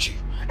told you,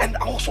 and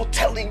I'm also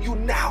telling you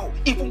now,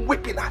 even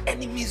whipping our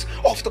enemies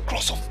off the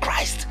cross of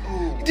Christ.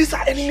 These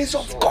are enemies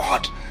of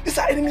God. These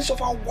are enemies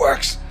of our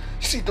works.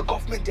 You see, the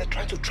government, they're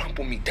trying to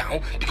trample me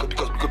down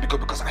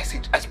because I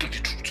speak the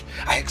truth.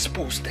 I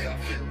expose them.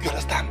 You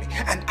understand me?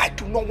 And I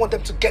do not want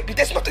them to get me.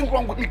 There's nothing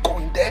wrong with me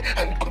going there.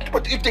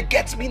 But if they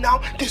get me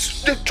now, they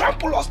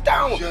trample us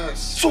down. Yes.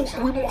 So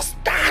we must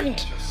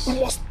stand. We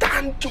must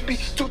stand to be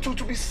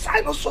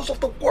silencers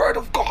of the word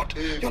of God.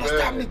 You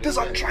understand me? These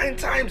are trying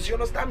times. You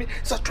understand me?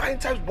 These are trying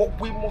times,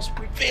 but we must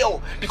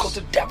prevail because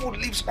the devil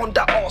lives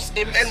under us.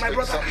 Amen, my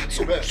brother.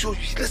 So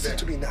listen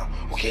to me now,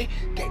 okay?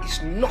 There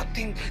is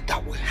nothing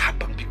that will happen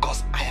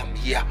because I am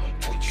here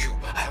for you.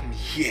 I am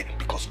here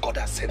because God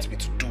has sent me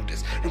to do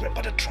this.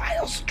 Remember the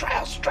trials of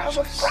Christ.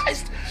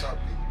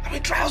 I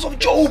mean, trials of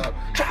Job,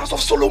 trials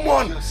of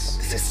Solomon.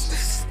 This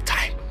is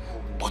time,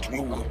 but we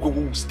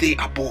will stay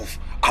above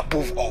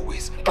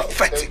always,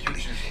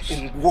 prophetically,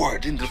 in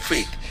word, in the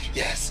faith.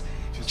 Yes,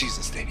 in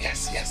Jesus' name.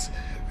 Yes.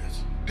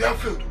 They have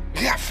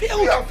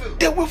failed.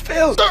 They will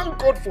fail. Thank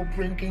God for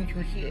bringing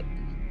you here.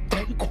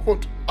 Thank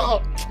God.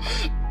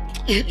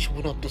 You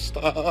will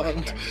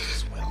understand.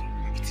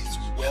 It is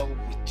well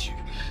with you.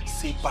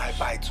 Say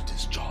bye-bye to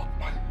this job.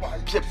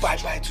 Say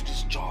bye-bye to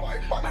this job.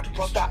 My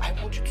brother, I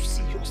want you to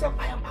see yourself.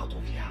 I am out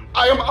of here.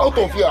 I am out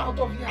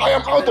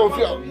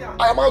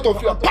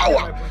of here.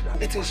 Power.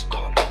 It is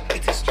done.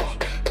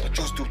 But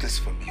just do this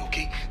for me,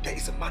 okay? There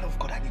is a man of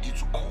God I need you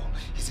to call.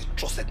 He's a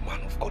trusted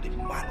man of God, a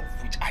man of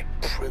which I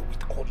pray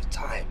with all the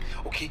time,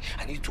 okay?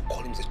 I need to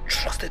call him a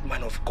trusted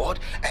man of God,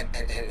 and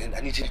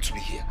I need him to be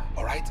here,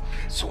 all right?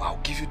 So I'll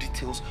give you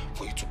details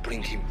for you to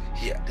bring him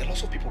here. There are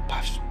lots of people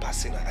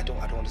passing. I don't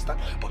understand,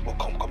 but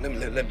come, let me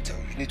tell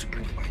you. You need to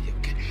bring him out here,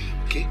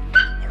 okay?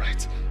 All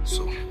right.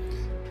 So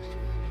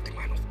the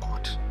man of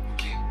God,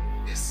 okay?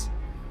 Yes.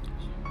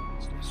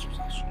 So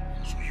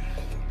you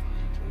cover.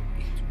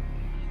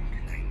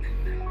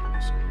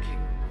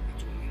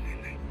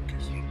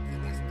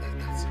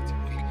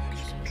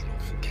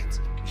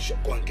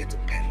 Go and get a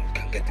pen. You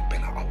can get the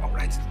pen. I'll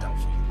write it down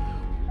for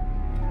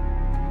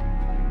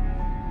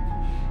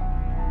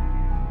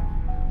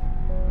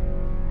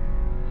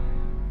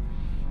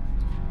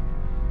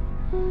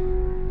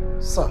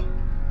you. Sir,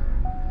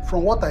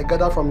 from what I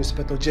gather from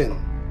Inspector Jen,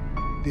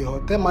 the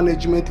hotel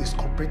management is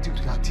cooperative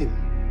to her team.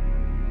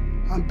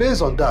 And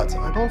based on that,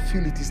 I don't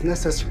feel it is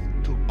necessary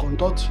to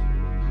conduct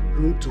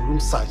room-to-room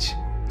search,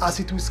 as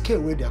it will scare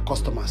away their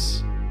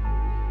customers.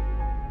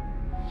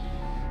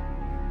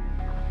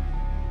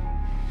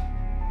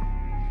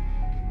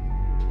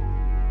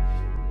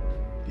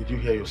 Did you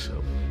hear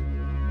yourself?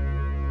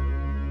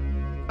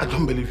 I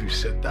don't believe you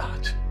said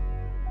that.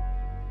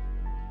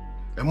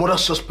 A murder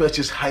suspect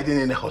is hiding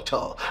in a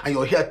hotel, and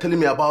you're here telling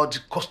me about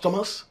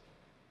customers?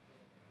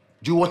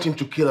 Do you want him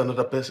to kill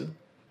another person?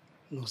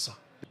 No, sir.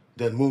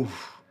 Then move.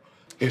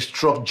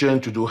 Instruct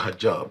Jen to do her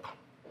job.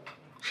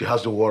 She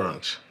has the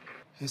warrant.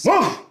 Yes, sir.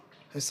 Move!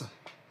 Yes, sir.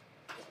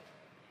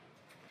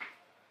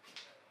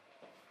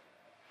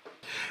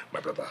 My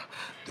brother,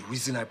 the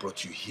reason I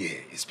brought you here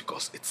is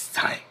because it's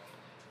time.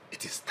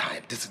 It is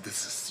time. This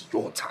is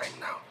your time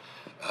now.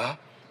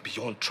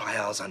 Beyond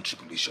trials and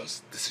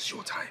tribulations, this is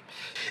your time.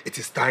 It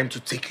is time to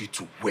take you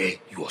to where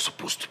you are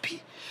supposed to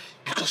be.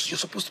 Because you're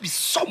supposed to be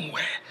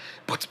somewhere.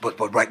 But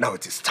right now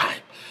it is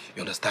time.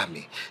 You understand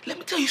me? Let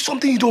me tell you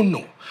something you don't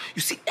know.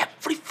 You see,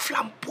 every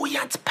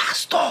flamboyant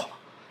pastor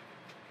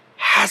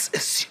has a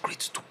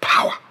secret to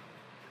power.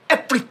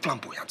 Every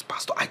flamboyant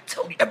pastor, I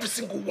tell you, every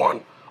single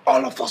one.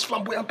 All of us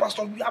flamboyant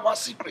pastors, we have our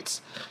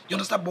secrets. You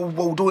understand? But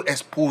we don't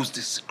expose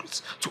these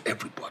secrets to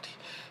everybody.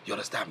 You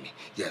understand me?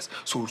 Yes.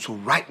 So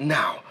right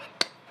now,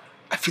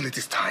 I feel it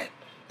is time.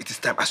 It is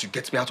time. As you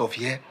get me out of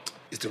here,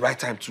 it's the right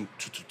time to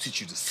teach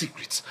you the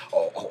secrets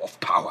of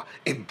power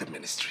in the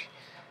ministry.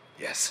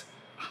 Yes.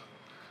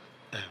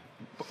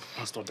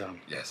 Pastor Dan.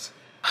 Yes.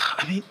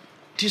 I mean,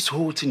 this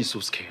whole thing is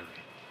so scary.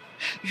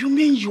 You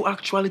mean you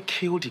actually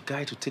killed the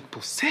guy to take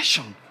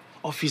possession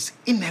of his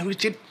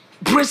inherited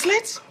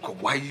bracelets?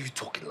 God, why are you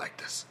talking like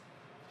this?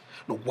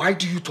 No, why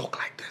do you talk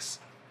like this?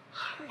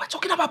 We're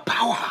talking about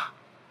power.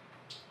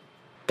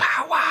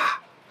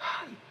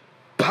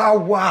 Power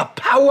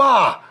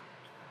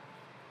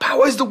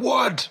is the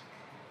word.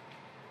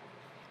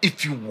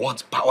 If you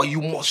want power,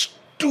 you must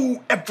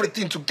do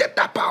everything to get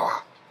that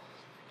power.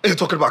 And you're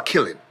talking about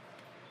killing.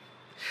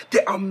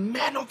 There are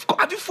men of God.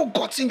 Have you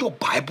forgotten your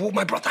Bible,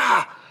 my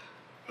brother?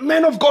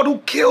 Men of God who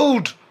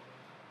killed.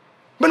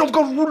 Men of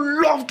God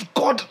who loved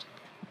God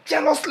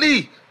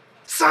jealously.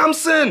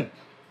 Samson,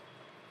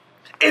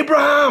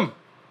 Abraham,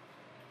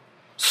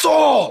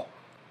 Saul,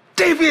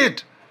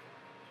 David.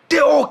 They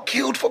all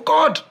killed for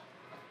God.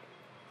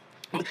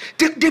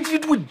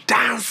 David would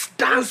dance,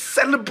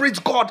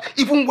 celebrate God,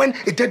 even when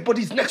a dead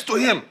body is next to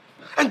him.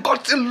 And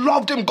God still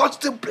loved him. God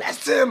still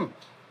blessed him.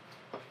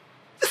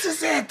 This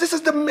is it. This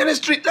is the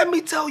ministry. Let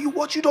me tell you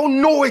what you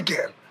don't know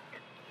again.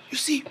 You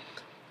see,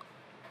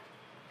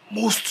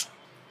 most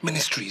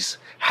ministries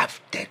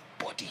have dead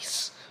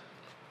bodies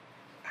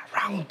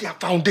around their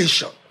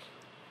foundation.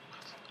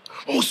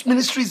 Most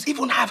ministries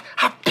even have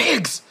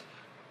pigs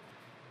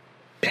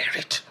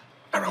buried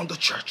around the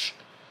church.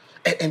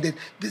 And then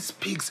these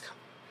pigs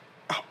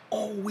are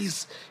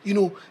always,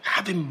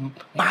 having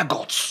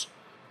maggots.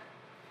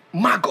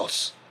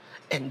 Maggots.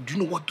 And do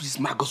you know what these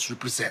maggots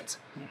represent?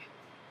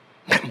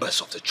 Members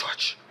of the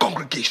church,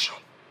 congregation.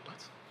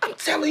 I'm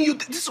telling you,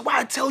 this is why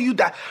I tell you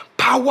that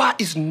power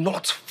is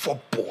not for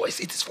boys,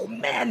 it is for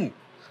men.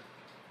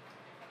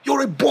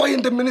 You're a boy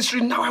in the ministry,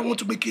 now I want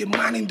to make you a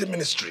man in the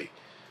ministry.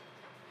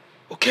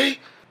 Okay?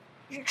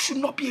 You should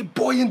not be a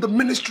boy in the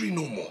ministry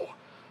no more.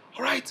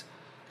 All right?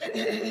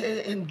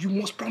 And you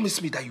must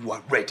promise me that you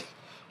are ready.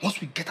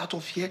 Once we get out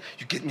of here,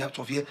 you get me out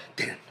of here,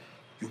 then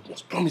you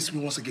must promise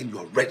me once again you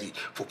are ready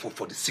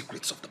for the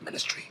secrets of the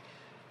ministry.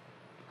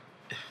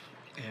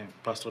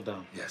 Pastor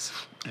Dan. Yes.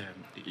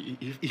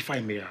 If I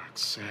may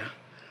ask,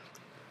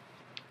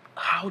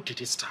 how did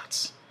it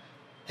start?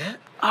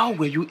 How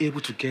were you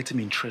able to get him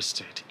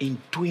interested in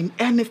doing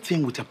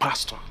anything with a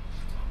pastor?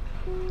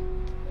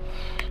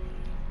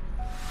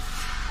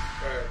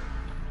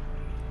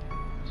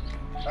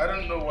 I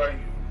don't know why you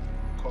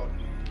called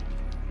me.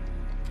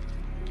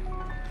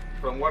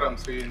 From what I'm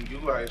saying,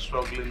 you are a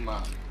struggling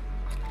man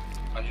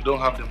and you don't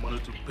have the money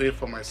to pay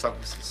for my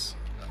services.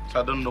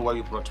 So I don't know why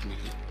you brought me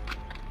here.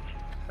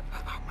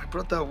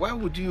 Brother, why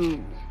would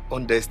you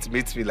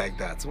underestimate me like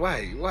that?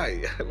 Why?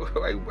 Why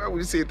would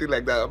you say anything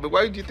like that? I mean,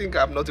 why do you think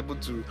I'm not able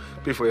to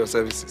pay for your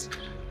services?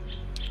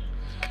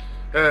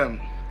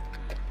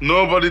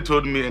 Nobody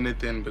told me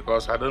anything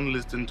because I don't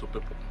listen to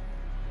people.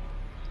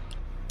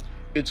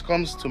 It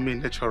comes to me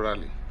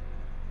naturally.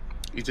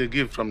 It's a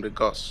gift from the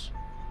gods.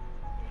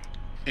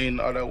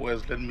 In other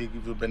words, let me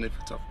give you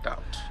benefit of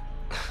doubt.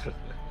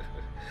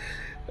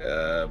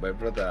 My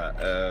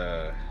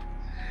brother,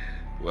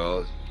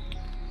 well,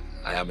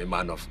 I am a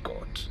man of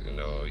God.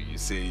 You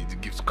say the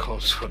gift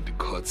comes from the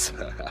gods.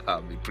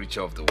 I'm a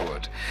preacher of the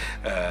word.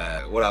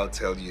 What I'll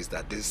tell you is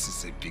that this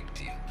is a big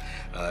deal.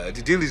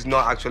 The deal is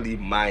not actually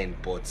mine,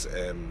 but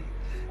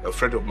a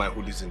friend of mine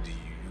who lives in the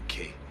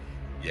UK.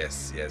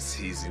 Yes,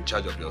 he's in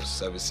charge of your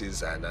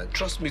services, and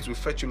trust me, it will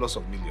fetch you lots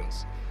of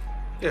millions.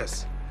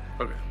 Yes.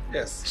 Okay.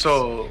 Yes.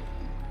 So,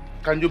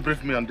 can you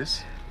brief me on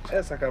this?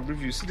 Yes, I can brief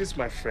you. See, this is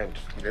my friend.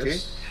 Okay.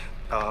 Yes.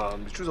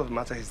 The truth of the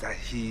matter is that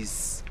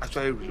he's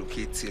actually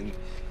relocating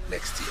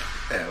next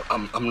year.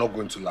 I'm not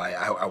going to lie.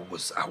 I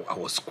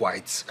was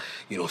quite,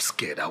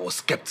 scared. I was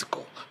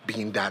skeptical,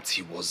 being that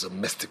he was a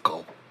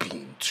mystical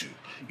being too.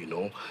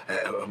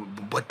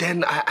 But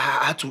then I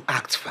had to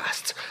act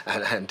fast,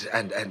 and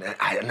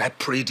I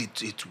prayed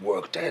it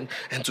worked, and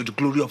to the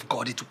glory of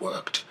God it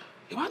worked.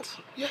 What?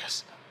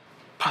 Yes.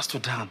 Pastor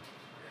Dan.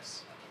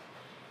 Yes.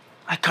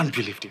 I can't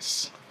believe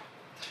this.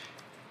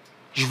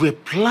 You were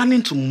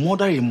planning to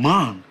murder a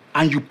man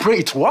and you pray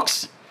it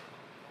works?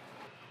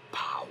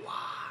 Power.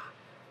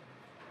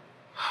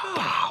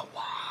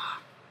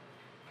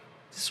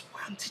 This is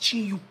why I'm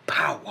teaching you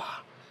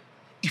power.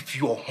 If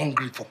you are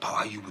hungry for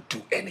power, you will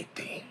do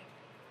anything.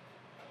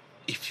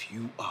 If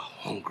you are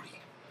hungry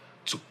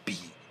to be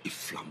a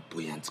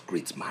flamboyant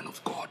great man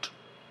of God,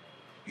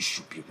 you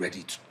should be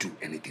ready to do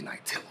anything I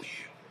tell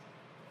you.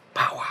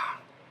 Power.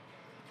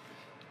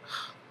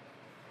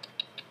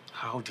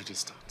 How did it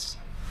start?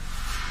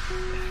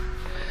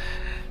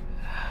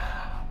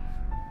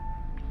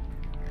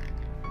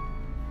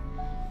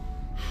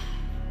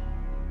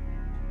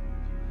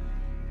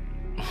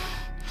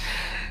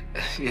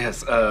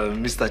 Yes,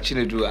 Mr.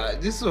 Chinedu,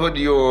 this is what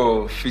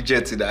you're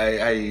fidgeting.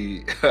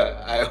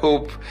 I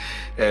hope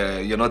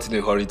you're not in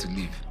a hurry to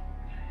leave.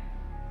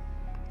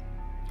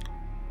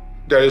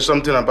 There is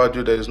something about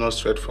you that is not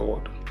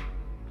straightforward.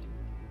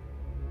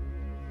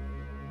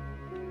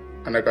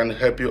 And I can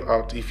help you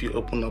out if you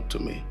open up to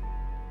me.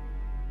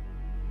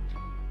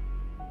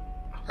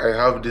 I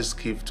have this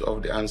gift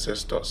of the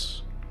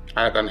ancestors.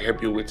 I can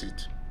help you with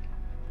it.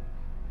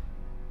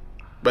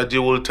 But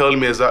you will tell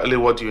me exactly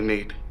what you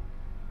need.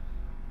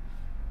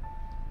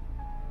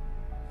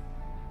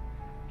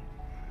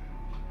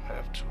 I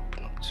have to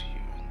open up to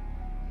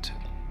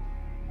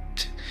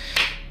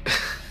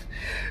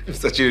you.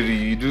 Mr. Chiri,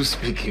 you do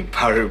speak in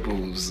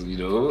parables,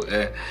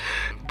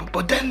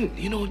 But then,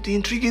 the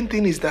intriguing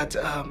thing is that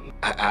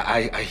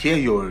I hear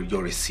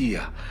you're a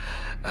seer.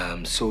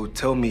 So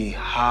tell me,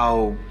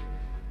 how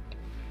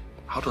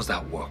does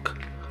that work?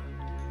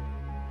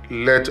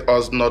 Let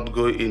us not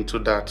go into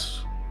that.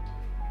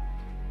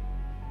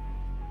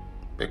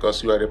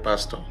 Because you are a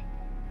pastor.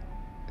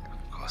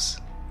 Of course.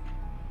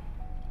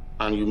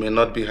 And you may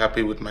not be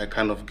happy with my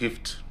kind of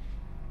gift.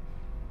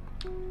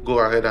 Go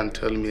ahead and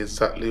tell me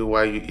exactly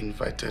why you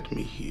invited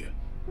me here.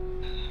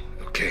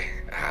 Okay,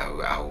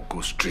 I'll go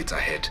straight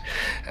ahead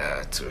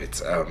to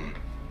it.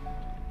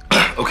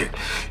 Okay,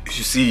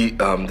 you see,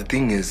 the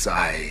thing is,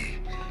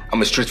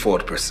 I'm a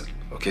straightforward person.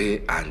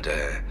 okay? And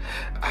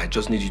I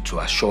just need you to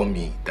assure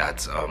me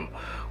that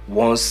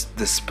once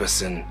this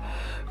person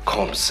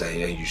comes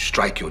and you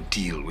strike your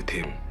deal with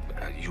him,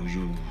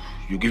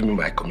 you give me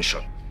my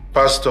commission.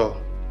 Pastor,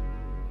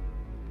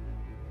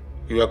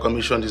 your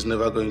commission is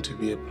never going to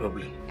be a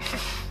problem.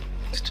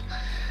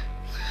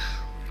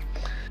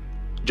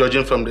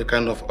 Judging from the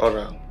kind of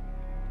aura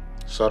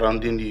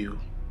surrounding you,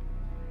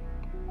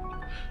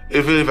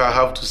 even if I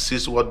have to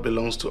seize what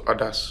belongs to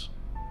others,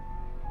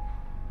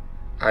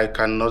 I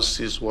cannot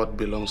seize what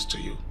belongs to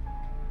you.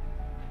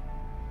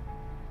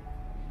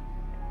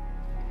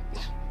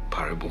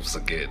 Parables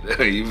again.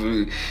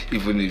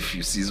 even if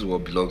you seize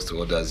what belongs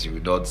to others, you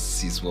will not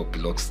seize what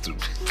belongs to me.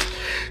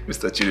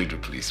 Mr.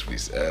 Chinedu, please.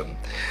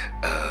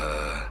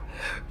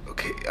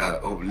 Okay,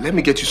 let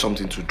me get you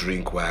something to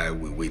drink while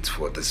we wait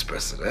for this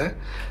person, eh?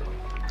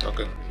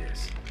 Okay.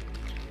 Yes.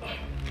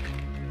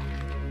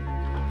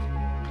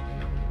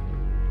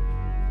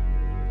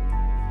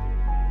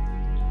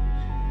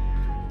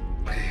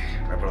 Hey,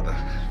 my brother,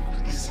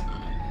 please.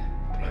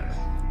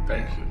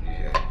 Thank you.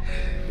 Yeah.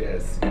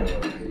 Yes,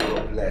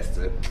 you're blessed.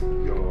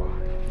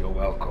 You're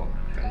welcome.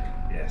 Thank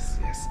you. Yes.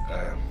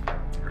 I'm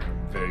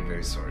very,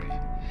 very sorry.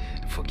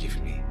 Forgive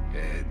me.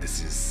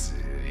 This is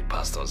a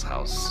pastor's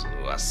house.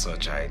 So as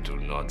such, I do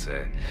not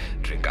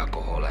drink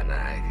alcohol, and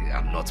I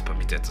am not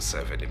permitted to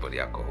serve anybody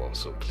alcohol.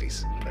 So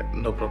please.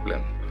 No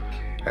problem.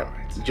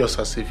 Just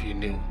as if you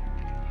knew,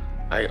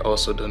 I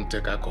also don't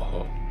take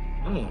alcohol.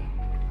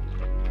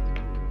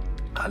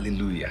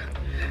 Hallelujah.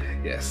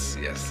 Yes.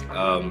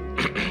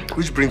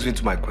 Which brings me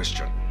to my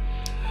question.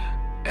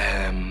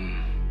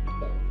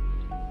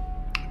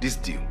 This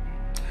deal.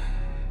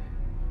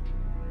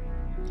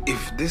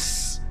 If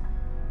this,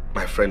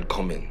 my friend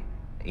coming,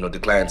 the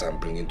client I'm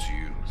bringing to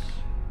you,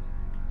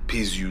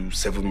 pays you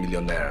 7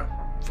 million naira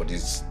for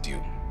this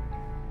deal,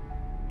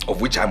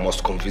 of which I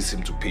must convince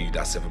him to pay you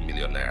that 7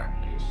 million naira.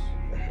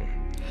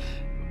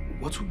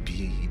 What would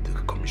be the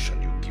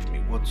commission you give me?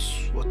 What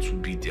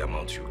would be the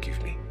amount you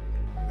give me?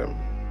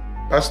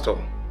 Pastor.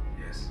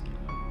 Yes.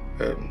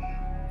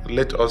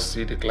 Let us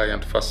see the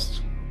client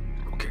first.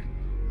 Okay.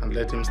 And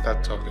let him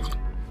start talking.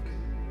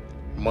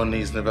 Money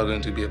is never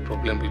going to be a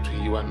problem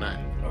between you and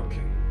I.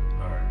 Okay.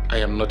 All right. I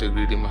am not a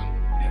greedy man.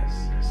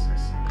 Yes.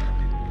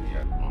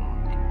 Hallelujah.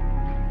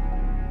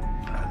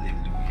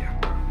 Hallelujah.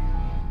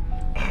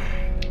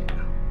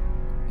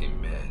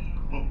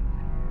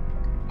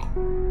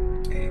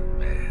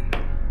 Amen.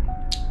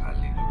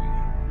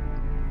 Hallelujah.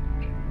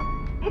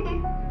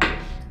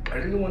 I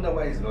really wonder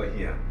why he's not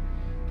here.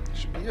 He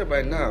should be here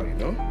by now, you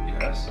know?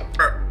 Yes.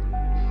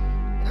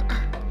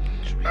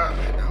 Should be here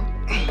by now.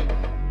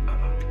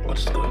 What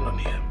is going on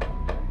here?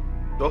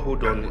 Don't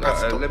hold on.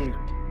 Let me...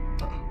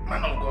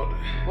 Man of God.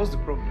 What's the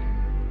problem?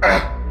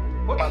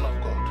 What? Man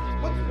of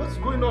God. What's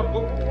going on?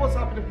 What's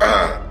happening?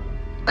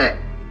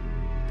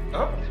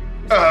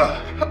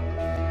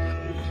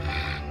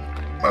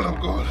 Man of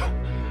God.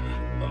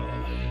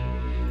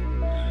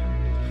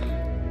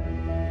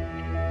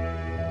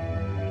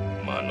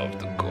 Man of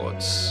the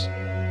gods.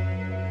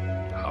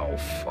 How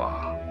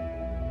far?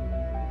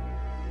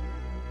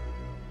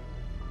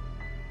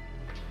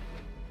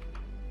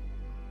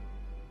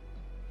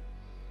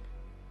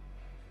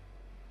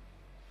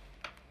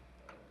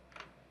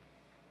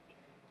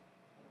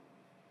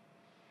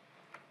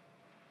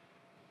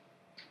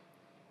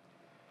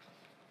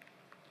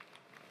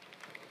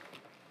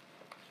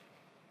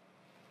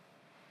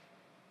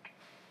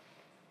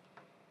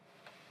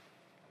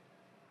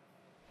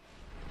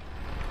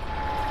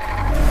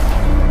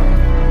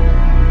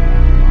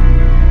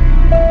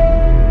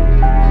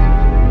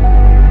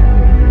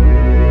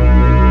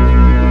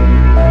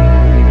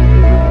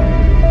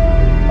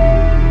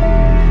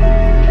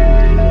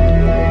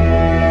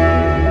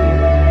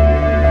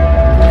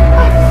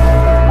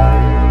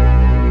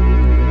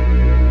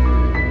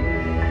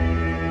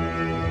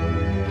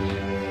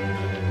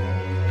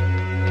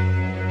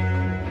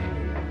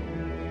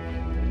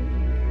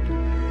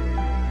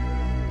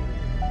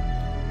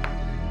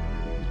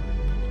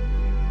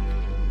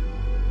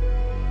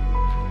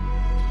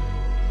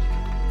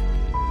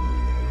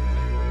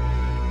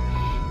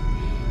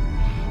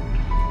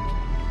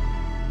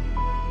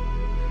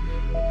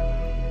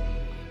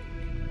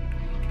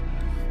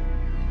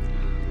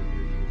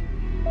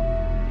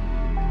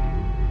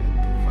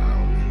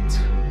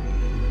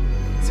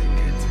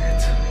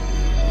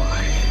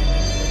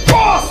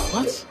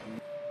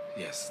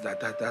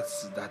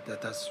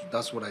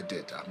 That's what I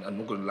did. I'm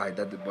not gonna lie,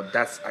 but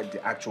that's the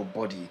actual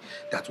body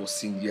that was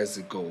seen years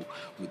ago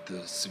with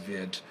the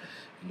severed,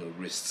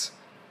 wrists.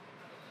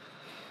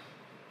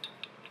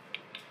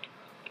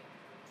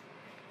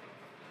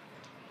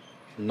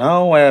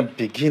 Now I am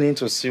beginning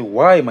to see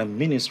why my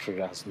ministry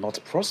has not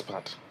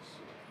prospered.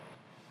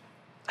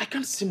 I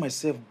can't see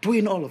myself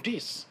doing all of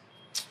this.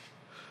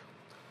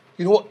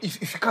 You know what?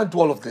 If you can't do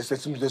all of this,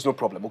 there's no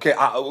problem, okay?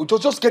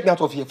 Just get me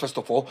out of here, first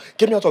of all.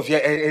 Get me out of here,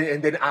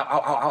 and then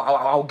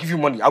I'll give you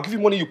money. I'll give you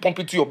money, you pump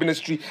it to your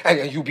ministry,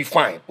 and you'll be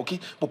fine, okay?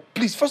 But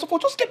please, first of all,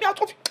 just get me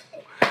out of here.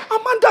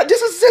 Amanda,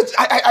 this is it.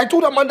 I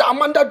told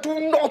Amanda, do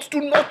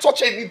not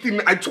touch anything.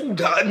 I told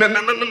her.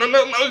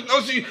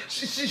 No.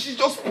 She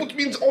just put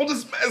me into all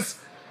this mess.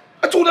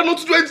 I told her not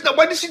to do anything.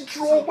 Why did she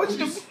draw? Why did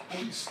she...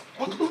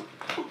 What?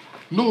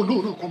 No,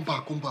 come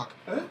back.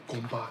 Eh?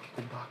 Come back.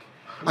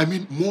 I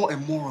mean, more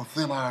and more of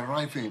them are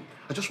arriving.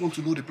 I just want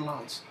to know the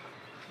plans.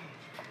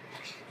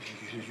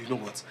 You know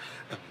what?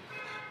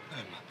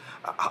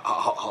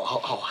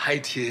 I'll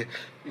hide here,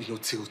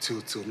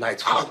 till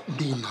night. No,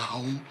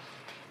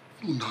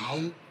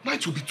 now.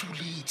 Night will be too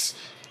late.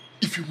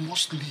 If you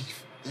must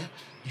leave,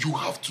 you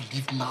have to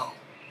leave now.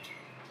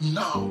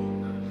 Now.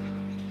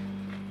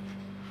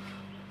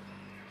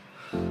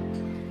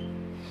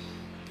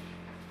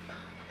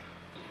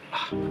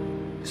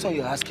 This one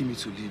you're asking me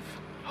to leave.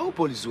 How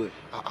Paul is well?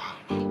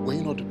 Were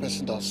you not the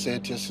person that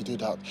said yesterday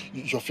that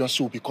your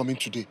fiancé will be coming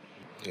today?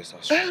 Yes,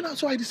 that's true.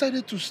 That's why I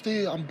decided to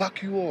stay and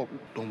back you up.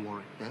 Don't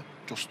worry,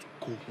 just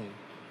go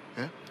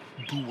home.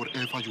 Do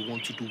whatever you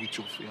want to do with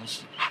your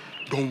fiancé.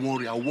 Don't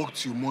worry, I'll work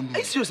till morning. Are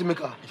you serious,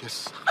 Emeka?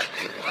 Yes.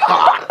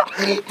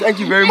 Thank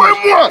you very much.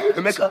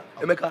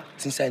 Emeka,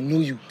 since I know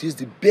you, this is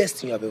the best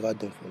thing you have ever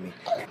done for me.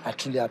 I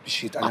truly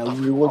appreciate it and I will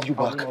reward you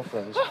back.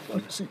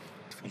 See,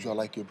 you are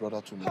like a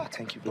brother to me.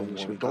 Thank you very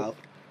much.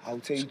 I'll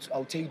tell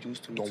you those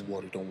two. Don't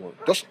worry.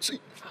 Just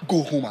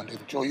go home and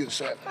enjoy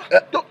yourself.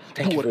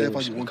 Do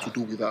whatever you want to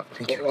do with that.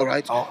 Thank you. All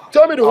right?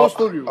 Tell me the whole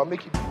story. I'll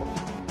make it.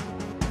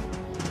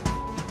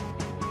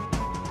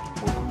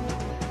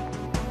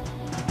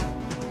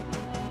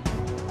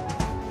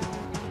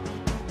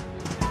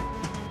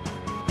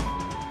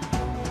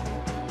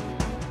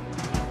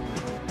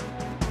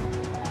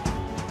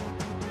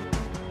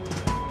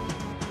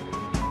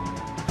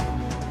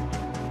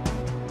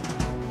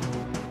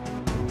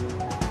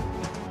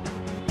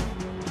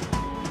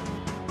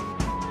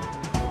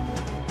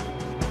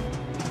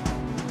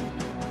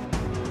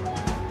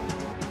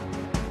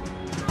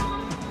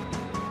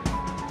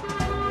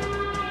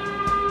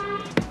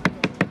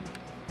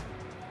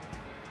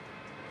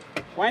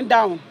 Wind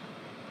down.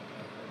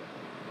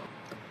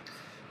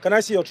 Can I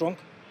see your trunk?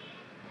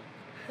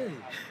 Hey,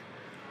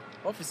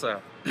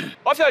 officer.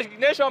 Off your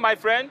ignition, my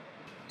friend.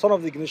 Turn off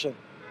the ignition.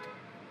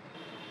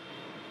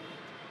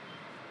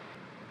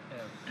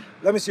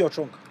 Let me see your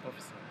trunk.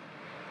 Officer,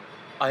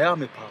 I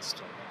am a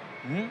pastor.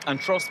 And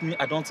trust me,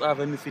 I don't have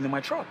anything in my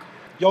truck.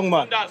 Young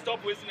man, Come down,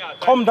 stop wasting your time.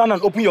 Come down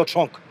and open your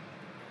trunk.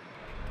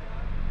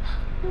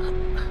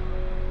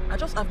 I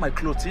just have my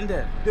clothes in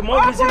there. The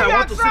more reason I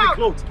want to see the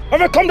clothes.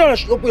 Come down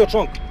and open your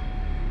trunk.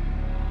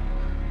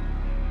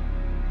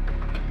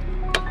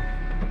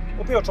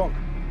 Open your trunk.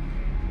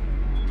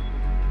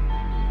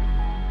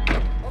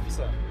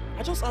 Officer,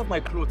 I just have my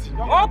clothes in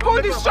there.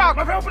 Open this trunk!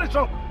 My friend, open the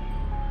trunk.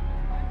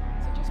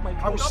 Just my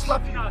clothes. I will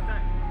slap you.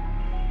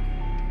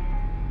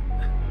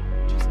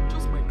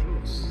 Just my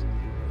clothes.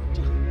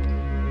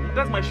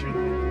 That's my shoe.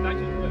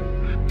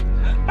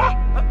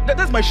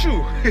 That's my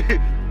shoe.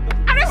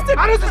 Arrest him!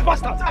 Arrest this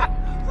bastard!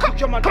 Come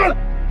your man. Come on!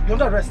 You're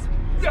under arrest.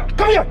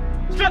 Come here!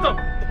 Straight up!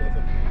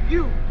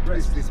 You!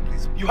 Please.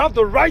 You have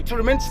the right to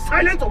remain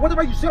silent or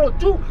whatever you say or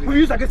do we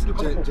use against the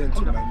court.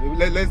 Gentlemen,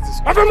 let's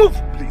discuss. Have a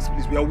move! Please,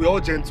 we're all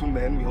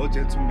gentlemen.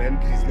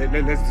 Please,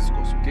 let's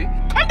discuss, okay?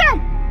 Come down!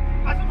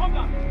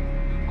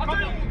 Come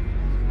down!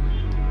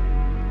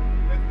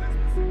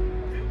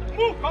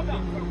 Move! Come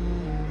down!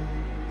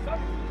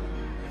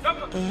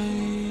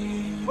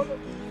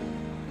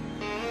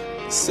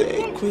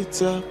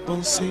 Secret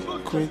upon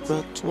secret,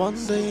 but one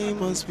day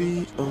must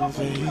be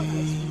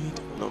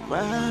unveiled. No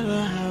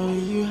matter how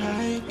you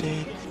hide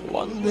it,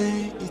 one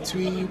day it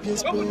will be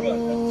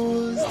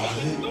exposed.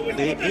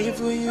 The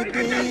evil you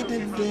did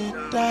in the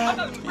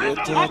dark, you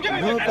thought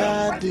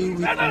nobody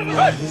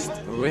witnessed.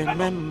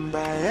 Remember,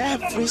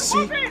 every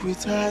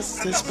secret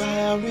has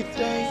expiry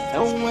date,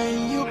 and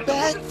when you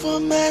beg for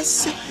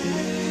mercy,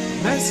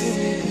 mercy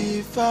will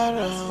be far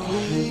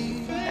away.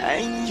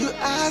 And you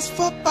ask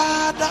for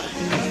pardon,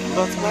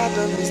 but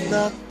pardon is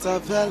not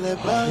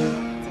available.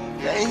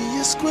 Then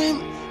you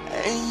scream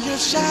and you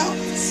shout,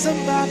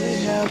 somebody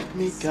help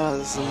me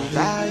cause I'm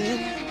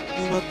dying.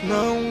 But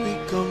now we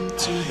come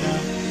to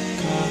help,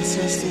 cause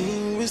your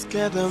sin will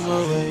scare them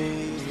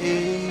away.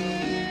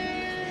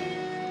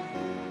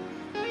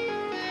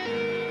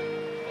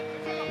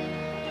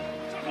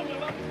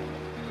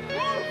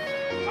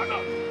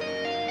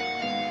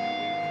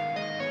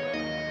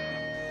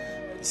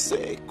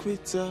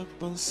 Secret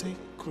upon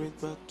secret,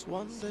 but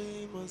one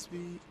day must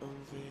be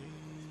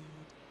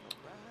unveiled.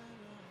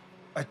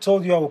 I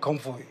told you I will come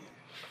for you.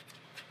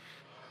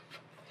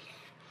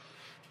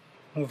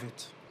 Move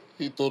it.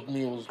 He told me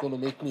he was going to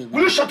make me a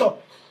Will you shut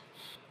up?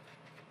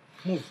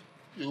 Move.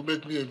 You'll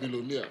make me a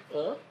billionaire.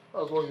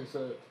 That's what he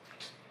said.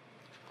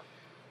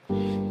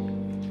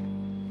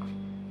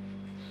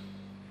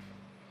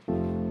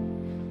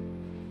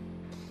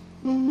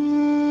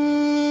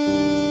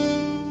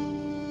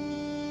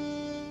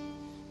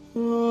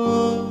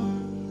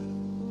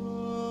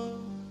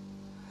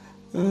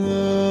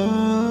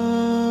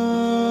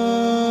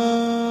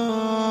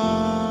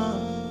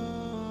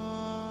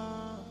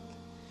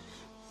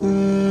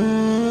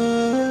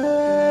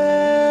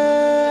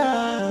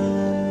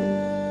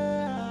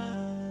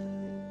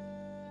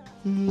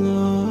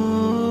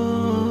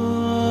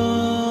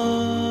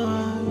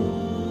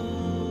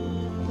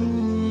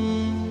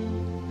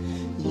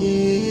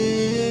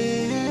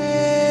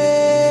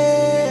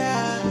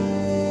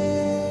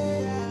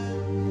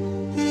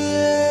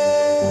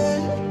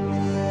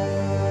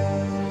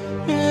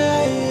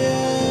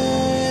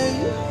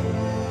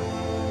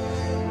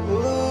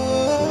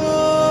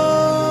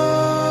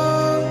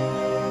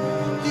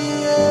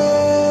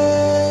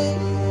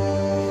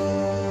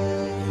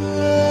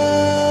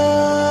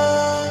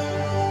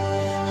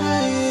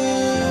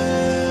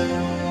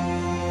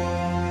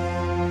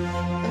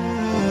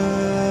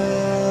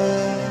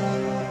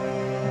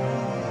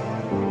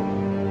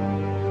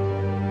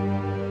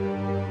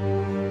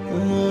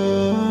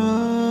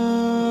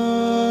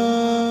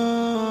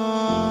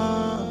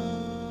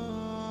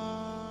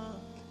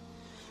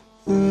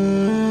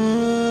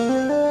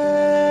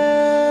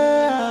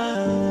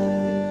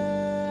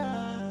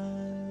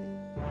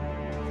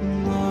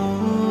 No.